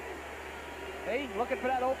 Hey, looking for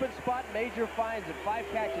that open spot. Major finds it. 5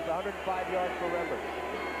 catches, 105 yards for Rembert.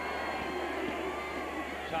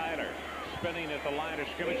 Tyler spinning at the line of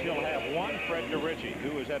scrimmage. He'll have one. Fred DeRicci,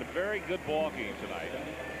 who has had a very good ball game tonight,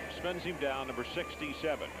 spins him down, number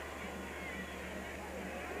 67.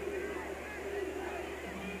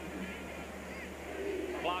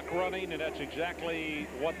 clock running, and that's exactly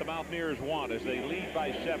what the Mountaineers want as they lead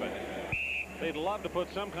by 7. They'd love to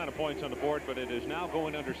put some kind of points on the board, but it is now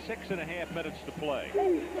going under 6.5 minutes to play.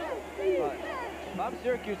 If I'm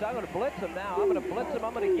Syracuse, I'm going to blitz him now. I'm going to blitz him.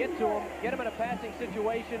 I'm going to get to him, get him in a passing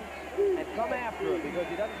situation, and come after him because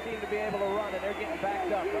he doesn't seem to be able to run, and they're getting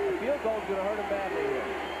backed up. But the field goal is going to hurt him badly here.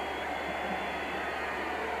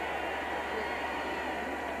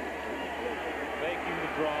 Faking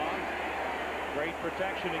the draw. Great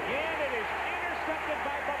protection again. It is intercepted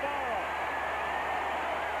by Bavaro.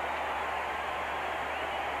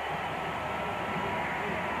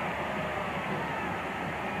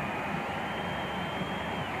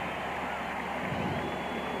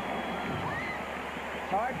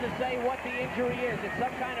 It's hard to say what the injury is. It's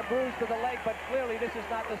some kind of bruise to the leg, but clearly this is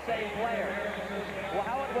not the same player. Well,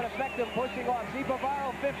 how it would affect him pushing off. See,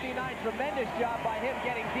 Bavaro, 59, tremendous job by him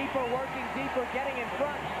getting deeper, working deeper, getting in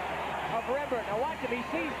front of Rembrandt. Now watch him. He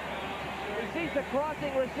sees the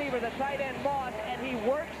crossing receiver, the tight end Moss, and he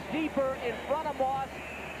works deeper in front of Moss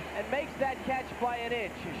and makes that catch by an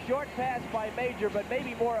inch. A short pass by Major, but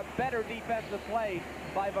maybe more a better defensive play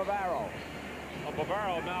by Bavaro. Well,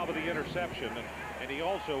 Bavaro now with the interception, and he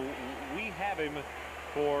also, we have him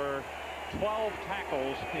for 12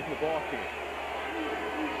 tackles in the ball game.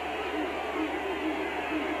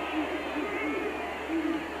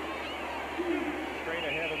 Straight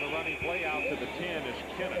ahead on the running play out to the 10 is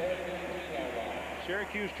Kinnon.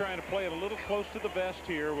 Syracuse trying to play it a little close to the vest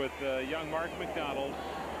here with young Mark McDonald.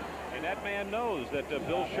 And that man knows that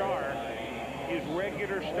Bill Schaar, his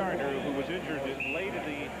regular starter who was injured late in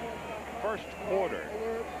the first quarter,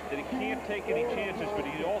 that he can't take any chances, but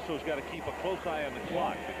he also has got to keep a close eye on the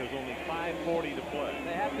clock because only 5:40 to play.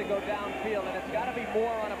 They have to go downfield, and it's got to be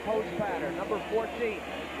more on a post pattern. Number 14.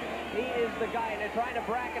 He is the guy, and they're trying to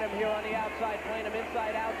bracket him here on the outside, playing him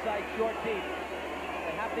inside, outside, short deep.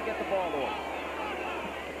 They have to get the ball off.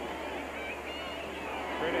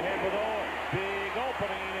 Straight ahead with Owen. Big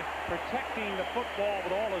opening, protecting the football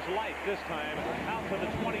with all his life this time. Out to the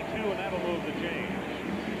 22, and that'll move the chains.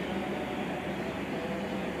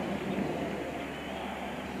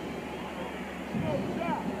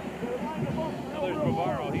 Now there's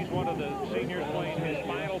Bavaro. He's one of the seniors playing his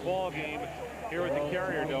final ball game here at the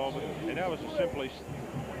Carrier Dome, and that was simply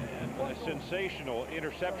a sensational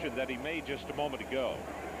interception that he made just a moment ago.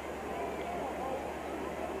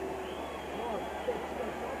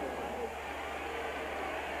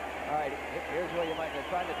 All right, here's where you might be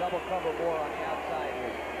trying to double cover more on the outside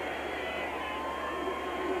here.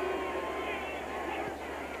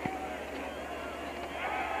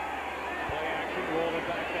 Play action, rolling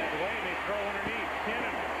back that way, and they throw underneath.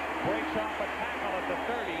 Kinnon breaks off a tackle at the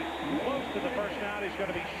 30, close to the first down. He's going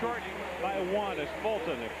to be short by 1 as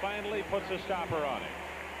Fulton finally puts a stopper on it.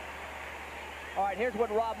 All right, here's what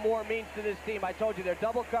Rob Moore means to this team. I told you they're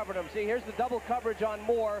double covering him. See, here's the double coverage on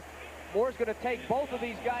Moore. Moore's going to take both of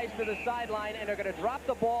these guys to the sideline, and they're going to drop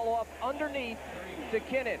the ball off underneath to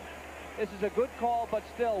Kinnon. This is a good call, but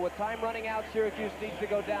still, with time running out, Syracuse needs to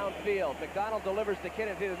go downfield. McDonald delivers to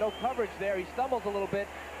Kinnon. There's no coverage there. He stumbles a little bit,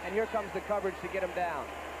 and here comes the coverage to get him down.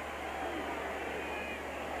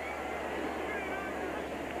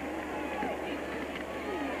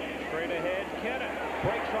 Straight ahead, Kinnon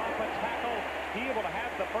breaks off a tackle. He able to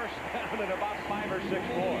have the first down in about 5 or 6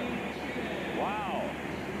 more. Wow.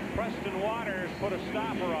 Preston Waters put a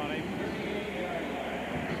stopper on him.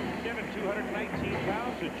 Kinnon, 219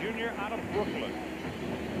 pounds, a junior out of Brooklyn.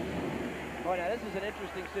 Oh, now this is an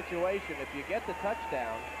interesting situation. If you get the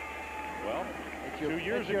touchdown, well, it's your, 2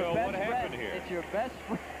 years ago, what happened here? It's your best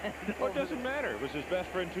friend. Well, it doesn't matter. It was his best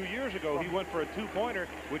friend 2 years ago. He went for a 2-pointer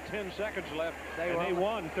with 10 seconds left, and they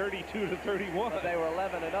won 32-31. Well, they were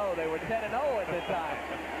 11-0. They were 10-0 at the time.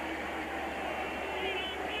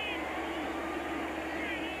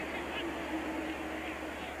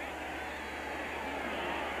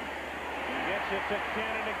 It to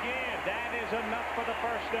Kinnon again. That is enough for the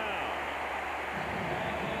first down.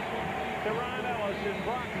 Teron Ellis and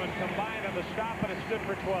Brockman combined on the stop, and it's good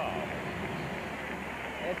for 12.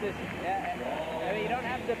 I mean, you don't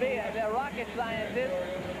have to be a rocket scientist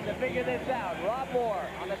to figure this out. Rob Moore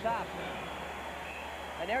on the top.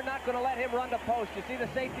 And they're not going to let him run the post. You see the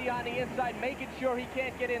safety on the inside, making sure he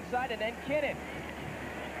can't get inside, and then Kinnon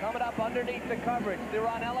coming up underneath the coverage.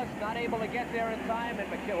 Teron Ellis not able to get there in time, and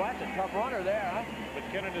McKinnon, that's a tough runner there, huh?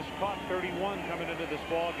 McKinnon has caught 31 coming into this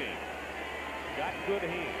ball game. Got good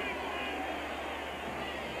hands.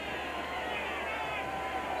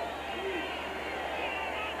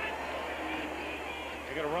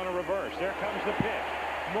 They're going to run a reverse. There comes the pitch.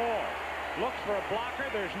 Moore looks for a blocker.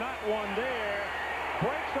 There's not one there.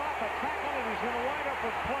 breaks off a tackle, and he's going to wind up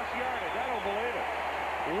with plus yardage. I don't believe it.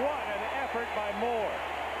 What an effort by Moore.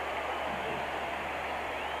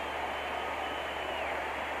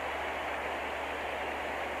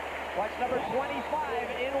 Watch number 25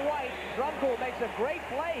 in white. Drumgoole makes a great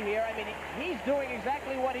play here. I mean, he's doing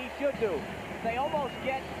exactly what he should do. They almost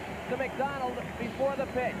get to McDonald before the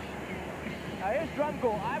pitch. Now here's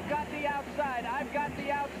Drumgoole. I've got the outside. I've got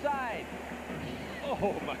the outside.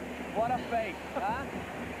 Oh, my. What a fake, huh?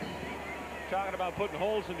 Talking about putting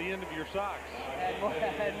holes in the end of your socks. And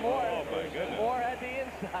Moore, oh, my goodness. Moore at the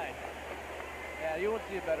inside. Yeah, you wouldn't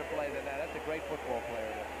see a better play than that. That's a great football player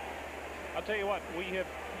there. I'll tell you what, we have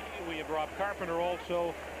Rob Carpenter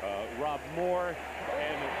also, Rob Moore,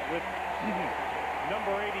 and with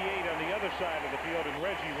number 88 on the other side of the field, and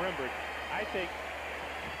Reggie Rimbert. I think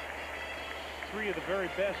three of the very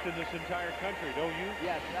best in this entire country, don't you?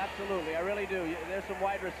 Yes, absolutely. I really do. There's some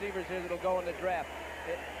wide receivers here that'll go in the draft.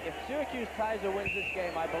 If Syracuse ties or wins this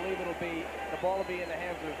game, I believe the ball will be in the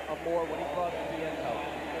hands of Moore when he crosses the end zone.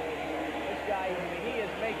 This guy, he is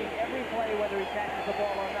making every play, whether he catches the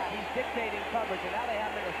ball or not. He's dictating coverage, and now they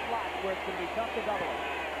have him in a slot where it's going to be tough to double him.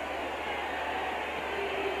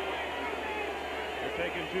 They're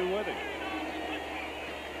taking two with him.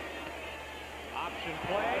 Option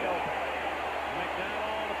play.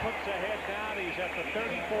 McDonald puts the head down. He's at the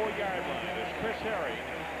 34-yard line as Chris Harry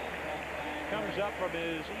comes up from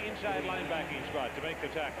his inside linebacking spot to make the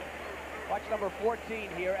tackle. Watch number 14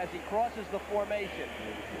 here as he crosses the formation.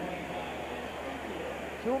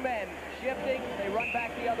 Two men shifting. They run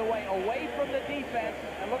back the other way, away from the defense,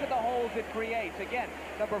 and look at the holes it creates. Again,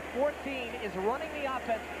 number 14 is running the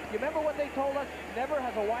offense. You remember what they told us? Never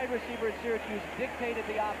has a wide receiver at Syracuse dictated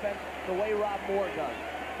the offense the way Rob Moore does.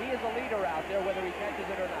 He is a leader out there, whether he catches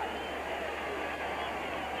it or not.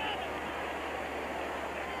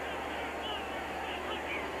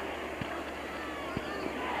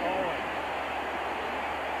 Owen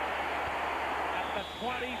at the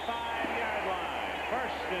 25-yard line.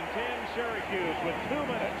 First and 10 Syracuse with 2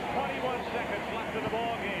 minutes, 21 seconds left in the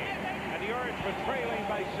ball game. And the Orange were trailing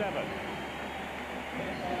by 7.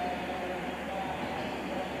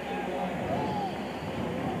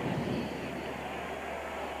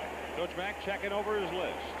 Coach Mack checking over his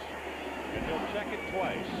list. And he'll check it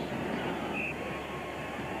twice.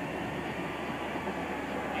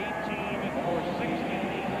 18 or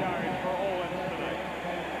 68 yards for Owens tonight.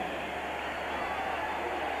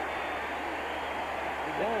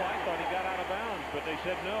 Oh, I thought he got out of bounds, but they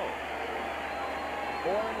said no.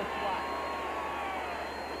 Moore in the slot.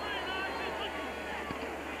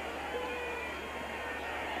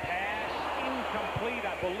 Pass incomplete,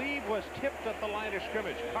 I believe, was tipped at the line of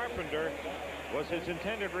scrimmage. Carpenter was his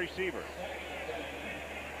intended receiver.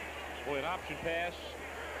 Boy, an option pass,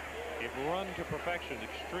 if run to perfection,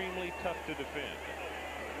 extremely tough to defend.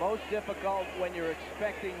 Most difficult when you're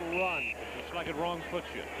expecting run. It's like it wrong foots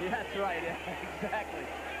you. Yeah, that's right. Exactly.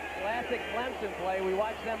 Classic Clemson play. We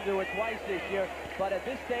watched them do it twice this year. But at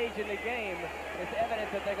this stage in the game, it's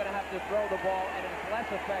evident that they're going to have to throw the ball, and it's less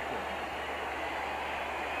effective.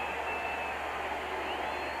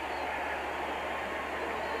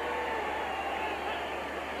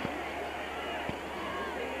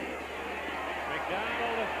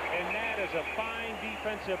 McDonald, and that is a fine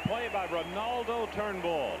defensive play by Ronaldo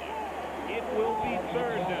Turnbull. It will be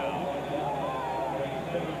third down.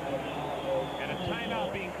 And a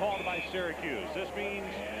timeout being called by Syracuse. This means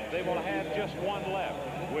they will have just one left.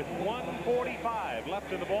 With 1:45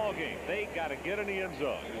 left in the ball game, they got to get in the end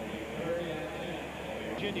zone.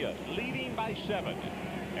 Virginia leading by 7.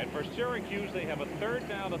 And for Syracuse, they have a third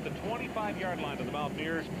down at the 25-yard line of the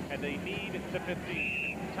Mountaineers, and they need to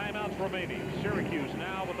 15. Timeouts remaining. Syracuse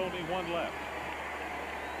now with only one left.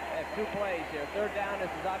 They have 2 plays here. Third down. This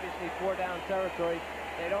is obviously 4-down territory.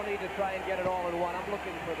 They don't need to try and get it all in one. I'm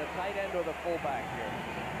looking for the tight end or the fullback here.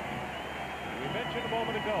 We mentioned a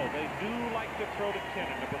moment ago, they do like to throw to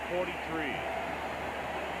Kennan, number 43.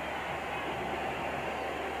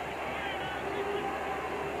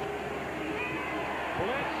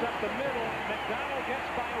 Blitz up the middle. McDonald gets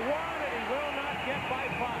by 1, and he will not get by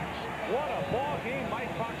Fox. What a ball game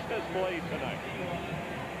Mike Fox has played tonight.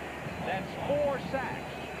 That's 4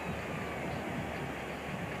 sacks.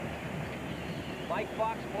 Mike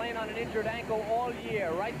Fox playing on an injured ankle all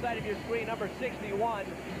year. Right side of your screen, number 61.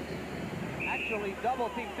 Actually double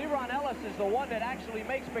team. Theron Ellis is the one that actually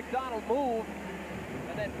makes McDonald move.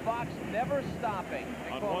 And then Fox never stopping.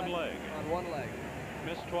 On one leg. On one leg.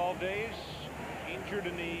 Missed 12 days. Injured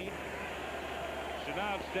a knee. So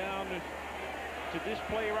now it's down to this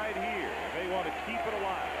play right here. They want to keep it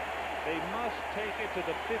alive. They must take it to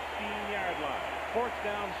the 15-yard line. 4th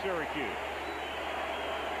down, Syracuse.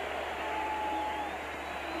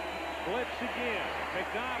 Blitz again.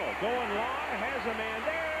 McDonald going long, has a man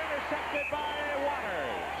there, intercepted by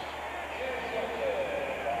Waters.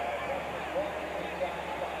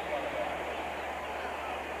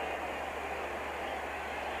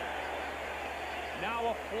 Now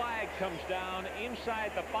a flag comes down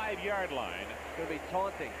inside the 5-yard line. It's going to be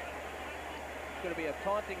taunting. It's going to be a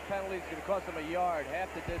taunting penalty. It's going to cost them a yard,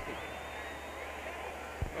 half the distance.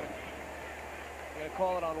 They're going to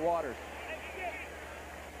call it on Waters.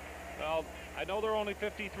 Well, I know there are only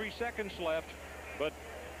 53 seconds left, but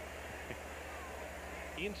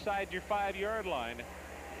inside your 5-yard line,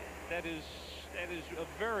 that is a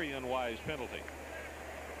very unwise penalty.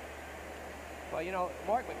 Well, you know,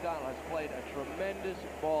 Mark McDonald has played a tremendous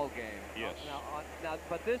ball game. Yes.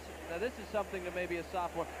 But this is something that maybe a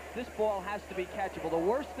sophomore. This ball has to be catchable. The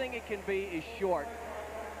worst thing it can be is short,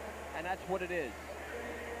 and that's what it is.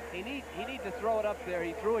 He needs to throw it up there.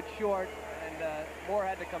 He threw it short, and Moore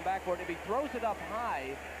had to come back for it. If he throws it up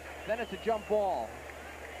high, then it's a jump ball.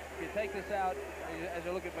 If you take this out, as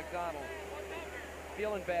you look at McDonald,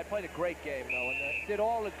 feeling bad. Played a great game though, and did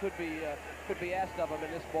all that could be asked of him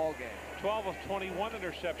in this ball game. 12 of 21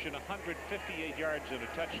 interception, 158 yards and a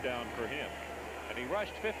touchdown for him. And he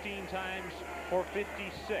rushed 15 times for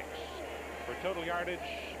 56 for total yardage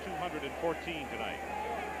 214 tonight.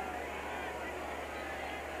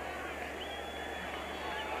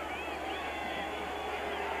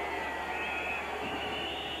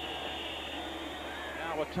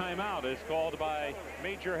 Now a timeout is called by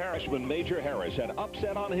Major Harris. Freshman Major Harris had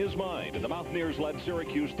upset on his mind, and the Mountaineers led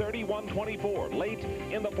Syracuse 31-24 late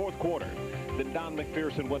in the 4th quarter. Then Don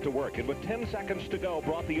McPherson went to work, and with 10 seconds to go,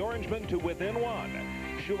 brought the Orangemen to within 1.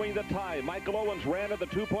 Shooing the tie, Michael Owens ran at the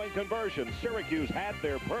 2-point conversion. Syracuse had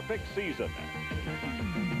their perfect season.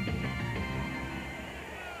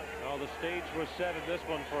 Well, the stage was set in this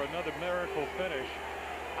one for another miracle finish.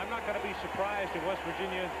 I'm not going to be surprised if West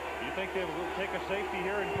Virginia, you think they will take a safety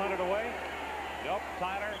here and punt it away? Nope,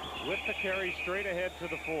 Tyler with the carry straight ahead to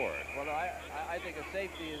the 4. Well, no, I think a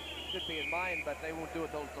safety should be in mind, but they won't do it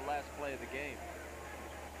until it's the last play of the game.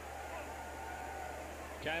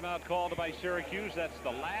 Timeout called by Syracuse. That's the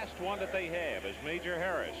last one that they have as Major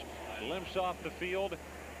Harris limps off the field,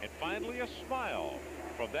 and finally a smile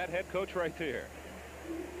from that head coach right there.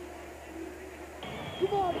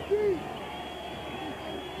 Come on, Steve.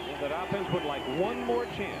 That offense would like one more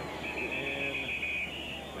chance, and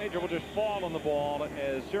Major will just fall on the ball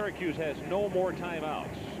as Syracuse has no more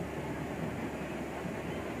timeouts.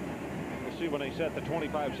 We'll see when they set the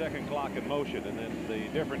 25-second clock in motion, and then the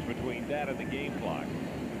difference between that and the game clock.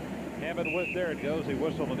 Have it with, there it goes. They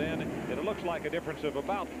whistle it in, and it looks like a difference of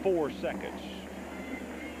about 4 seconds.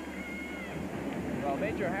 Well,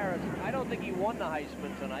 Major Harris, I don't think he won the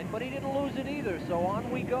Heisman tonight, but he didn't lose it either. So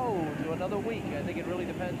on we go to another week. I think it really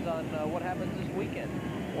depends on what happens this weekend.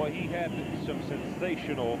 Well, he had some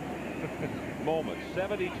sensational moments.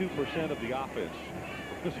 72% of the offense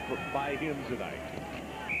was by him tonight.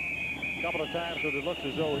 A couple of times when it looks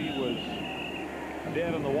as though he was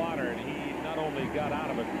dead in the water, and he not only got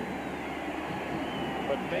out of it,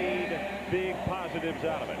 but made big positives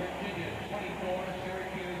out of it.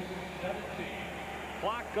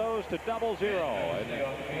 Clock goes to 0-0,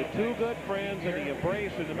 and the two good friends in the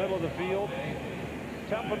embrace in the middle of the field.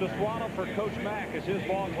 Tough one to swallow for Coach Mack as his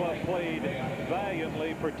ball club played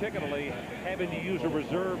valiantly, particularly having to use a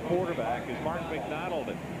reserve quarterback as Mark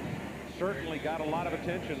McDonald certainly got a lot of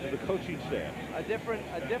attention to the coaching staff. A different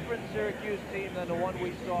Syracuse team than the one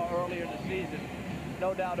we saw earlier in the season,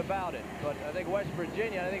 no doubt about it. But I think West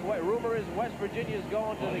Virginia, what rumor is West Virginia is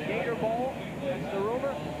going to the Gator Bowl. That's the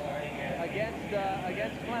rumor.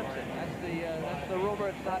 Against Clemson. That's the rumor.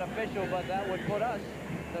 It's not official, but that would put us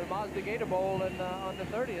the Mazda Gator Bowl on the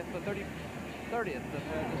 30th of December.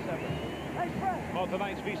 Well,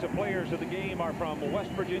 tonight's Visa players of the game are from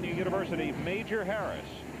West Virginia University, Major Harris,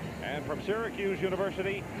 and from Syracuse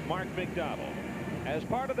University, Mark McDonald. As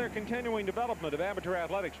part of their continuing development of amateur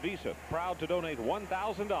athletics, Visa proud to donate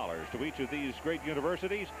 $1,000 to each of these great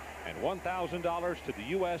universities and $1,000 to the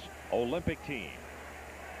U.S. Olympic team.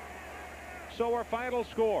 So our final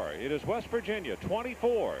score, it is West Virginia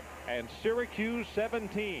 24 and Syracuse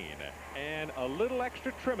 17. And a little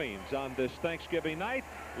extra trimmings on this Thanksgiving night.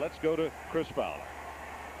 Let's go to Chris Fowler.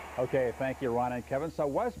 Okay, thank you, Ron and Kevin. So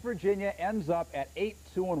West Virginia ends up at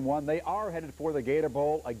 8-2-1. They are headed for the Gator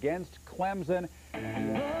Bowl against Clemson.